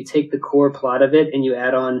take the core plot of it and you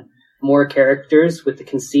add on more characters with the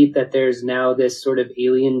conceit that there's now this sort of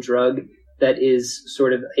alien drug that is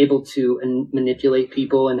sort of able to manipulate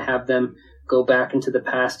people and have them go back into the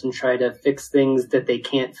past and try to fix things that they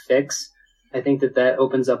can't fix. I think that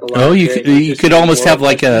opens up a lot. Oh, you could almost have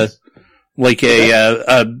like Like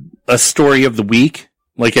a story of the week,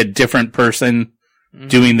 like a different person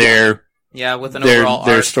doing their with an overall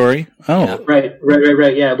their arc. story. Oh, Yeah.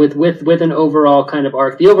 Right. Yeah, with an overall kind of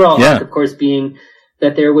arc. The overall arc, of course, being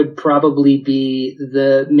that there would probably be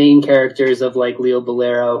the main characters of like Leo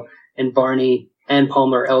Bolero and Barney and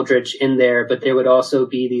Palmer Eldritch in there, but there would also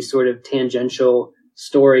be these sort of tangential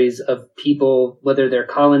stories of people, whether they're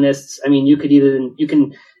colonists. I mean, you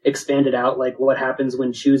can expand it out, like what happens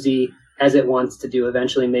when Choosy, as it wants to do,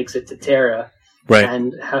 eventually makes it to Terra. right.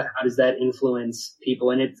 And how does that influence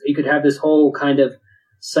people? And you could have this whole kind of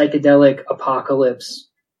psychedelic apocalypse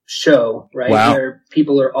show, right? Wow. Where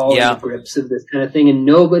people are all in the grips of this kind of thing and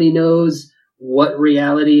nobody knows what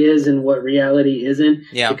reality is and what reality isn't.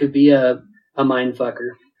 Yeah. It could be a mind fucker.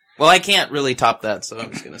 Well, I can't really top that, so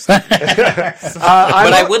I'm just going to stop.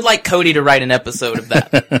 But I would like Cody to write an episode of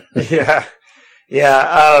that. Yeah.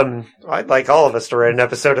 I'd like all of us to write an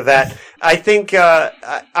episode of that. I think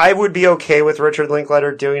I would be okay with Richard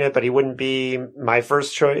Linklater doing it, but he wouldn't be my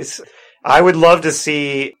first choice. I would love to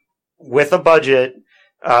see, with a budget,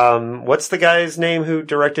 what's the guy's name who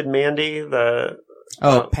directed Mandy?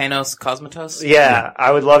 Panos Cosmatos? Yeah,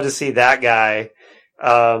 I would love to see that guy.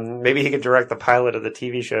 Maybe he could direct the pilot of the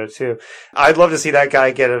TV show too. I'd love to see that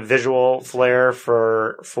guy get a visual flair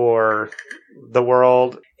for the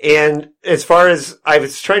world. And as far as I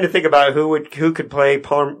was trying to think about who could play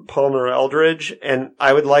Palmer Eldritch, and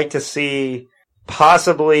I would like to see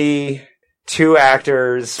possibly two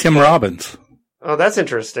actors. Tim Robbins. Oh, that's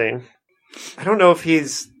interesting. I don't know if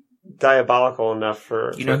he's diabolical enough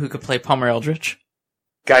for. You know who could play Palmer Eldritch?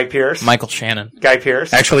 Guy Pearce. Michael Shannon. Guy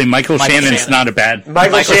Pearce. Actually, Michael Shannon's not a bad.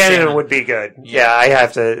 Michael Shannon would be good. Yeah, I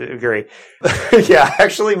have to agree. Yeah,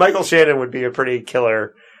 actually, Michael Shannon would be a pretty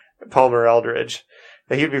killer Palmer Eldritch.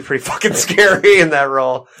 He'd be pretty fucking scary in that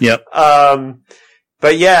role. Yep.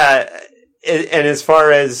 But yeah, and as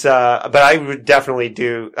far as, but I would definitely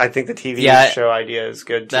I think the TV show idea is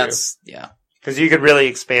good too. Because you could really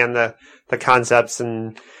expand the concepts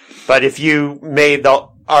but if you made the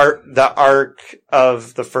arc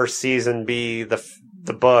of the first season be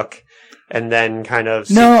the book, and then kind of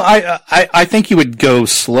No, I think you would go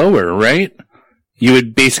slower, right? You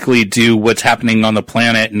would basically do what's happening on the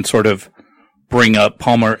planet and sort of bring up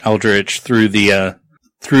Palmer Eldritch through the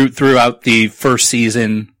throughout the first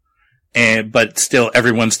season, but still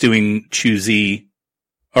everyone's doing Choosy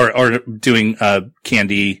or doing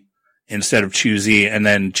Candy instead of Choosy, and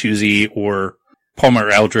then Choosy or Palmer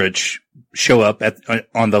Eldritch show up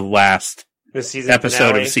on the last episode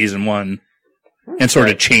finale of season 1 and sort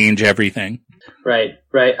of change everything. Right.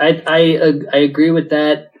 I agree with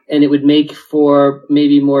that, and it would make for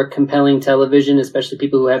maybe more compelling television, especially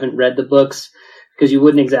people who haven't read the books, because you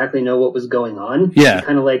wouldn't exactly know what was going on. Yeah.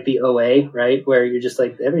 Kind of like the OA, right? Where you're just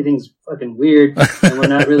like, everything's fucking weird, and we're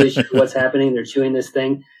not really sure what's happening. They're chewing this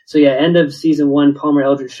thing. So yeah, end of season 1, Palmer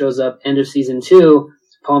Eldritch shows up. End of season 2,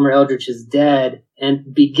 Palmer Eldritch is dead.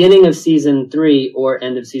 And beginning of season 3 or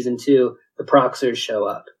end of season 2, the Proxers show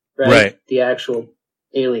up, right? The actual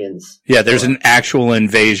aliens. Yeah, there's an actual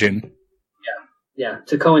invasion. Yeah,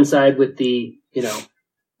 to coincide with the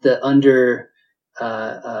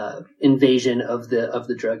invasion of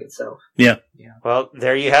the drug itself. Yeah. Well,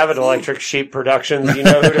 there you have it, Electric Sheep Productions. You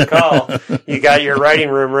know who to call. You got your writing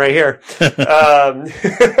room right here.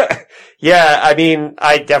 Yeah, I mean,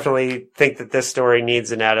 I definitely think that this story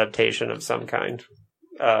needs an adaptation of some kind.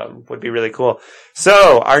 Would be really cool.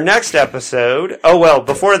 So, our next episode. Oh, well,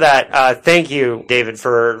 before that, thank you, David,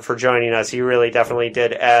 for joining us. You really definitely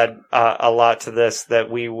did add a lot to this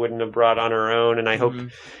that we wouldn't have brought on our own, and I hope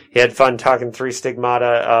you had fun talking through Stigmata.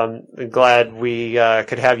 I'm glad we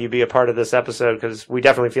could have you be a part of this episode, because we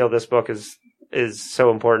definitely feel this book is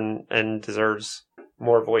so important and deserves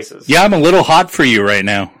more voices. Yeah, I'm a little hot for you right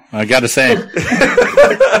now, I gotta say.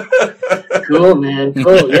 Cool, man.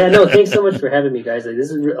 Cool. Yeah, no, thanks so much for having me, guys. Like, this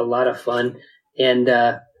is a lot of fun, and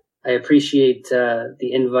I appreciate the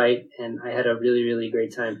invite, and I had a really, really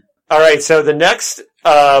great time. All right, so the next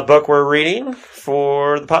book we're reading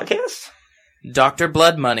for the podcast? Dr.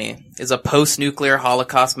 Blood Money is a post-nuclear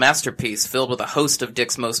Holocaust masterpiece filled with a host of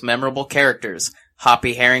Dick's most memorable characters.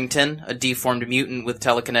 Hoppy Harrington, a deformed mutant with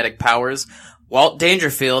telekinetic powers. Walt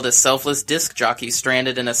Dangerfield, a selfless disc jockey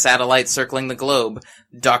stranded in a satellite circling the globe.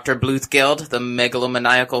 Dr. Bluthgeld, the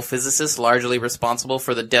megalomaniacal physicist largely responsible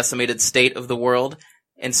for the decimated state of the world.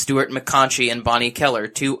 And Stuart McConchie and Bonnie Keller,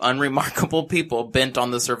 two unremarkable people bent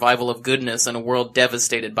on the survival of goodness in a world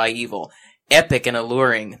devastated by evil. Epic and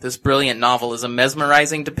alluring, this brilliant novel is a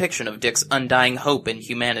mesmerizing depiction of Dick's undying hope in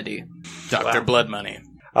humanity. Dr. Blood Money.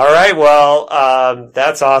 All right, well,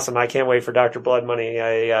 that's awesome. I can't wait for Dr. Blood Money.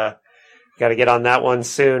 Got to get on that one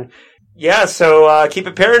soon. Yeah, so keep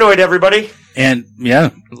it paranoid, everybody. And, yeah.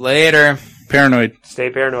 Later. Paranoid. Stay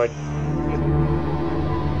paranoid.